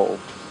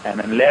involved,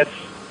 and unless,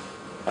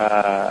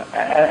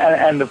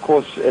 and of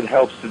course, it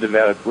helps to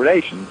develop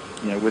relations,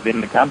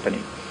 within the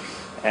company.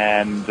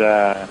 And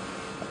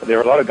there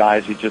are a lot of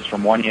guys who just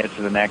from one year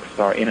to the next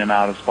are in and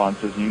out of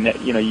sponsors.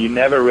 You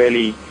never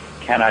really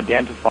can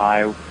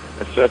identify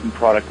a certain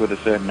product with a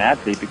certain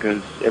athlete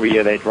because every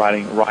year they're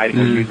riding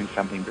or using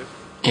something different.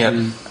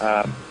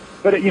 Yeah.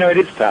 But it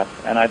is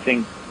tough, and I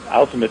think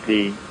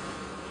ultimately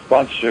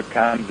sponsorship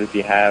comes if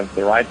you have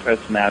the right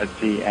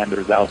personality and the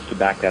results to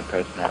back that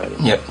personality.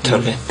 Yep,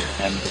 totally.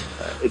 And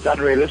it's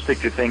unrealistic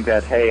to think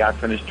that, hey, I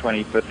finished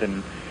 25th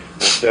and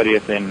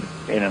 30th in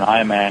an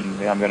Ironman,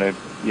 I'm going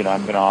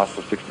to ask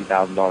for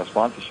 $60,000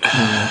 sponsorship.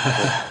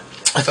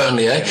 If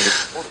only, eh?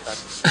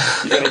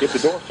 You're going to get the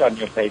door shut in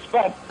your face,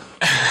 but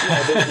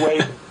there's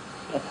ways.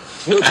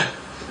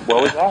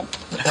 What was that?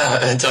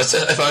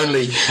 If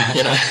only,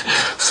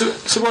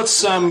 So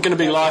what's going to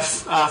be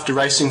life after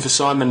racing for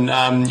Simon?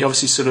 You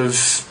obviously sort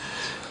of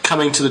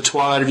coming to the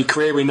twilight of your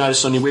career. We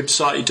noticed on your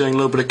website you're doing a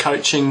little bit of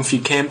coaching, a few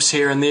camps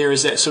here and there.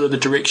 Is that sort of the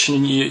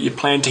direction you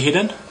plan to head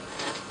in?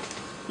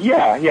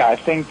 Yeah, I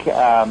think,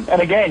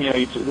 and again,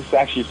 this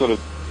actually sort of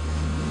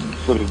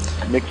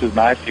mixes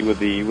nicely with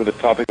the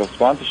topic of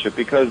sponsorship,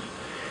 because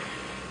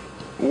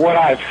what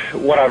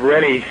I've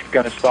really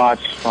going to start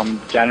from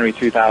January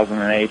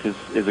 2008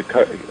 is a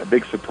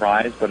big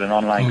surprise, but an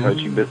online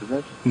coaching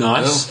business.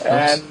 Nice.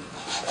 And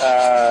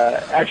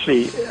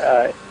actually,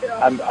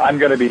 I'm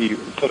going to be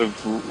sort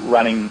of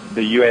running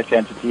the US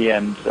entity,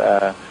 and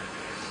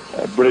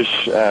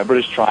British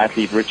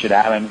triathlete Richard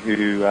Allen,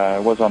 who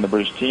was on the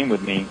British team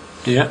with me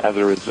as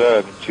a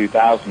reserve in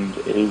 2000,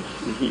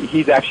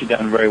 he's actually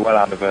done very well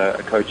out of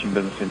a coaching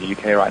business in the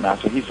UK right now.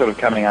 So he's sort of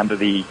coming under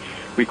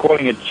we're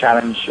calling it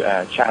challenge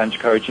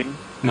coaching.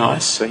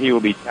 Nice. So he will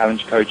be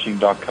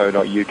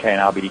challengecoaching.co.uk, and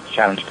I'll be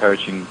challenge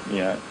coaching,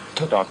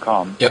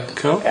 ironman.com. Yep.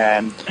 Cool.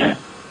 And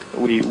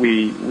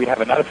we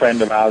have another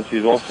friend of ours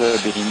who's also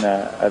been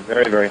a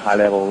very, very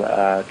high-level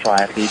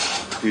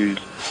triathlete who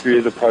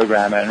is a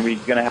programmer, and we're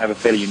going to have a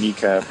fairly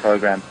unique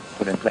program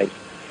put in place.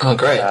 Oh,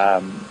 great.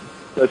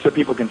 So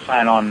people can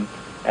sign on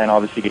and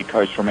obviously get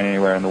coached from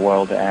anywhere in the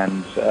world,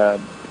 and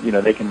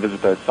they can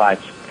visit those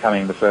sites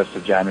coming the 1st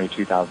of January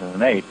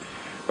 2008.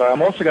 But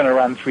I'm also going to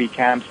run 3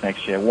 camps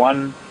next year.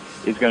 One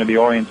is going to be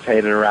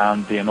orientated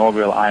around the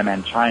inaugural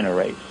Ironman China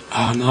race.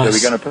 Oh, nice. So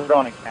we're going to put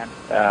on a camp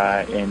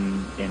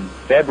in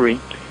February,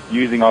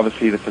 using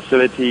obviously the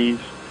facilities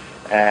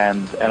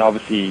and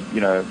obviously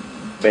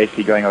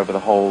basically going over the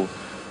whole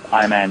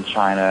Ironman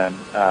China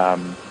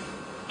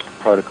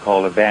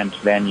protocol, event,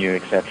 venue,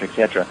 etc.,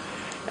 etc.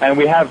 And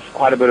we have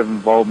quite a bit of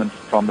involvement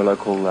from the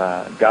local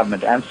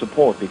government and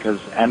support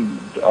and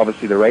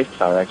obviously the race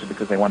director,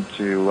 because they want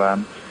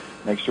to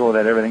make sure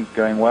that everything's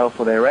going well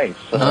for their race.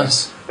 So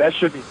Nice. that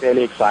should be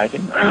fairly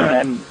exciting.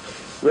 And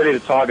really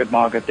the target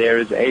market there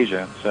is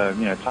Asia. So,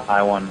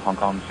 Taiwan, Hong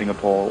Kong,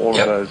 Singapore, all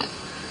Yep. of those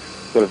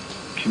sort of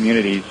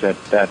communities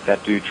that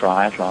do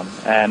triathlon.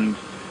 And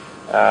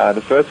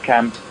the first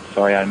camp,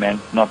 sorry, I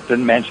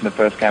didn't mention the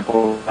first camp,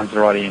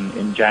 Lanzarote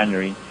in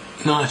January,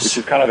 Nice. which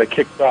is kind of a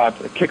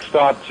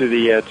kickstart to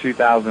the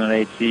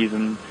 2008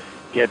 season.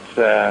 Get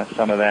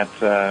some of that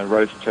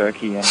roast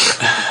turkey and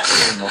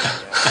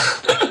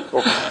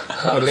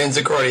Oh,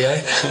 Lanzarote, eh?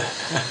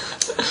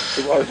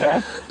 what was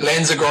that?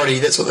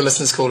 Lanzarote, that's what the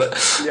listeners call it.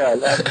 Yeah,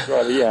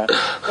 Lanzarote, yeah.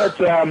 But,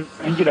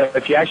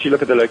 if you actually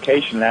look at the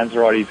location,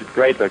 Lanzarote is a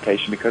great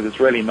location because it's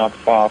really not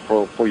far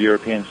for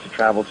Europeans to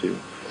travel to.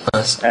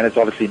 Nice. And it's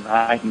obviously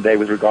night and day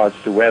with regards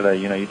to weather.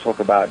 You talk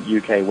about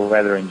UK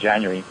weather in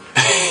January.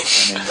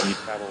 And then you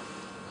travel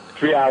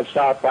 3 hours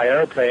south by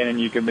airplane and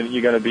you're going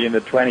to be in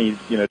the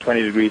 20s,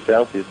 20 degrees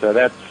Celsius. So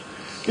that's,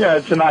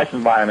 it's a nice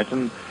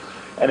environment.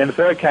 And then the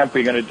third camp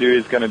we're going to do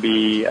is going to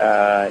be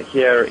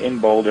here in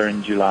Boulder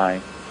in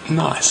July.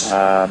 Nice.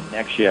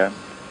 Next year.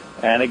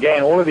 And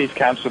again, all of these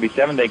camps will be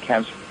 7-day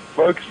camps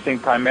focusing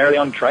primarily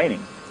on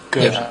training.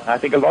 Good. I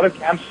think a lot of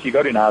camps you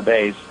go to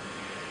nowadays,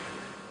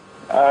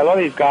 a lot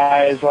of these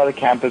guys, a lot of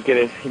campers they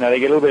get a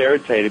little bit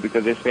irritated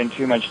because they spend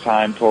too much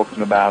time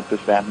talking about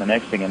this, that, and the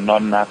next thing, and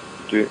not enough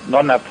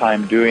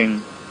time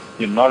doing,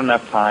 not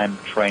enough time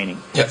training.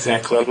 Yep.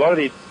 Exactly. So a lot of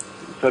these,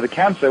 the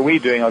camps that we're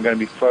doing are going to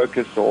be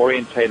focused or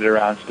orientated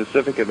around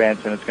specific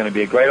events, and it's going to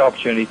be a great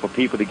opportunity for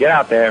people to get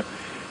out there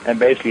and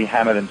basically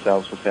hammer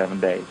themselves for 7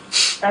 days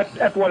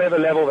at whatever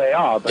level they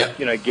are, but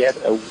Yep. Get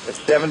a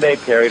 7-day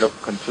period of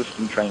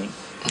consistent training.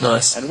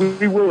 Nice. And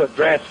we will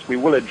address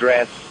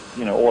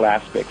all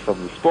aspects of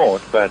the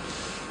sport, but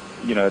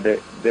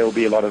there will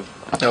be a lot of.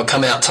 They'll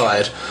come out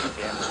tired.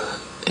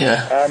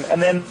 Yeah.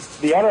 And then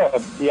the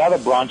other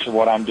branch of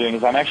what I'm doing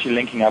is I'm actually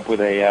linking up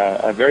with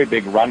a very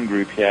big run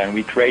group here, and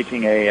we're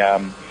creating a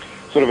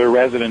sort of a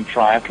resident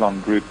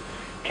triathlon group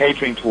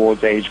catering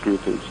towards age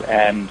groupers.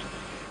 And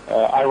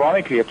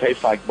ironically, a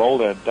place like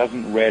Boulder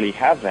doesn't really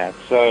have that.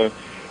 So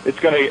it's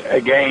going to,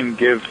 again,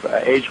 give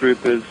age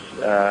groupers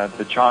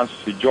the chance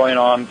to join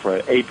on for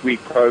an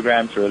 8-week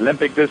program to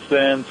Olympic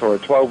distance or a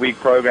 12-week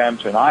program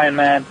to an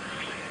Ironman.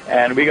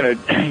 And we're going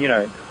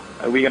to,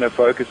 we're going to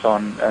focus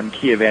on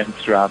key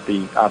events throughout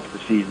the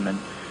season,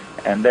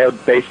 and they'll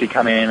basically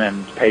come in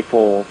and pay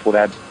for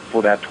that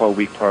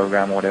 12-week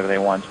program or whatever they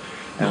want,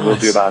 and Nice. we'll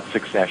do about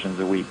 6 sessions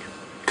a week.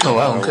 Oh,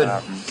 wow, good.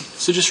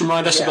 So just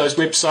remind us of those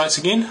websites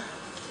again.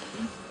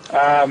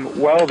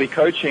 Well, the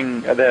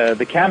coaching,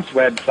 the camp's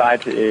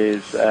website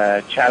is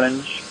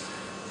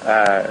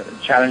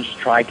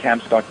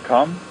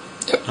challengetrycamps.com,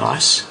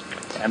 Nice.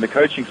 and the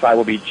coaching site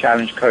will be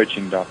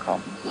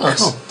challengecoaching.com.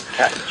 Nice. Cool.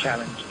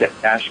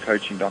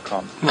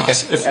 Challenge-coaching.com.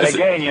 Nice. And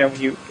again,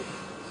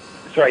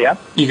 sorry, yeah?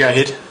 You go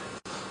ahead.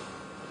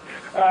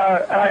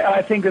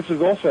 I think this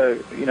is also,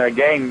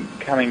 again,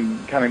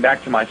 coming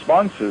back to my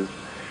sponsors,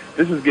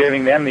 this is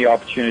giving them the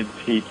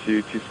opportunity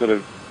to sort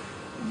of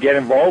get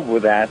involved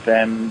with that,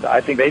 and I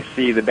think they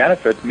see the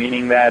benefit,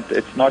 meaning that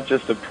it's not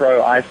just a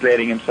pro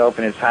isolating himself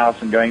in his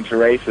house and going to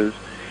races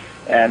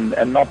and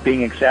not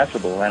being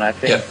accessible. And I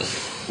think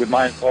with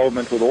my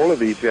involvement with all of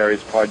these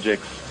various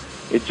projects,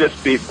 it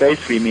just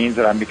basically means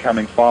that I'm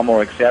becoming far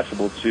more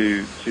accessible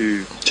to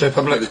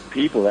public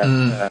people that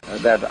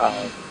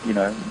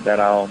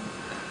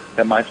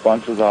my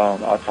sponsors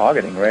are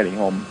targeting, really.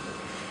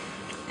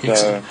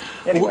 So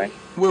anyway,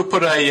 we'll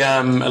put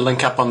a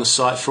link up on the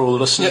site for all the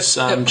listeners,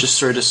 Yep. just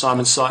through to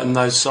Simon's site and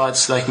those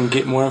sites, so they can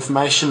get more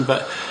information.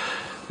 But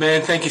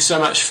man, thank you so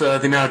much for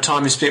the amount of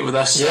time you spent with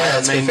us. Yeah,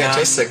 it's been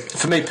fantastic.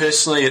 For me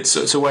personally, it's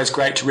always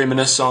great to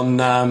reminisce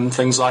on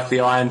things like the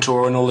Iron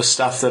Tour and all the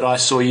stuff that I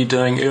saw you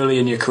doing early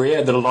in your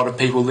career that a lot of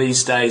people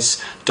these days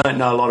don't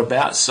know a lot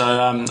about. So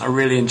I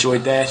really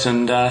enjoyed that,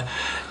 and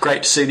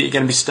great to see that you're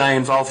going to be staying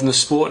involved in the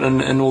sport,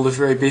 and all the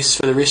very best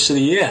for the rest of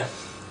the year.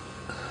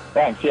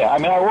 thanks. Yeah, I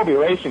mean, I will be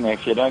racing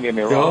next year. Don't get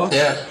me wrong.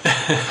 Yeah.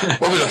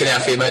 We'll be looking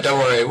out for you, mate. Don't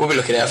worry. We'll be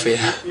looking out for you.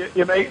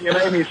 You made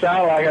me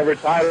sound like I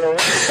retired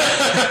already.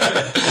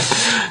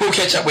 We'll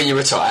catch up when you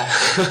retire.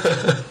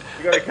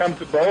 You got to come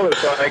to Boulder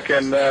so I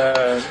can,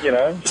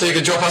 So you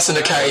can drop us in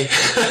a K.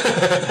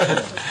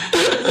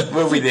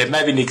 We'll be there,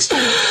 maybe next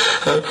year.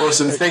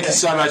 Awesome. Thank you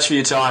so much for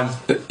your time.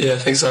 Yeah,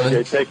 thanks, Simon.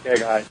 Okay, take care,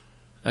 guys.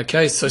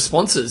 Okay, so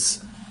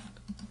sponsors.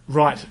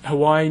 Right,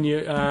 Hawaii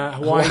news.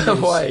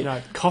 Hawaii.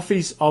 No,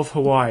 Coffees of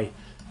Hawaii.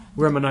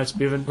 Where are my notes,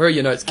 Bevan? Where are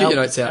your notes? Get your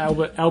notes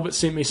out. Albert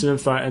sent me some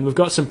info, and we've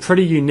got some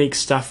pretty unique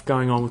stuff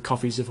going on with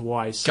Coffees of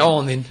Hawaii. So Go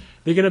on then.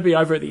 they're going to be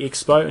over at the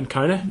Expo in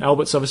Kona.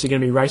 Albert's obviously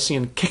going to be racing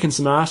and kicking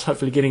some ass,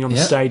 hopefully getting on the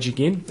stage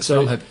again. what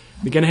So I'm hoping.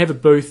 we're going to have a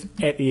booth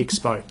at the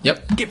Expo.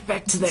 Yep. Get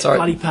back to that Sorry.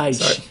 bloody page.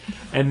 Sorry.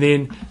 And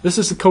then, this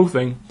is the cool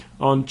thing,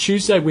 on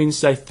Tuesday,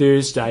 Wednesday,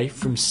 Thursday,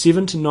 from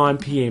 7 to 9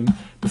 p.m,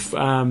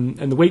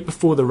 and the week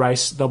before the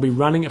race, they'll be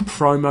running a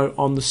promo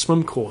on the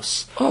swim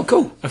course. Oh,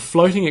 cool. A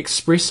floating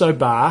espresso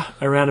bar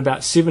around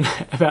about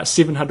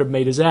 700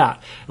 metres out.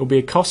 It will be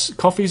a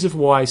Coffees of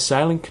Hawaii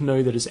sailing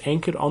canoe that is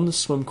anchored on the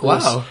swim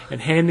course Wow. and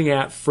handing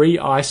out free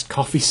iced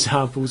coffee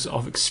samples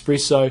of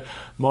espresso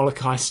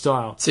Molokai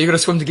style. So you got to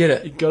swim to get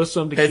it. You've got to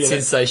swim to That's get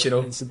it. sensational.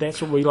 And so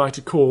that's what we like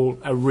to call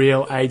a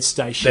real aid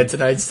station. That's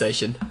an aid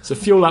station. So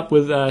fuel up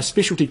with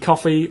specialty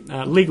coffee,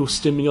 legal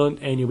stimulant,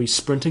 and you'll be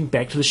sprinting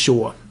back to the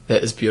shore.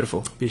 That is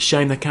beautiful. Be a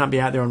shame they can't be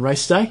out there on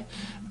race day,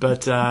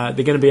 but they're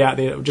going to be out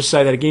there. I'll just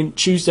say that again.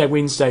 Tuesday,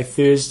 Wednesday,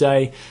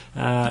 Thursday,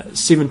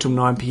 7 till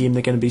 9 p.m.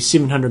 They're going to be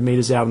 700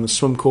 metres out on the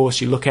swim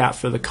course. You look out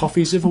for the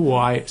Coffees of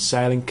Hawaii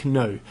sailing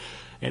canoe.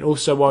 And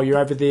also, while you're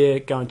over there,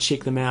 go and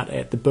check them out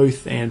at the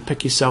booth and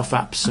pick yourself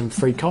up some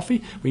free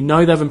coffee. We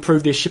know they've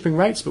improved their shipping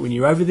rates, but when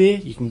you're over there,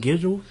 you can get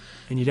it all,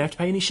 and you don't have to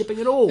pay any shipping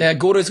at all. Now,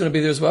 Gordo's going to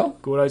be there as well.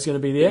 Gordo's going to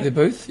be there. The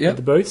booth, yeah. At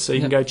the booth, so you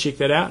can go check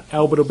that out.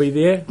 Albert will be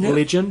there,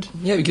 legend.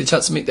 Yeah, we get a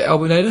chance to meet the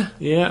Albinator.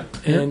 Yeah,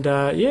 and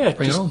Bring it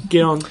just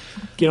on.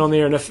 get on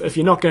there. And if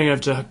you're not going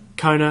over to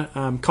Kona,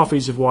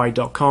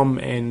 coffeesofhawaii.com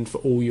and for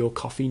all your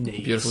coffee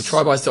needs. Beautiful.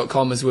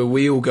 Trybuys.com is where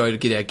we all go to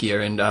get our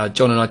gear. And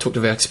John and I talked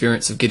of our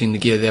experience of getting the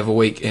gear the other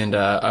week, and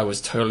I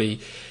was totally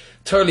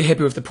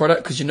happy with the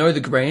product because you know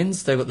the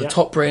brands. They've got the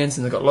top brands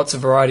and they've got lots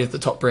of variety of the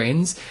top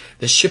brands.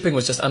 The shipping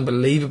was just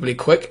unbelievably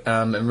quick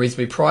and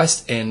reasonably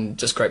priced and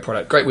just great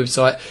product. Great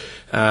website.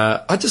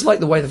 I just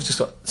like the way they've just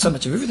got so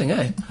much of everything,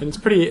 eh? And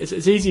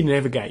it's easy to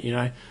navigate, you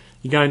know.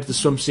 You go into the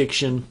swim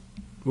section,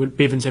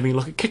 Bevan's having a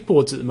look at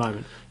kickboards at the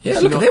moment. Yeah,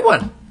 look at that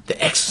one. The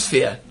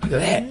Exosphere. Look at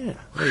that. Yeah,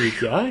 there you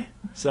go.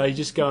 So you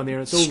just go in there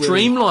and it's all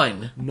Streamline.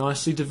 really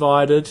nicely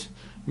divided.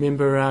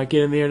 Remember,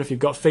 get in there, and if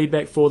you've got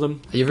feedback for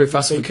them... Are you very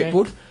fast with a feedback.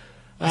 kickboard?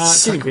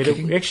 Getting better.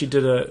 We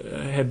actually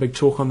had a big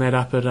talk on that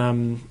up at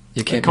a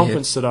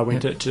conference that I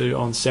went to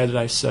on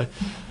Saturday. So,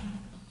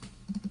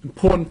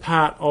 important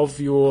part of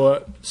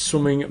your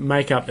swimming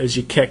makeup is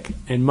your kick,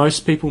 and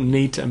most people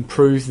need to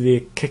improve their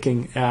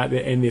kicking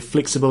and their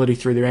flexibility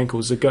through their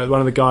ankles. One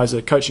of the guys at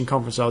a coaching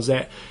conference I was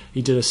at,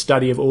 he did a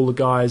study of all the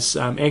guys'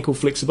 ankle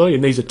flexibility,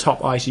 and these are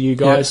top ITU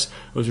guys.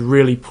 It was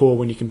really poor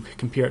when you can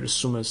compare it to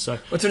swimmers. So,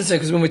 Well, it's interesting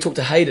because when we talk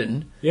to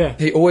Hayden,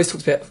 he always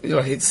talks about,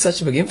 it's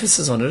such a big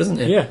emphasis on it, isn't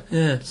it?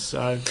 Yeah.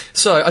 So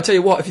I tell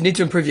you what, if you need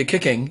to improve your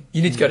kicking,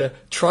 you need to go to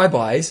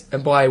Trybuys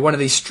and buy one of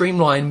these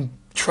Streamline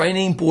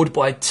training board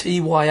by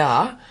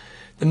TYR.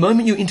 The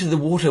moment you enter the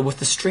water with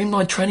the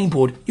Streamline training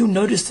board, you'll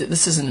notice that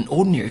this isn't an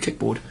ordinary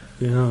kickboard.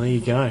 Yeah, there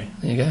you go.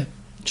 There you go.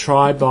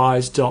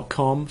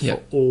 Trybuys.com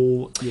for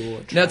all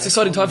your... Now, it's an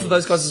exciting time for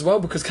those guys as well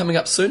because coming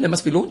up soon, they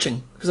must be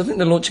launching. Because I think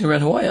they're launching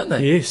around Hawaii, aren't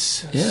they?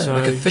 Yes. Yeah, So,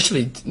 like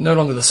officially no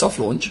longer the soft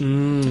launch.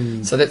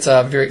 So that's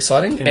very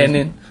exciting. And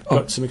then...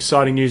 got some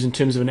exciting news in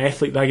terms of an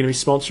athlete they're going to be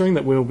sponsoring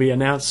that we'll be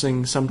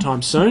announcing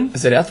sometime soon.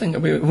 Is that our thing? Are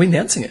we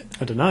announcing it?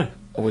 I don't know.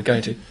 Or we're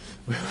going to?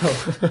 We'll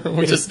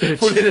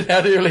let it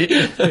out early.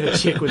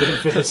 Check with it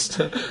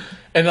first.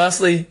 And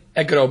lastly,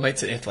 our good old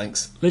mates at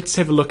Athlinks. Let's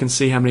have a look and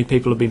see how many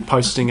people have been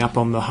posting up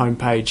on the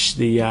homepage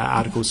the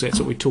articles. That's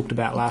what we talked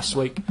about last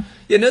week.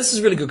 Yeah, no, this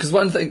is really good because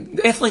one thing,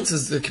 Athlinks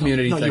is the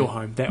community Not thing. your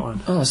home, that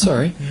one. Oh,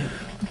 sorry. Yeah.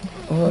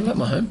 Oh, I like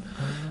my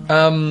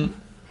home.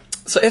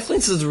 So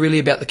Athlinks is really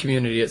about the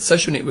community. It's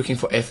social networking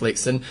for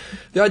athletes, and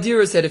the idea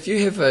is that if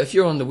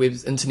you're on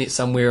the internet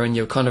somewhere and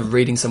you're kind of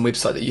reading some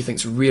website that you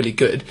think's really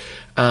good,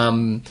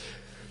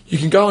 you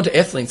can go onto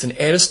Athlinks and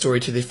add a story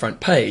to their front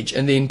page,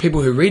 and then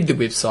people who read the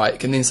website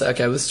can then say,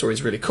 okay, well, this story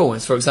is really cool.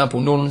 And for example,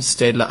 Norman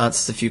Stadler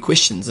answers a few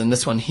questions, and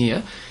this one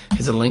here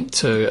has a link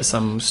to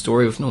some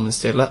story with Norman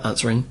Stadler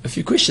answering a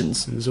few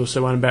questions. There's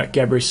also one about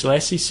Gabriel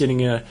Selassie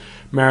setting a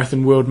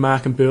marathon world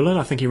mark in Berlin.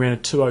 I think he ran a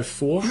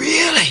 2:04.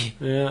 Really?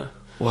 Yeah.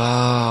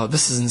 Wow,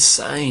 this is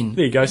insane.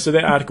 There you go. So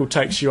that article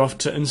takes you off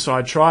to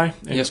Inside Try,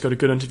 and it's got a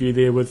good interview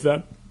there with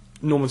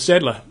Norman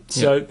Stadler.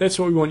 So that's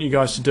what we want you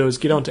guys to do, is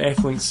get onto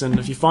Athlinks, and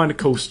if you find a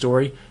cool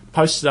story,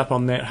 post it up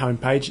on that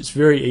homepage. It's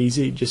very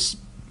easy. Just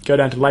go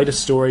down to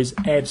latest stories,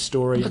 add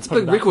story. That's a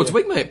big records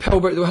week, mate. Powell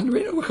broke the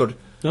 100 record.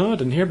 No, I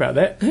didn't hear about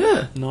that.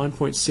 Yeah.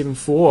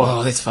 9.74.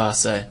 Oh, that's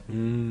fast, eh?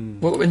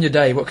 What in your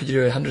day, what could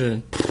you do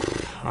 100?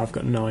 I've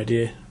got no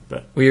idea.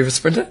 But were you ever a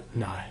sprinter?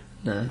 No.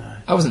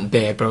 I wasn't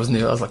bad, but I was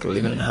like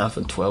 11 and a half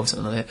and 12,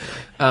 something like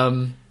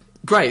that.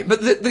 Great,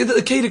 but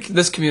the key to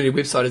this community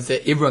website is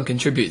that everyone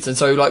contributes, and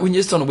so like when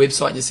you're just on a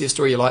website and you see a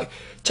story you like,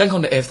 chunk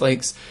onto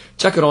Athlinks,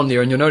 chuck it on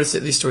there, and you'll notice that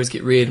these stories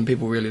get read and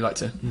people really like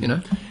to, you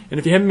know. And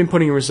if you haven't been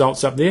putting your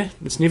results up there,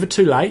 it's never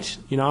too late.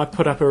 You know,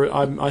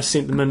 I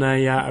sent them in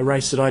a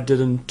race that I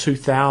did in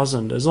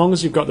 2000. As long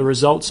as you've got the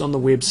results on the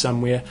web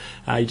somewhere,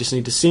 you just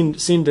need to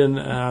send in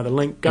the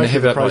link. Go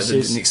through the process.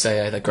 Like the next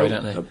day, they're great,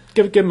 aren't they?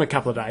 Give them a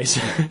couple of days.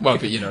 Well,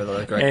 but you know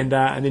they're great. And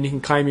then you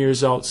can claim your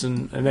results,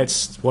 and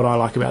that's what I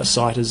like about the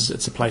site is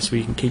it's a place where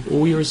you can keep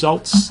all your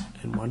results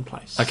in one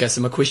place. Okay,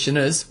 so my question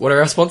is, what are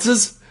our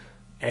sponsors?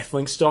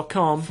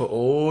 Athlinks.com For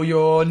all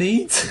your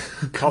needs.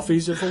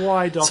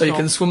 Coffeesofhawaii.com. So you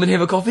can swim and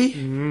have a coffee?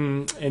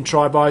 And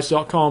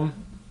trybuys.com.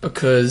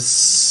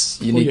 Because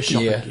you All need your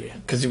shopping gear. gear.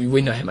 Because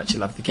we know how much you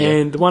love the gear.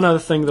 And the one other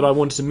thing that I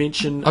wanted to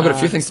mention... I've got a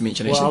few things to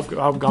mention, actually.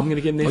 Well, I'm going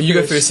to get in there You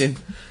go first then.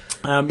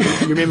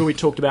 You remember we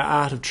talked about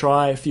Art of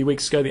Try a few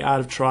weeks ago, the Art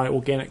of Try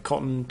organic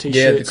cotton t-shirts,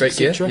 Yeah, the great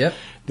gear, etc. yep.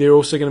 They're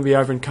also going to be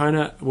over in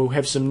Kona. We'll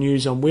have some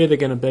news on where they're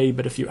going to be,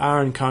 but if you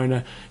are in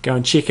Kona, go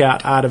and check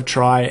out Art of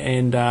Try,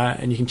 and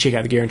you can check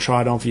out the gear and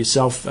try it on for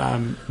yourself.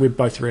 We're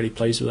both really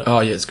pleased with it. Oh,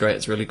 yeah, it's great.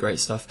 It's really great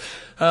stuff.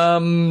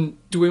 Do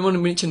we want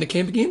to mention the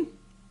camp again?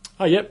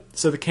 Oh, yep.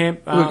 So the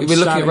camp... We're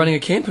looking at running a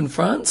camp in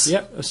France.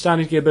 Yep, we're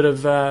starting to get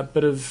a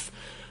bit of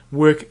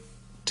work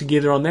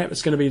together on that.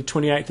 It's going to be the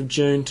 28th of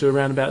June to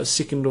around about the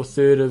 2nd or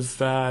 3rd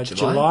of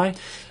July.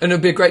 And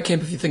it'll be a great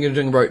camp if you're thinking of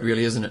doing a boat,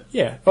 really, isn't it?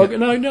 Yeah. Oh,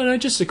 no,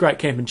 just a great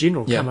camp in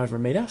general. Yeah. Come over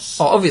and meet us.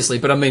 Oh, obviously,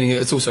 but I mean,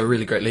 it's also a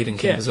really great leading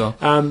camp as well.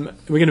 We're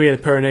going to be in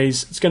the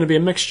Pyrenees. It's going to be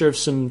a mixture of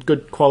some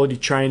good quality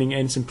training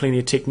and some plenty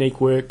of technique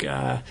work.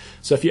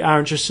 So if you are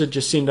interested,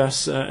 just send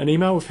us an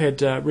email. We've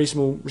had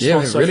reasonable response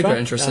Yeah, so really far. great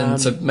interest.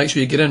 So make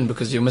sure you get in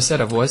because you'll miss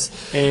out otherwise.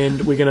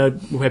 And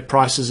we'll have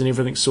prices and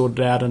everything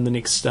sorted out in the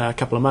next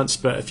couple of months.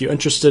 But if you're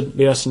interested,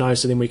 let us know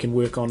so then we can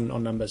work on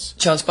numbers.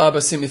 Chance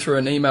Barber sent me through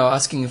an email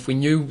asking if we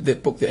knew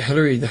that book, the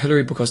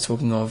Hillary book I was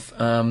talking of.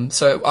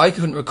 So I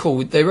couldn't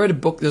recall. They wrote a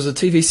book. There was a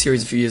TV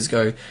series a few years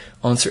ago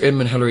on Sir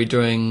Edmund Hillary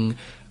doing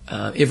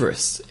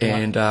Everest,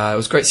 and it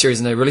was a great series,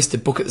 and they released the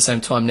book at the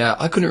same time. Now,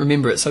 I couldn't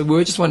remember it, so we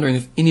were just wondering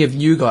if any of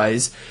you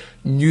guys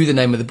knew the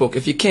name of the book.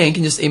 If you can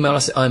just email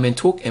us at Ironman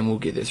Talk, and we'll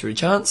get there through a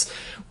chance.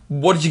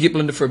 What did you get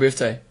Belinda for her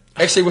birthday?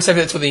 Actually, we'll save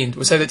that till the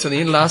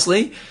end.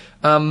 Lastly,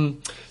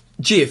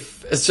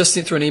 Jeff has just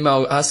sent through an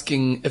email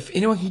asking if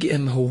anyone can get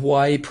him a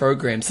Hawaii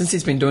program. Since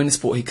he's been doing the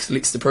sport, he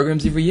collects the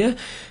programs every year,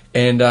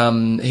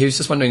 and he was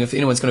just wondering if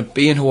anyone's going to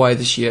be in Hawaii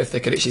this year, if they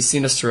could actually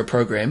send us through a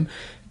program.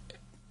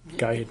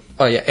 Go ahead.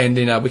 Oh, yeah, and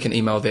then we can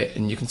email that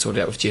and you can sort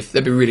it out with Jeff.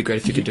 That'd be really great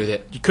if you could do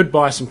that. You could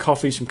buy some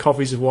coffees from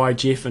Coffees of Hawaii,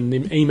 Jeff, and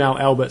then email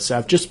Albert, say,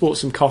 I've just bought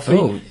some coffee.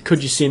 Oh.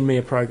 Could you send me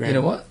a program? You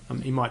know what?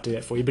 He might do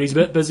that for you, but he's a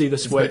bit busy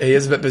this week. He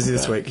is a bit busy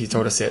this week. He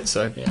told us that.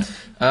 So, Yeah.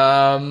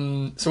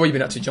 So what have you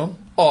been up to, John?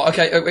 Oh,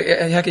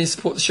 okay. How can you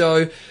support the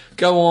show?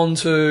 Go on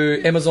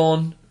to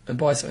Amazon and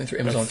buy something through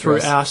Amazon Through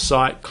for us. our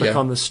site, click Yeah.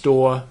 on the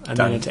store, and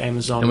Done. then into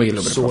Amazon. And we get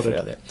a little bit of sorted.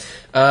 profit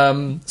out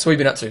there. So what have you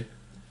been up to?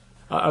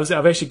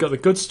 I've actually got the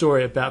good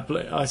story about.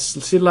 I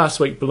said last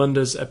week,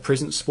 Belinda's a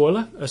present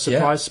spoiler, a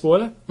surprise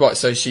spoiler. Right,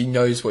 so she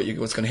knows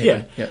what's going to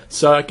happen. Yeah.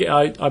 So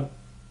I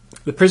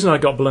the present I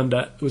got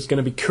Belinda was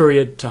going to be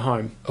couriered to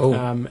home. Oh.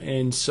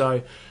 And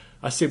so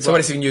I said, So what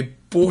is it? You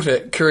bought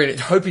it, couriered it,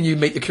 hoping you'd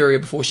meet the courier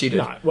before she did.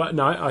 I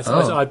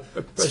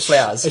Just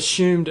flowers.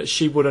 assumed that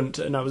she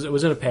wouldn't. No, it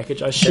was in a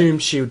package. I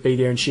assumed she would be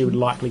there and she would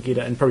likely get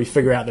it and probably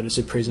figure out that it's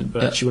a present,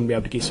 but she wouldn't be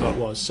able to guess what it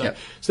was. So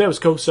that was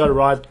cool. So I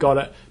arrived, got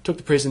it, took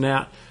the present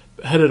out,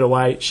 hid it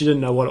away. She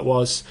didn't know what it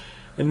was.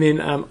 And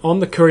then on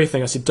the courier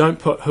thing, I said, don't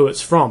put who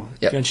it's from.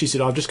 Yep. And she said,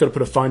 I've just got to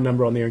put a phone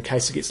number on there in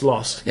case it gets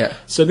lost. Yeah.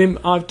 So then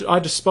I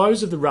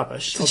disposed of the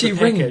rubbish. Did you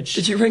ring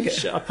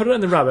it? I put it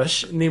in the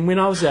rubbish, and then when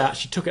I was out,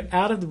 she took it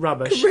out of the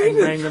rubbish and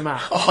rang them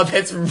up. Oh,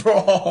 that's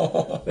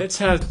wrong. That's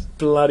how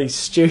bloody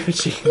stupid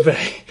she can be.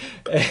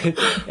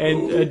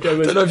 And it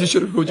was, I don't know if you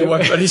should have called your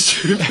wife bloody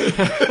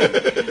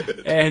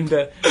stupid. and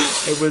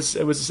it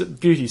was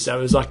beauty, so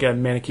it was like a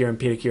manicure and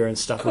pedicure and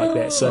stuff like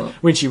that. So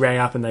when she rang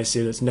up and they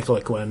said it's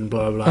Nicola Quinn,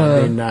 blah blah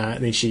blah,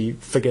 then she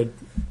figured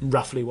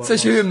roughly what. So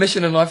her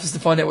mission in life is to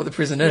find out what the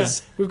present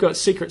is. We've got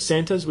Secret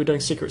Santas. We're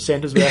doing Secret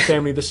Santas with our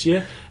family this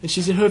year, and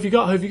she said, "Who have you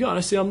got? Who have you got?" And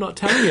I said, "I'm not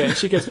telling you." And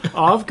she goes,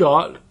 "I've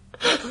got."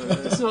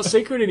 It's not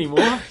secret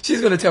anymore.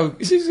 She's going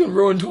to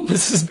ruin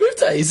Thomas's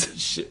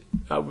birthdays.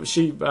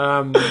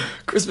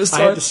 Christmas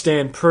time. I had to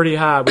stand pretty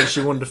hard when she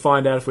wanted to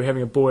find out if we're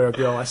having a boy or a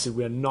girl. I said,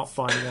 we're not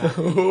finding out.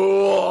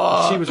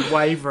 She was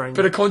wavering.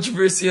 Bit of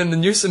controversy in the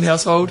Newsom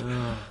household.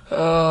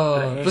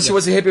 But she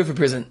wasn't happy with her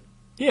present.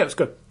 Yeah, it was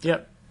good.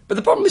 Yep. But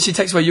the problem is she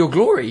takes away your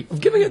glory of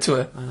giving it to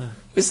her.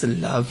 Where's the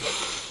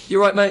love?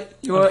 You right, mate?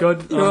 You I'm right?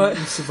 good. You right?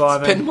 I'm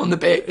surviving. Pat him on the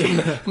back. Give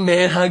him a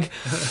man hug.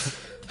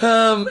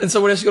 And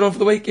so what else you got on for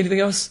the week? Anything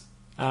else?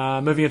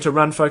 Moving into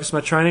run, focus my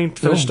training.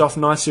 Finished off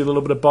nicely with a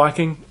little bit of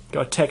biking.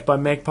 Got attacked by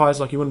magpies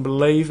like you wouldn't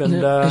believe. And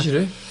as you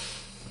do.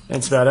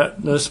 That's about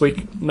it. This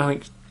week,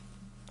 nothing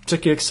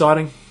particularly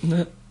exciting.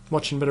 No.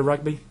 Watching a bit of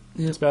rugby.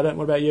 That's about it.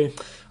 What about you?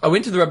 I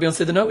went to the rugby on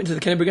Saturday night, went to the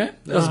Canterbury game.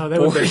 That was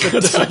that would be boring.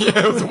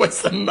 Yeah, it was a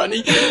waste of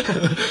money.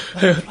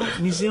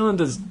 New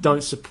Zealanders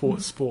don't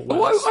support sport.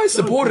 Well, I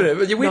supported it,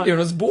 but you went there and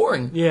it was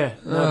boring. Yeah,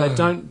 they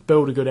don't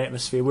build a good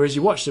atmosphere. Whereas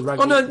you watch the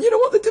rugby. Oh no, you know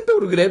what? They did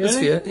build a good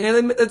atmosphere.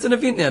 Yeah, it's an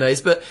event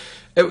nowadays, but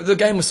the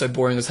game was so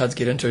boring it was hard to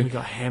get into. We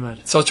got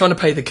hammered. So I was trying to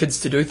pay the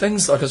kids to do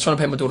things. Like I was trying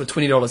to pay my daughter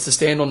 $20 to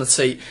stand on the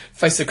seat,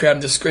 face the crowd,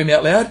 and just scream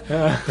out loud.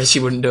 But she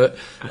wouldn't do it.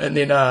 And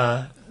then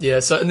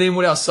and then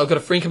what else? So I've got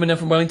a friend coming down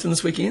from Wellington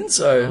this weekend,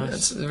 so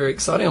it's very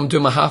exciting. I'm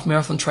doing my half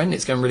marathon training.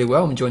 It's going really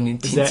well. I'm enjoying the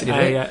intensity of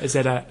it. Is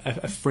that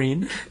a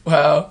friend?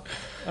 Wow.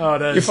 Oh,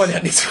 it is. You'll find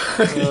out next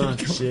week. Oh,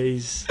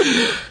 jeez.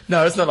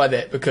 No, it's not like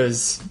that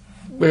because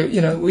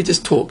we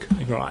just talk.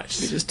 Right.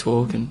 We just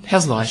talk. And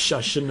how's life? I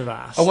shouldn't have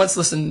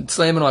asked.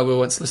 Slam and I were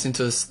once listening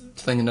to this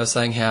thing, and they were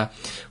saying how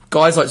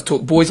boys like to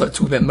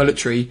talk about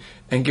military,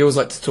 and girls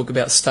like to talk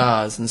about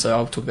stars, and so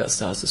I'll talk about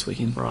stars this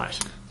weekend. Right.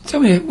 Tell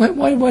me,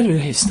 why do we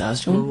have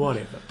stars, John? Well,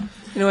 whatever.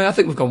 Anyway, I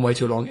think we've gone way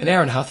too long. An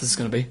hour and a half this is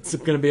going to be. It's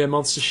going to be a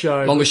monster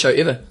show. Longest show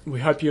ever. We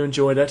hope you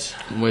enjoyed it.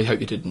 And we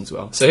hope you did as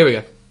well. So here we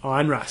go.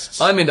 I'm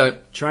Rust. I'm Endo.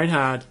 Train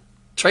hard.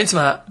 Train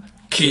smart.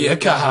 Kia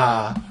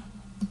kaha.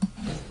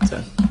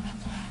 So.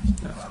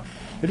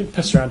 We didn't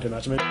piss around too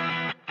much. I mean...